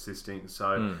people's in assisting.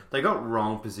 So they got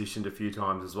wrong positioned a few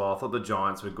times as well. I thought the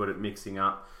Giants were good at mixing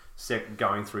up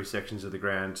going through sections of the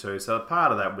ground too. So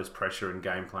part of that was pressure and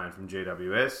game plan from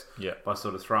GWS by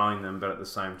sort of throwing them, but at the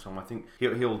same time, I think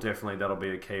he'll definitely, that'll be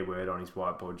a key word on his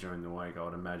whiteboard during the week, I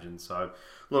would imagine. So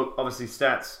look, obviously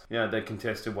stats, the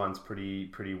contested one's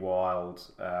pretty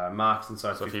wild. Marks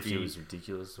inside 50 was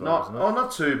ridiculous.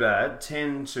 Not too bad.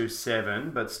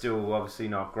 10-7, but still obviously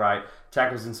not great.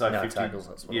 Tackles inside 50. Tackles,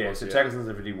 that's what it was, tackles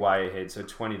inside 50 way ahead, so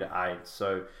 20-8.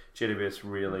 So GWS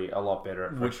really a lot better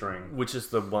at pressuring. Which is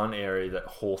the one area that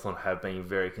Hawthorn have been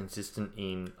very consistent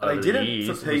in over they did the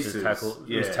years. For pieces.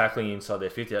 Was tackling inside their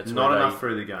 50. That's not enough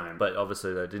through the game. But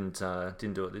obviously they didn't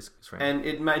do it this round. And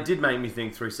it did make me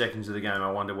think 3 seconds of the game,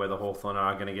 I wonder whether Hawthorn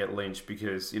are going to get lynched,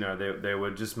 because, there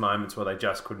were just moments where they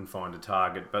just couldn't find a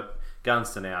target. But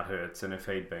Gunston out hurts, and if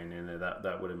he'd been in there,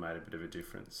 that would have made a bit of a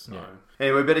difference. So.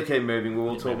 Anyway, we better keep moving.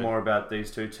 We'll talk more about these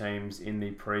two teams in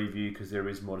the preview, because there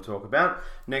is more to talk about.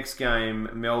 Next game,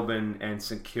 Melbourne and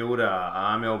St Kilda.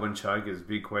 Are Melbourne chokers?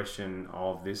 Big question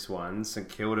of this one. St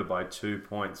Kilda by 2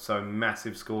 points, so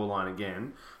massive scoreline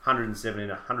again.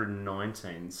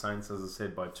 117-119. Saints, as I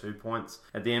said, by 2 points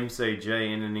at the MCG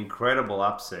in an incredible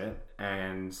upset.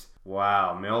 And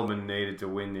wow, Melbourne needed to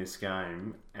win this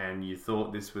game, and you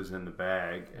thought this was in the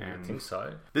bag. And I think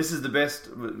so. This is the best,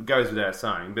 goes without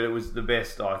saying, but it was the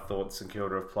best I thought St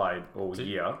Kilda have played all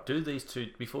year. Do these two,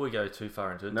 before we go too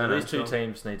far into it, these two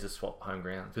teams need to swap home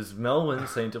ground? Because Melbourne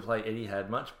seem to play Etihad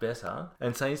much better,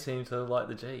 and Saints seem to like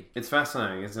the G. It's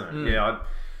fascinating, isn't it? Yeah,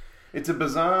 it's a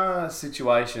bizarre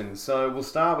situation. So we'll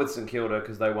start with St Kilda,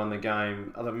 because they won the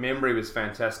game. The memory was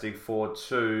fantastic,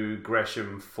 4-2.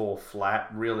 Gresham 4 flat,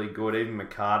 really good. Even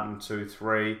McCartan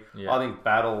 2-3. Yeah. I think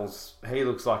Battles, he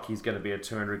looks like he's going to be a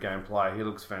 200-game player. He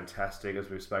looks fantastic, as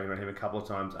we've spoken about him a couple of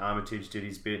times. Armitage did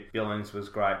his bit. Billings was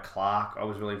great. Clark, I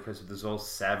was really impressed with as well.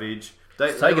 Savage.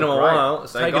 It's taken them a while.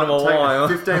 It's taken them a while.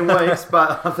 15 weeks,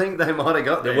 but I think they might have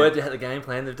got there. They worked out the game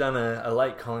plan. They've done a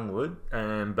late Collingwood,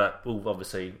 but we'll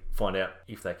obviously find out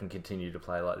if they can continue to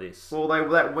play like this. Well,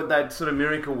 that sort of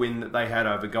miracle win that they had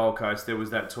over Gold Coast, there was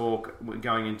that talk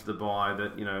going into the bye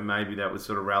that maybe that would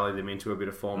sort of rally them into a bit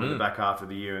of form in the back half of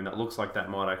the year, and it looks like that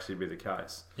might actually be the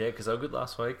case. Yeah, because they were good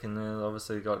last week, and they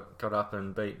obviously got up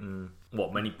and beaten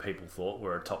what many people thought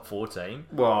were a top 4 team.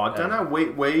 Well, I don't know.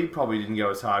 We probably didn't go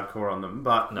as hardcore on them,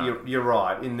 but you're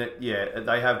right in that. Yeah,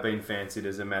 they have been fancied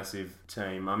as a massive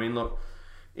team. I mean, look.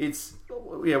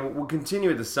 We'll continue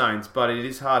with the Saints, but it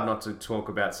is hard not to talk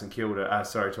about St Kilda.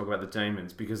 Talk about the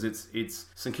Demons, because it's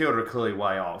St Kilda are clearly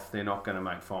way off. They're not going to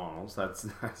make finals. That's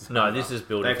this is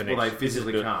building for next. They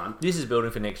physically can't. This is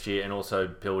building for next year, and also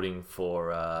building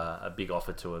for a big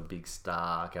offer to a big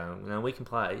star. Going, we can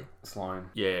play. Sloan.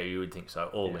 Yeah, you would think so.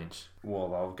 Or Lynch. Well,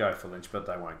 they'll go for Lynch, but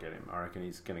they won't get him. I reckon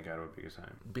he's going to go to a bigger team.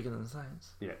 Bigger than the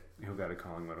Saints? Yeah, he'll go to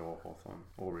Collingwood or Hawthorn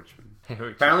or Richmond.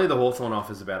 Apparently the Hawthorn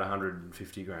offer's about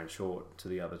 150 grand short to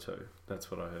the other two. That's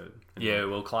what I heard. Yeah,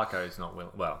 well, Clarko's not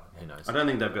well, who knows? I don't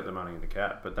think they've got the money in the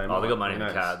cap, but they might. Oh, they've got money in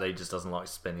the cap. They just doesn't like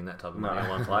spending that type of money on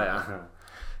one player.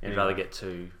 You'd rather get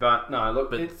 2. But no, look.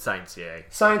 But Saints, yeah.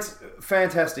 Saints,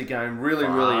 fantastic game. Really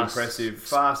impressive.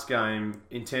 Fast game,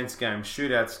 intense game,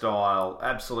 shootout style,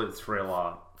 absolute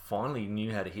thriller. finally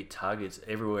knew how to hit targets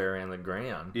everywhere around the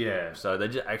ground. Yeah. So they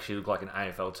just actually look like an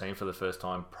AFL team for the first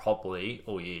time properly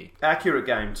all year. Accurate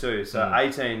game too, so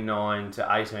 18-9 to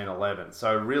 18-11,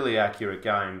 so really accurate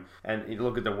game. And you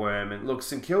look at the worm, and look,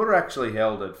 St Kilda actually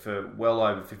held it for well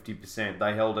over 50%.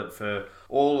 They held it for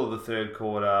all of the third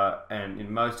quarter and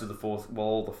in most of the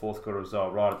all the fourth quarter as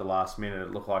well. Right at the last minute,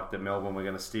 it looked like that Melbourne were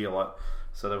going to steal it.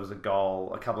 So there was a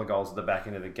couple of goals at the back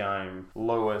end of the game,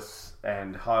 Lewis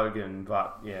and Hogan.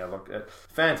 But yeah, look,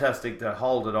 fantastic to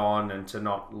hold it on and to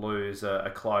not lose a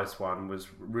close one was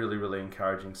really, really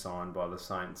encouraging sign by the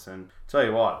Saints. And tell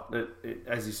you what,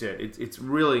 as you said, it's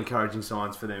really encouraging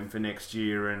signs for them for next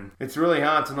year. And it's really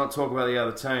hard to not talk about the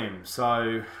other team.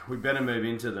 So we better move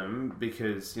into them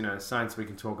because, you know, Saints we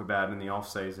can talk about in the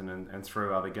off-season and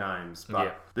through other games.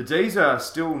 But the D's are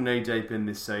still knee-deep in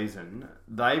this season.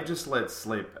 They've just let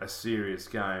slip a serious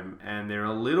game, and they're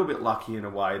a little bit lucky in a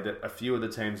way that a few of the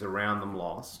teams around them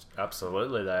lost.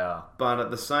 Absolutely, they are. But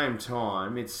at the same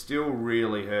time, it still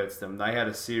really hurts them. They had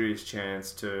a serious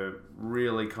chance to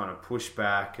really kind of push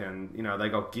back, and, you know, they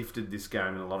got gifted this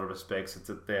game in a lot of respects. It's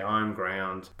at their home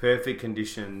ground, perfect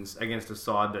conditions against a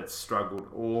side that's struggled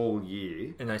all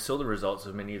year. And they saw the results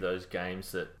of many of those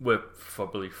games that were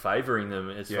probably favouring them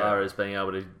as far as being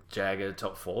able to jag a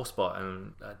top 4 spot,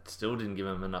 and that still didn't give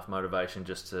them enough motivation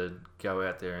just to go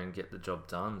out there and get the job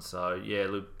done. So yeah,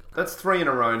 look, that's 3 in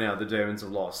a row now the Demons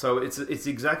have lost. So it's the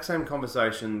exact same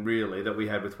conversation really that we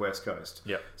had with West Coast.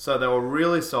 Yep. So they were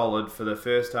really solid for the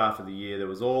first half of the year. There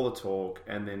was all the talk,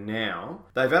 and then now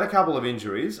they've had a couple of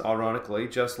injuries, ironically,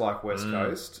 just like West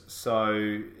Coast.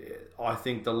 So I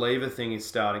think the Lever thing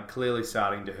is clearly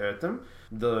starting to hurt them.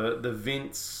 The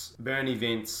Bernie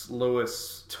Vince,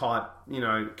 Lewis type, you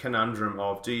know, conundrum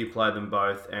of do you play them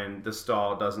both, and the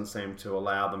style doesn't seem to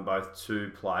allow them both to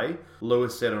play.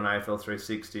 Lewis said on AFL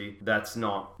 360 that's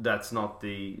not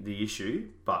the issue,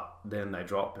 but then they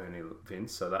dropped Bernie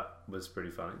Vince, so that was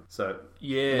pretty funny. So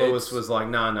yeah, Lewis was like,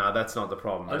 no, that's not the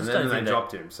problem, and then they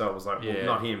dropped him. So it was like, well,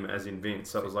 not him as in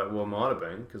Vince. So it was like, well, it might have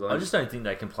been because I just don't think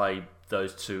they can play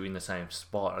those two in the same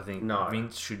spot. I think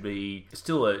Vince should be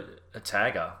still a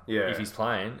tagger if he's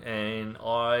playing, and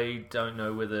I don't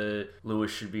know whether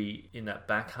Lewis should be in that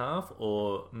back half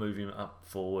or move him up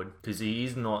forward because he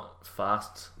is not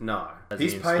fast. No,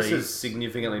 his pace has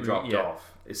significantly dropped off.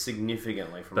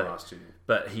 Significantly from last year.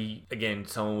 But he, again,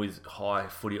 someone with high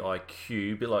footy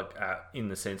IQ, a bit like in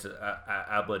the sense that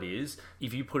Ablett is,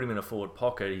 if you put him in a forward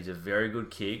pocket, he's a very good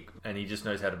kick and he just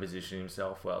knows how to position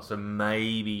himself well. So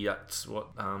maybe that's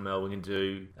what Melbourne can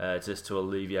do just to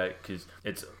alleviate, because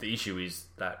the issue is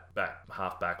that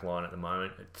half back line at the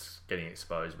moment, it's getting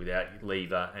exposed without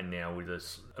Lever and now with a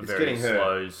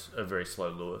very slow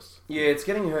Lewis. Yeah, it's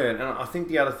getting hurt. And I think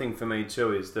the other thing for me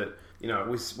too is that, you know,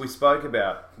 we spoke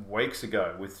about weeks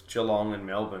ago with Geelong and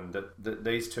Melbourne that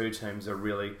these two teams are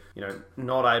really, you know,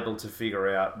 not able to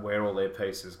figure out where all their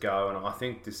pieces go, and I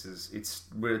think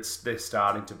they're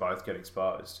starting to both get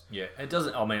exposed. Yeah, it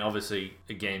doesn't. I mean, obviously,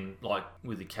 again, like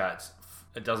with the Cats,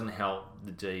 it doesn't help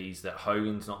the D's that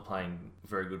Hogan's not playing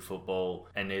very good football,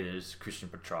 and neither is Christian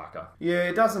Petrarca. Yeah,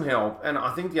 it doesn't help. And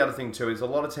I think the other thing too is a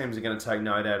lot of teams are going to take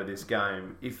note out of this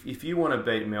game. If you want to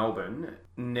beat Melbourne,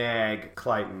 nag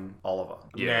Clayton Oliver.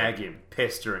 Nag him,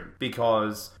 pester him,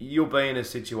 because you'll be in a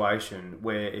situation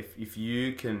where if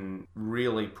you can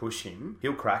really push him,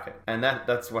 he'll crack it. And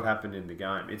that's what happened in the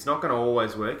game. It's not going to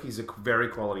always work. He's a very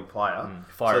quality player.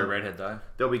 Fiery redhead though.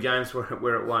 There'll be games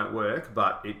where it won't work,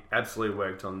 but it absolutely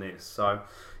worked on this. So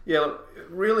yeah, look,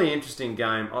 really interesting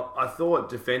game. I thought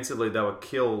defensively they were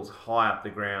killed high up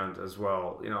the ground as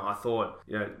well. You know, I thought,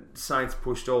 you know, Saints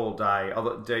pushed all day. I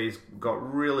thought D's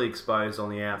got really exposed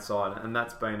on the outside, and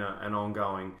that's been an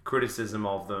ongoing criticism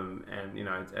of them. And, you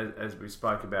know, as we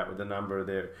spoke about with a number of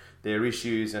their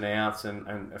issues and outs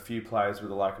and a few players with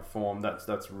a lack of form,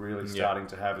 that's really starting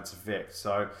to have its effect.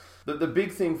 So the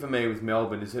big thing for me with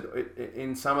Melbourne is that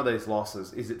in some of these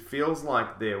losses is it feels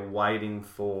like they're waiting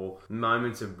for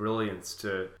moments of brilliance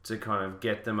to kind of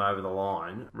get them over the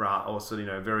line, or sort of, you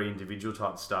know, very individual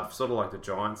type stuff, sort of like the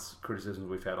Giants criticisms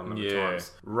we've had on them at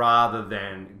times, rather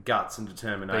than guts and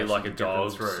determination. Be like a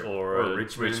Dogs or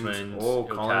Richmond or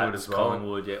Collingwood as well.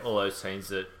 Collingwood, yeah, all those teams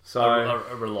that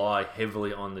rely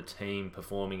heavily on the team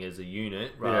performing as a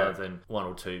unit rather than one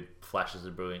or two flashes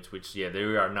of brilliance, which,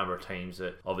 there are a number of teams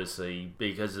that obviously,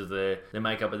 because of the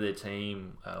makeup of their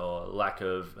team or lack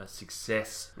of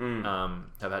success,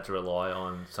 have had to rely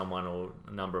on someone or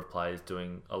a number of players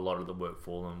doing a lot of the work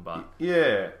for them. But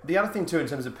yeah, the other thing too, in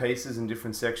terms of pieces and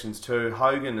different sections too,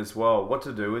 Hogan as well, what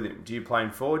to do with him? Do you play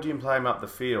him forward? Do you play him up the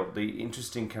field? The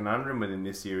interesting conundrum with him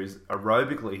this year is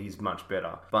aerobically he's much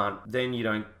better, but then you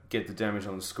don't get the damage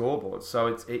on the scoreboard.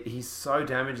 So he's so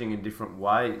damaging in different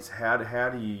ways. How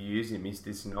do you use him? He's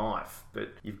this knife, but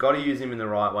you've got to use him in the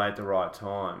right way at the right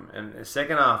time. And the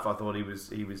second half, I thought he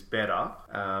was better.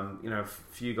 A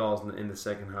few goals in the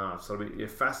second half. So it'll be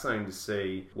fascinating to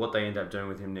see what they end up doing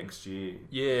with him next year.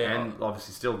 Yeah, and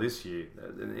obviously still this year.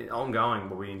 Ongoing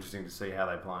will be interesting to see how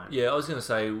they play him. Yeah, I was going to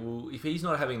say, well, if he's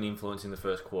not having an influence in the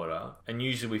first quarter, and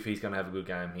usually if he's going to have a good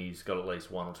game, he's got at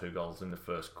least 1 or 2 goals in the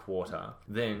first quarter,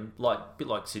 then, a bit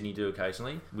like Sydney do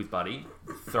occasionally with Buddy,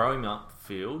 throw him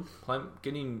upfield,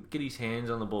 get his hands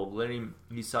on the ball,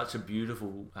 he's such a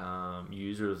beautiful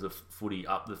user of the footy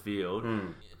up the field,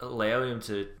 allow him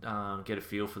to get a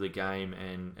feel for the game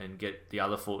and get the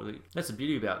other forward. That's the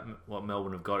beauty about what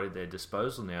Melbourne have got at their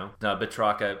disposal now. No,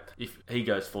 Petrarca, if he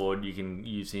goes forward, you can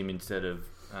use him instead of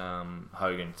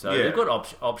Hogan. So they've got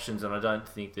options, and I don't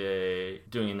think they're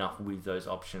doing enough with those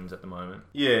options at the moment.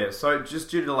 Yeah, so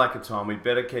just due to the lack of time, we'd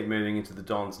better keep moving into the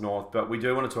Dons North, but we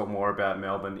do want to talk more about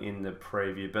Melbourne in the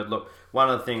preview. But look, one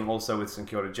other thing also with St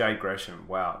Kilda, Jade Gresham,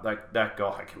 wow, that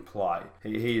guy can play.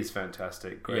 He is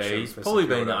fantastic. Gresham, he's probably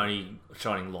been the only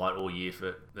shining light all year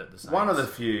for the Saints. One of the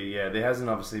few, yeah. There hasn't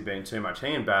obviously been too much.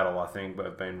 He and Battle, I think,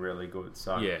 have been really good.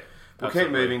 So yeah. We'll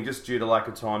keep moving just due to lack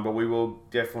of time, but we will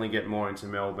definitely get more into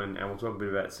Melbourne, and we'll talk a bit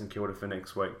about St Kilda for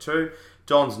next week too.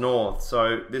 Dons North,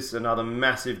 so this is another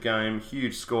massive game,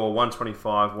 huge score,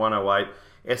 125-108.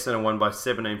 Essendon won by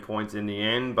 17 points in the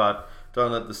end, but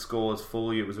don't let the scores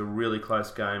fool you. It was a really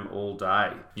close game all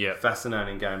day. Yeah.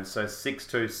 Fascinating game. So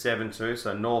 6-2, 7-2,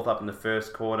 so North up in the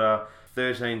first quarter,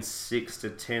 13-6 to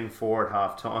 10-4 at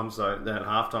half-time, so that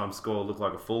half-time score looked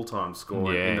like a full-time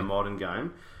score in the modern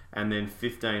game. And then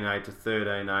 15-8 to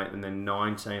 13-8, and then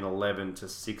 19-11 to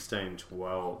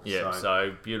 16-12. Yeah,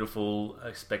 so beautiful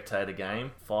spectator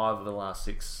game. 5 of the last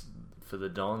 6 for the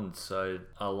Dons, so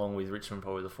along with Richmond,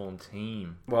 probably the form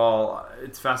team. Well,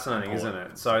 it's fascinating, isn't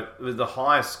it? So it was the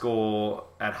highest score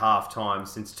at halftime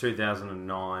since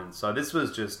 2009. So this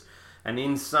was just an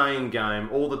insane game.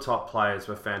 All the top players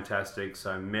were fantastic.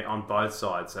 So on both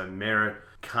sides, so Merritt,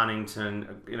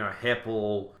 Cunnington,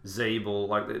 Heppel,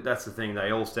 Zeeble, that's the thing.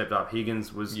 They all stepped up.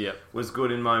 Higgins was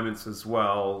good in moments as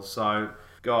well. So,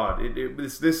 God,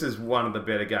 this is one of the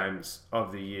better games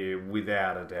of the year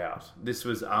without a doubt. This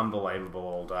was unbelievable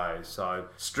all day. So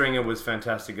Stringer was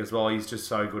fantastic as well. He's just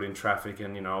so good in traffic,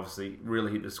 and obviously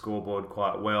really hit the scoreboard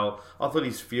quite well. I thought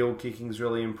his field kicking's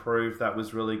really improved. That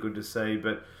was really good to see,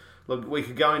 but. Look, we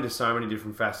could go into so many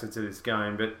different facets of this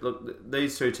game, but look,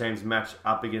 these two teams match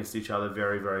up against each other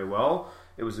very, very well.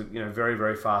 It was a very,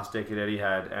 very fast deck that Eddie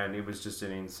had, and it was just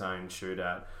an insane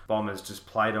shootout. Bombers just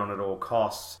played on at all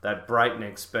costs. That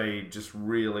breakneck speed just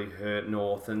really hurt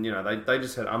North, and they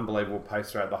just had unbelievable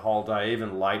pace throughout the whole day,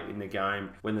 even late in the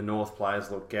game when the North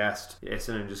players looked gassed.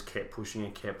 Essendon just kept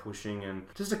pushing, and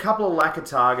just a couple of lack of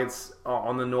targets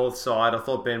on the North side. I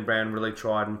thought Ben Brown really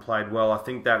tried and played well. I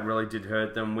think that really did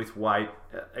hurt them with weight.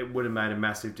 It would have made a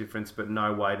massive difference, but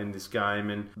no weight in this game,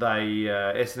 and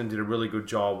Essendon did a really good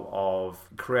job of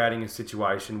creating a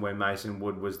situation where Mason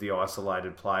Wood was the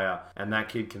isolated player, and that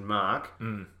kid can mark,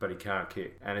 but he can't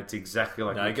kick, and it's exactly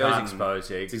like he goes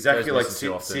exposed. Yeah, it's exactly like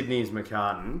Sydney's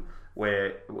McCartan,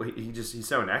 where he's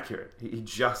so inaccurate. He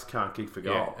just can't kick for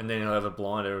goal. Yeah, and then he'll have a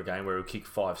blinder game where he'll kick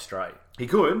 5 straight. He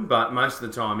could, but most of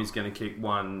the time he's going to kick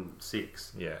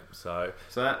 1-6. Yeah, so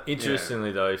that,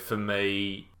 interestingly though, for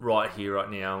me, right here,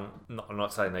 right now, I'm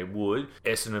not saying they would.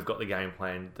 Essendon have got the game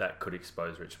plan that could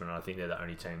expose Richmond, and I think they're the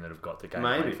only team that have got the game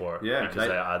plan for it. Yeah, because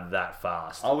they are that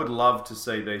fast. I would love to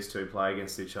see these two play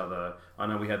against each other. I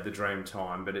know we had the dream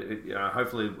time, but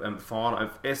hopefully, final.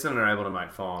 If Essendon are able to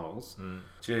make finals,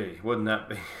 gee, wouldn't that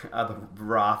be? Other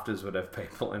rafters would have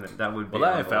people in it. That would be.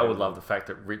 Well, the AFL would love the fact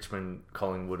that Richmond,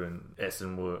 Collingwood, and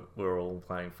Essendon were all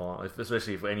playing final,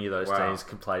 especially if any of those teams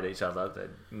could play each other,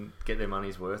 they'd get their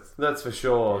money's worth. That's for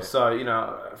sure. Yeah.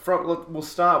 So we'll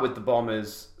start with the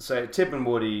Bombers. So Tip and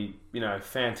Woody,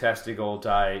 fantastic all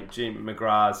day. Jim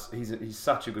McGrath's, he's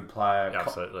such a good player.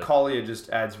 Absolutely. Collier just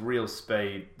adds real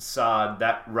speed. Sard,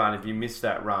 that run, if you missed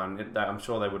that run, I'm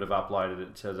sure they would have uploaded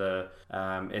it to the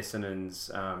Essendon's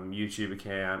YouTube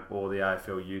account or the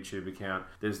AFL YouTube account.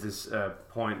 There's this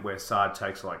point where Sard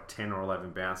takes like 10 or 11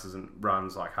 bounces and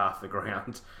runs like half the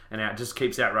ground and just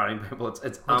keeps outrunning people.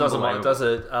 It's unbelievable. Does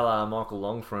it a la Michael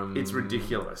Long from... It's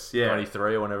ridiculous, yeah.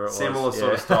 93 or whatever it was. Similar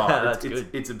sort of style. That's good.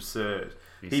 It's absurd.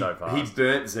 He's so fast. He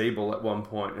burnt Zeeble at one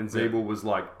point, and Zeeble was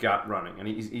like gut running, and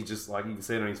he's just like, you can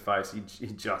see it on his face, he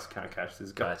just can't catch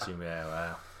this guy. Catch him, yeah,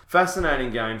 wow.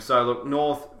 Fascinating game. So look,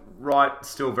 North, right,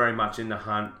 still very much in the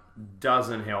hunt.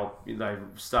 doesn't help. They've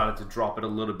started to drop it a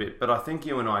little bit. But I think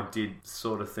you and I did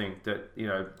sort of think that,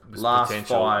 last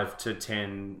potential. 5 to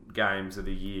 10 games of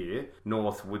the year,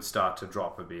 North would start to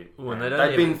drop a bit. Well, And they don't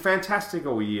they've even- been fantastic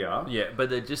all year. Yeah, but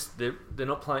they're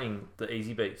not playing the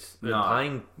easy beats. They're No.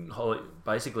 playing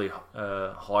basically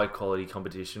high quality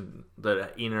competition that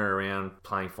are in and around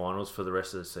playing finals for the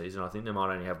rest of the season. I think they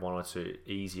might only have 1 or 2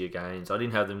 easier games. I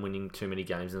didn't have them winning too many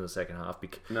games in the second half.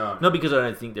 No. Not because I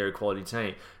don't think they're a quality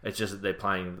team. It's just that they're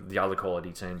playing the other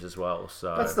quality teams as well.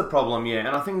 So That's the problem, yeah.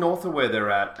 And I think North are where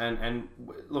they're at. And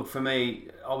look, for me,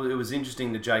 it was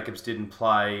interesting that Jacobs didn't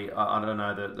play. I don't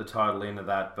know the total into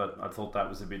that, but I thought that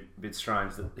was a bit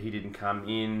strange that he didn't come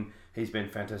in. He's been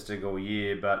fantastic all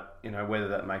year, but whether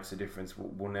that makes a difference,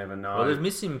 we'll never know. Well, they've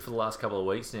missed him for the last couple of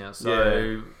weeks now, so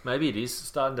Yeah. maybe it is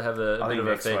starting to have a I bit think of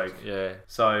next effect. week. Yeah.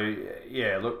 So,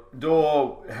 yeah, look,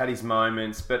 Dorr had his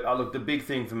moments, but look, the big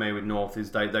thing for me with North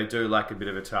is they do lack a bit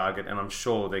of a target, and I'm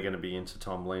sure they're going to be into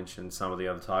Tom Lynch and some of the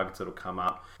other targets that'll come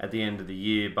up at the end of the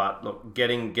year. But look,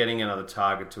 getting another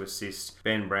target to assist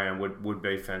Ben Brown would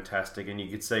be fantastic, and you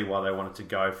could see why they wanted to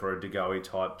go for a De Goey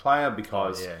type player,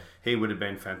 because he would have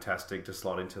been fantastic to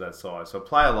slot into that side. So a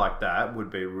player like that would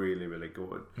be really, really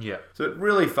good. Yeah. So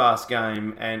really fast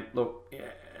game, and look,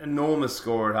 enormous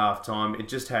score at half time. It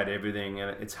just had everything,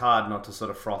 and it's hard not to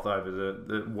sort of froth over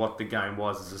the what the game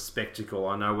was as a spectacle.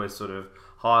 I know we're sort of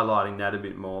highlighting that a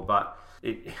bit more, but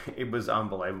it was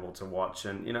unbelievable to watch.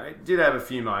 And it did have a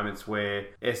few moments where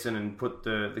Essendon put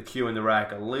the cue in the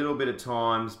rack a little bit at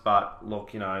times, but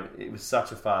look, it was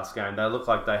such a fast game. They looked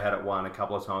like they had it won a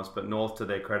couple of times, but North, to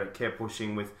their credit, kept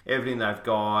pushing with everything they've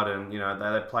got, and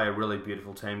they play a really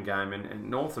beautiful team game, and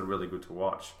North are really good to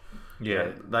watch. Yeah.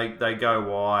 They go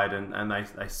wide, and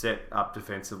they set up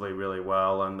defensively really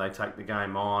well, and they take the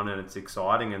game on, and it's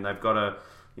exciting, and they've got a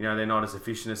they're not as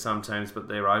efficient as some teams, but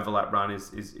their overlap run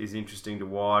is interesting to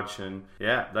watch, and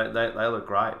yeah, they look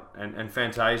great. And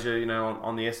Fantasia,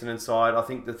 on the Essendon side, I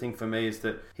think the thing for me is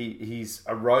that he's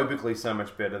aerobically so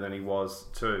much better than he was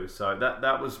too. So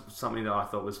that was something that I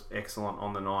thought was excellent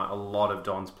on the night. A lot of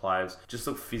Don's players just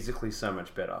look physically so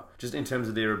much better, just in terms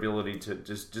of their ability to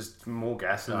just more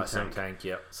gas in the tank.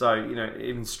 Yeah. So,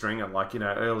 even Stringer,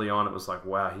 early on it was like,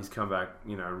 wow, he's come back,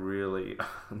 really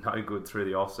no good through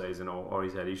the off-season, or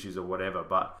he's had issues or whatever,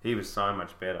 but he was so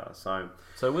much better. So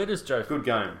where does Joe... Good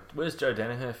game. Where does Joe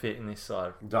Danaher fit in this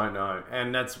side? Don't know.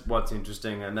 And that's what's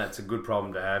interesting, and that's a good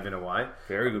problem to have in a way.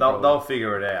 Very good They'll problem.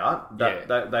 figure it out.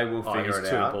 They will figure it out. He's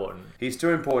too important. He's too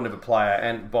important of a player,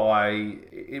 and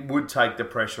it would take the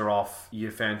pressure off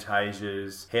your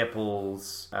Fantasias,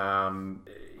 Heppels,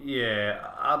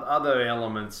 other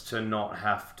elements to not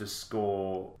have to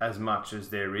score as much as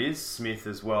there is. Smith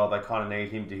as well, they kind of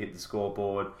need him to hit the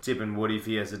scoreboard. Tip and Wood if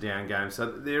he has a down game. So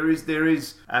there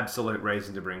is absolute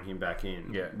reason to bring him back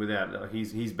in. Yeah. Without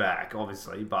he's back,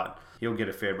 obviously, but he'll get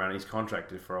a fair run. He's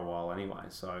contracted for a while anyway,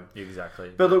 so...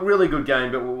 Exactly. But look, really good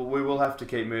game, but we will have to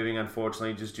keep moving,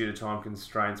 unfortunately, just due to time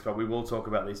constraints. But we will talk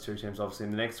about these two teams, obviously,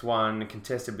 in the next one.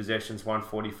 Contested possessions,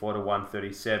 144 to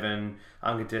 137.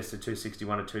 Uncontested,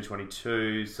 261 to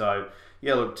 222. So,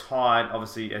 yeah, look, tight.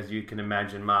 Obviously, as you can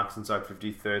imagine, Marks and Soak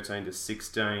 50, 13 to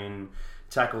 16.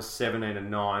 Tackles 17 and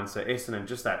 9. So Essendon,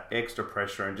 just that extra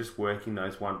pressure and just working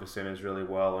those 1%ers really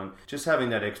well, and just having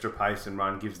that extra pace and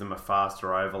run gives them a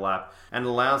faster overlap and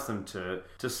allows them to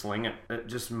sling it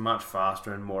just much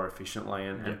faster and more efficiently,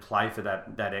 and play for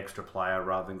that extra player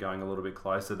rather than going a little bit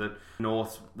closer. That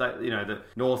North,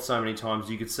 so many times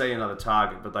you could see another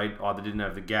target, but they either didn't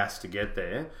have the gas to get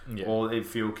there, or their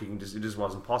field kicking it just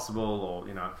wasn't possible, or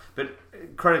But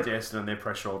credit to Essendon, their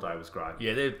pressure all day was great.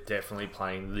 Yeah, they're definitely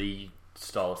playing the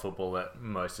style of football that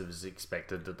most of us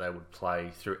expected that they would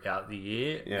play throughout the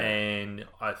year, and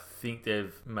I think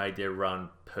they've made their run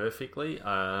perfectly,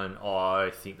 and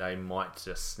I think they might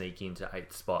just sneak into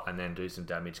 8th spot and then do some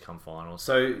damage come finals.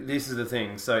 So this is the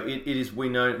thing. So it is. We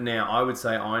know now.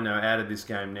 I know out of this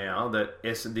game now that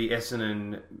the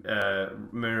Essendon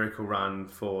miracle run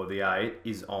for the 8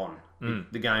 is on.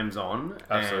 The game's on.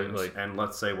 Absolutely. And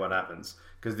let's see what happens.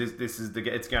 Because this is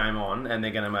it's game on, and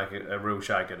they're going to make a real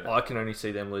shake at it. I can only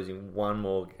see them losing one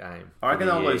more game. I reckon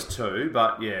they'll lose 2,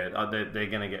 but yeah, they're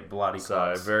going to get bloody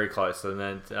close. So very close, and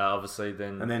then obviously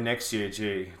then. And then next year,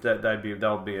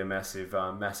 they'll be a massive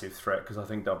threat, because I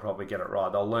think they'll probably get it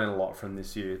right. They'll learn a lot from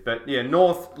this year. But yeah,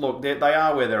 North, look, they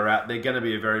are where they're at. They're going to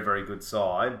be a very, very good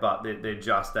side, but they're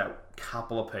just that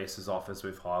couple of pieces off, as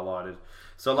we've highlighted.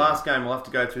 So last game, we'll have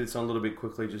to go through this on a little bit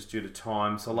quickly just due to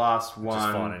time. So last one...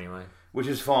 Just fine anyway. which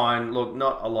is fine. Look,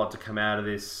 not a lot to come out of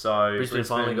this. So Brisbane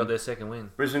finally got their second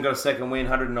win. Brisbane got a second win,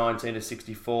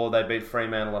 119-64. They beat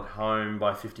Fremantle at home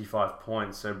by 55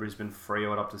 points. So Brisbane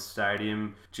Freo up to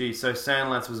stadium. Gee, so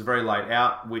Sandlance was very late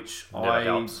out, which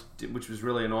which was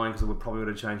really annoying because it probably would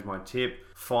have changed my tip.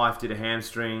 Fife did a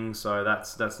hamstring, so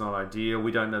that's not ideal.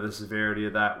 We don't know the severity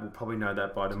of that. We'll probably know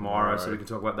that by tomorrow, so we can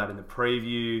talk about that in the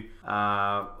preview.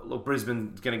 Look,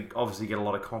 Brisbane's going to obviously get a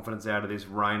lot of confidence out of this.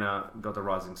 Rayner got the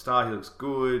rising star. He looks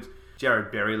good.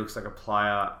 Jared Berry looks like a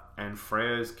player. And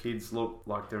Freo's kids look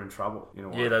like they're in trouble in a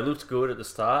way. Yeah, they looked good at the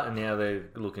start, and now they're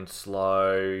looking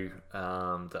slow.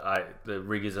 The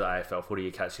riggers of AFL footy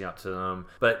are catching up to them.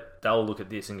 But they'll look at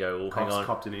this and go, well, hang on.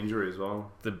 Copped an injury as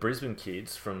well. The Brisbane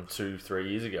kids from 2-3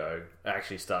 years ago are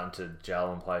actually starting to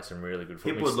gel and play some really good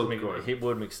football. Hipwood looked good.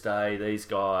 Hipwood, McStay, these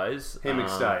guys.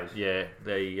 McStay. Yeah,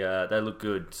 they look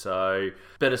good. So,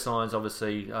 better signs,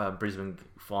 obviously. Brisbane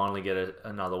finally get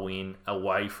another win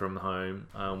away from home,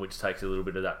 which takes a little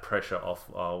bit of that pressure off.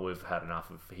 Oh, we've had enough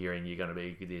of hearing you're going to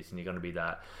be this and you're going to be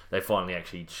that. They finally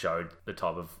actually showed the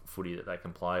type of footy that they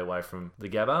can play away from the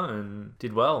Gabba and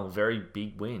did well. Very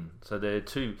big win. So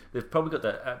they've probably got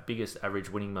the biggest average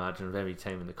winning margin of every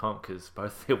team in the comp because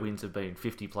both their wins have been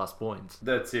 50 plus points.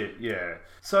 That's it, yeah.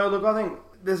 So look, I think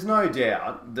there's no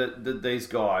doubt that these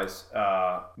guys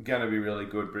are going to be really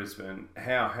good, Brisbane.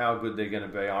 How good they're going to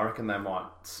be, I reckon they might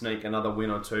sneak another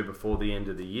win or two before the end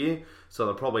of the year. So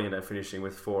they'll probably end up finishing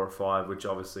with 4 or 5, which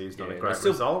obviously is not a great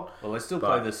result. Well, they still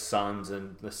play the Suns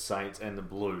and the Saints and the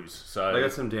Blues. So they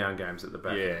got some down games at the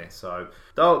back end. So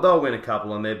they'll win a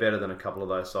couple, and they're better than a couple of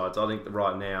those sides. I think that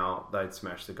right now they'd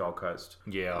smash the Gold Coast.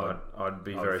 Yeah, I'd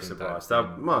be very surprised. They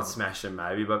might smash them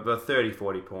maybe, but 30,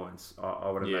 40 points,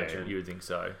 I would imagine. Yeah, you would think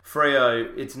so.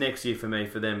 Freo, it's next year for me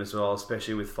for them as well,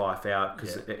 especially with Fife out,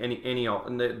 because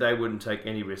they wouldn't take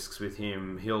any risks with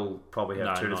him. He'll probably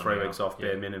have 2 to 3 weeks off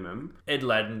bare minimum. Ed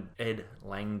Langdon,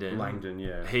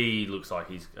 yeah. He looks like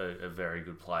he's a very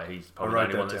good player. He's probably the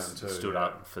only one that's stood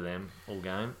up for them all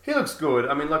game. He looks good.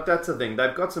 I mean, look, that's the thing.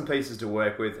 They've got some pieces to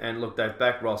work with, and look, they've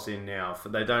backed Ross in now.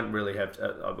 They don't really have,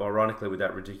 ironically, with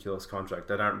that ridiculous contract,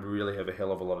 they don't really have a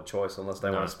hell of a lot of choice unless they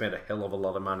want to spend a hell of a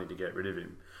lot of money to get rid of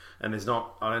him. And there's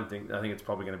not, I think it's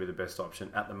probably going to be the best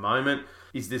option at the moment.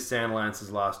 Is this Sandlance's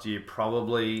last year?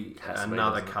 Probably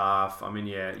another calf. I mean,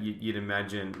 yeah, you'd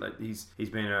imagine that he's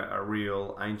been a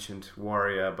real ancient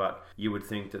warrior, but you would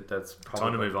think that's probably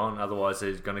time to move on. Otherwise,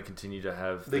 they're going to continue to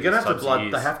have. They're going to have to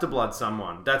blood. They have to blood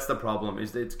someone. That's the problem.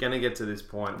 Is that it's going to get to this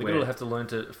point. They're going to have to learn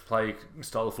to play a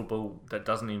style of football that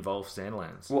doesn't involve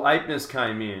Sandlands. Well, Apeness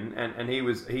came in and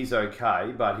he's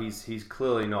okay, but he's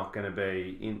clearly not going to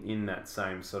be in that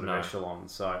same sort of echelon.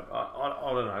 So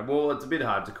I don't know. Well, it's a bit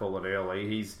hard to call it early.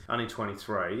 He's only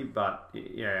 23, but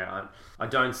yeah, I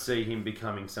don't see him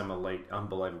becoming some elite,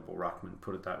 unbelievable ruckman.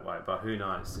 Put it that way. But who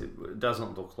knows? It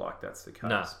doesn't look like that's the case.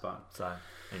 No. But so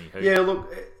anywho. Yeah,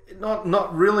 look,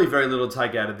 not really very little to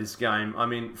take out of this game. I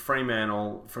mean,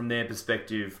 Fremantle, from their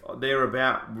perspective, they're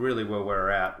about really where we're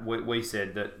at. We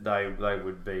said that they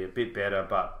would be a bit better,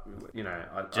 but you know,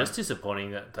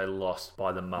 disappointing that they lost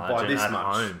by the margin by this at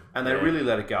much. Home, and they really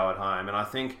let it go at home. And I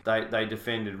think they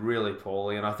defended really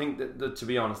poorly. And I think that to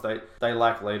be honest, they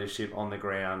lack leadership on the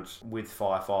ground with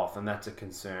Fife off, and that's a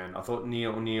concern. I thought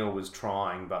Neil was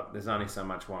trying, but there's only so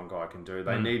much one guy can do.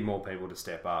 They need more people to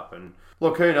step up. And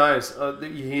look, who knows? You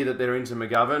hear that they're into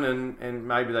McGovern, and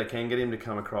maybe they can get him to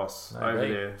come across over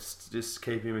there. Just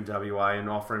keep him in WA and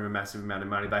offer him a massive amount of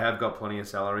money. They have got plenty of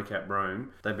salary cap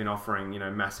room. They've been offering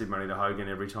massive money to Hogan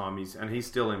every time he's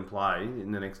still in play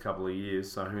in the next couple of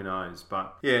years. So who knows?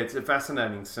 But yeah, it's a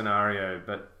fascinating scenario.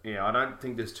 But yeah, I don't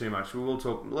think there's too much.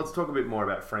 Let's talk a bit more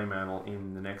about Fremantle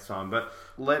in the next time. But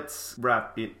let's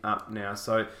wrap it up now.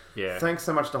 So thanks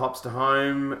so much to Hops to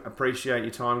Home. Appreciate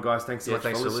your time, guys. Thanks so much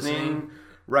for listening.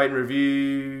 Rate and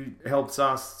review helps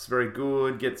us. It's very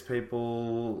good. Gets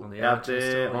people out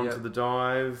there onto the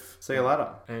dive. See you later.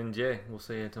 And yeah, we'll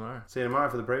see you tomorrow. See you tomorrow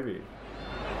for the preview.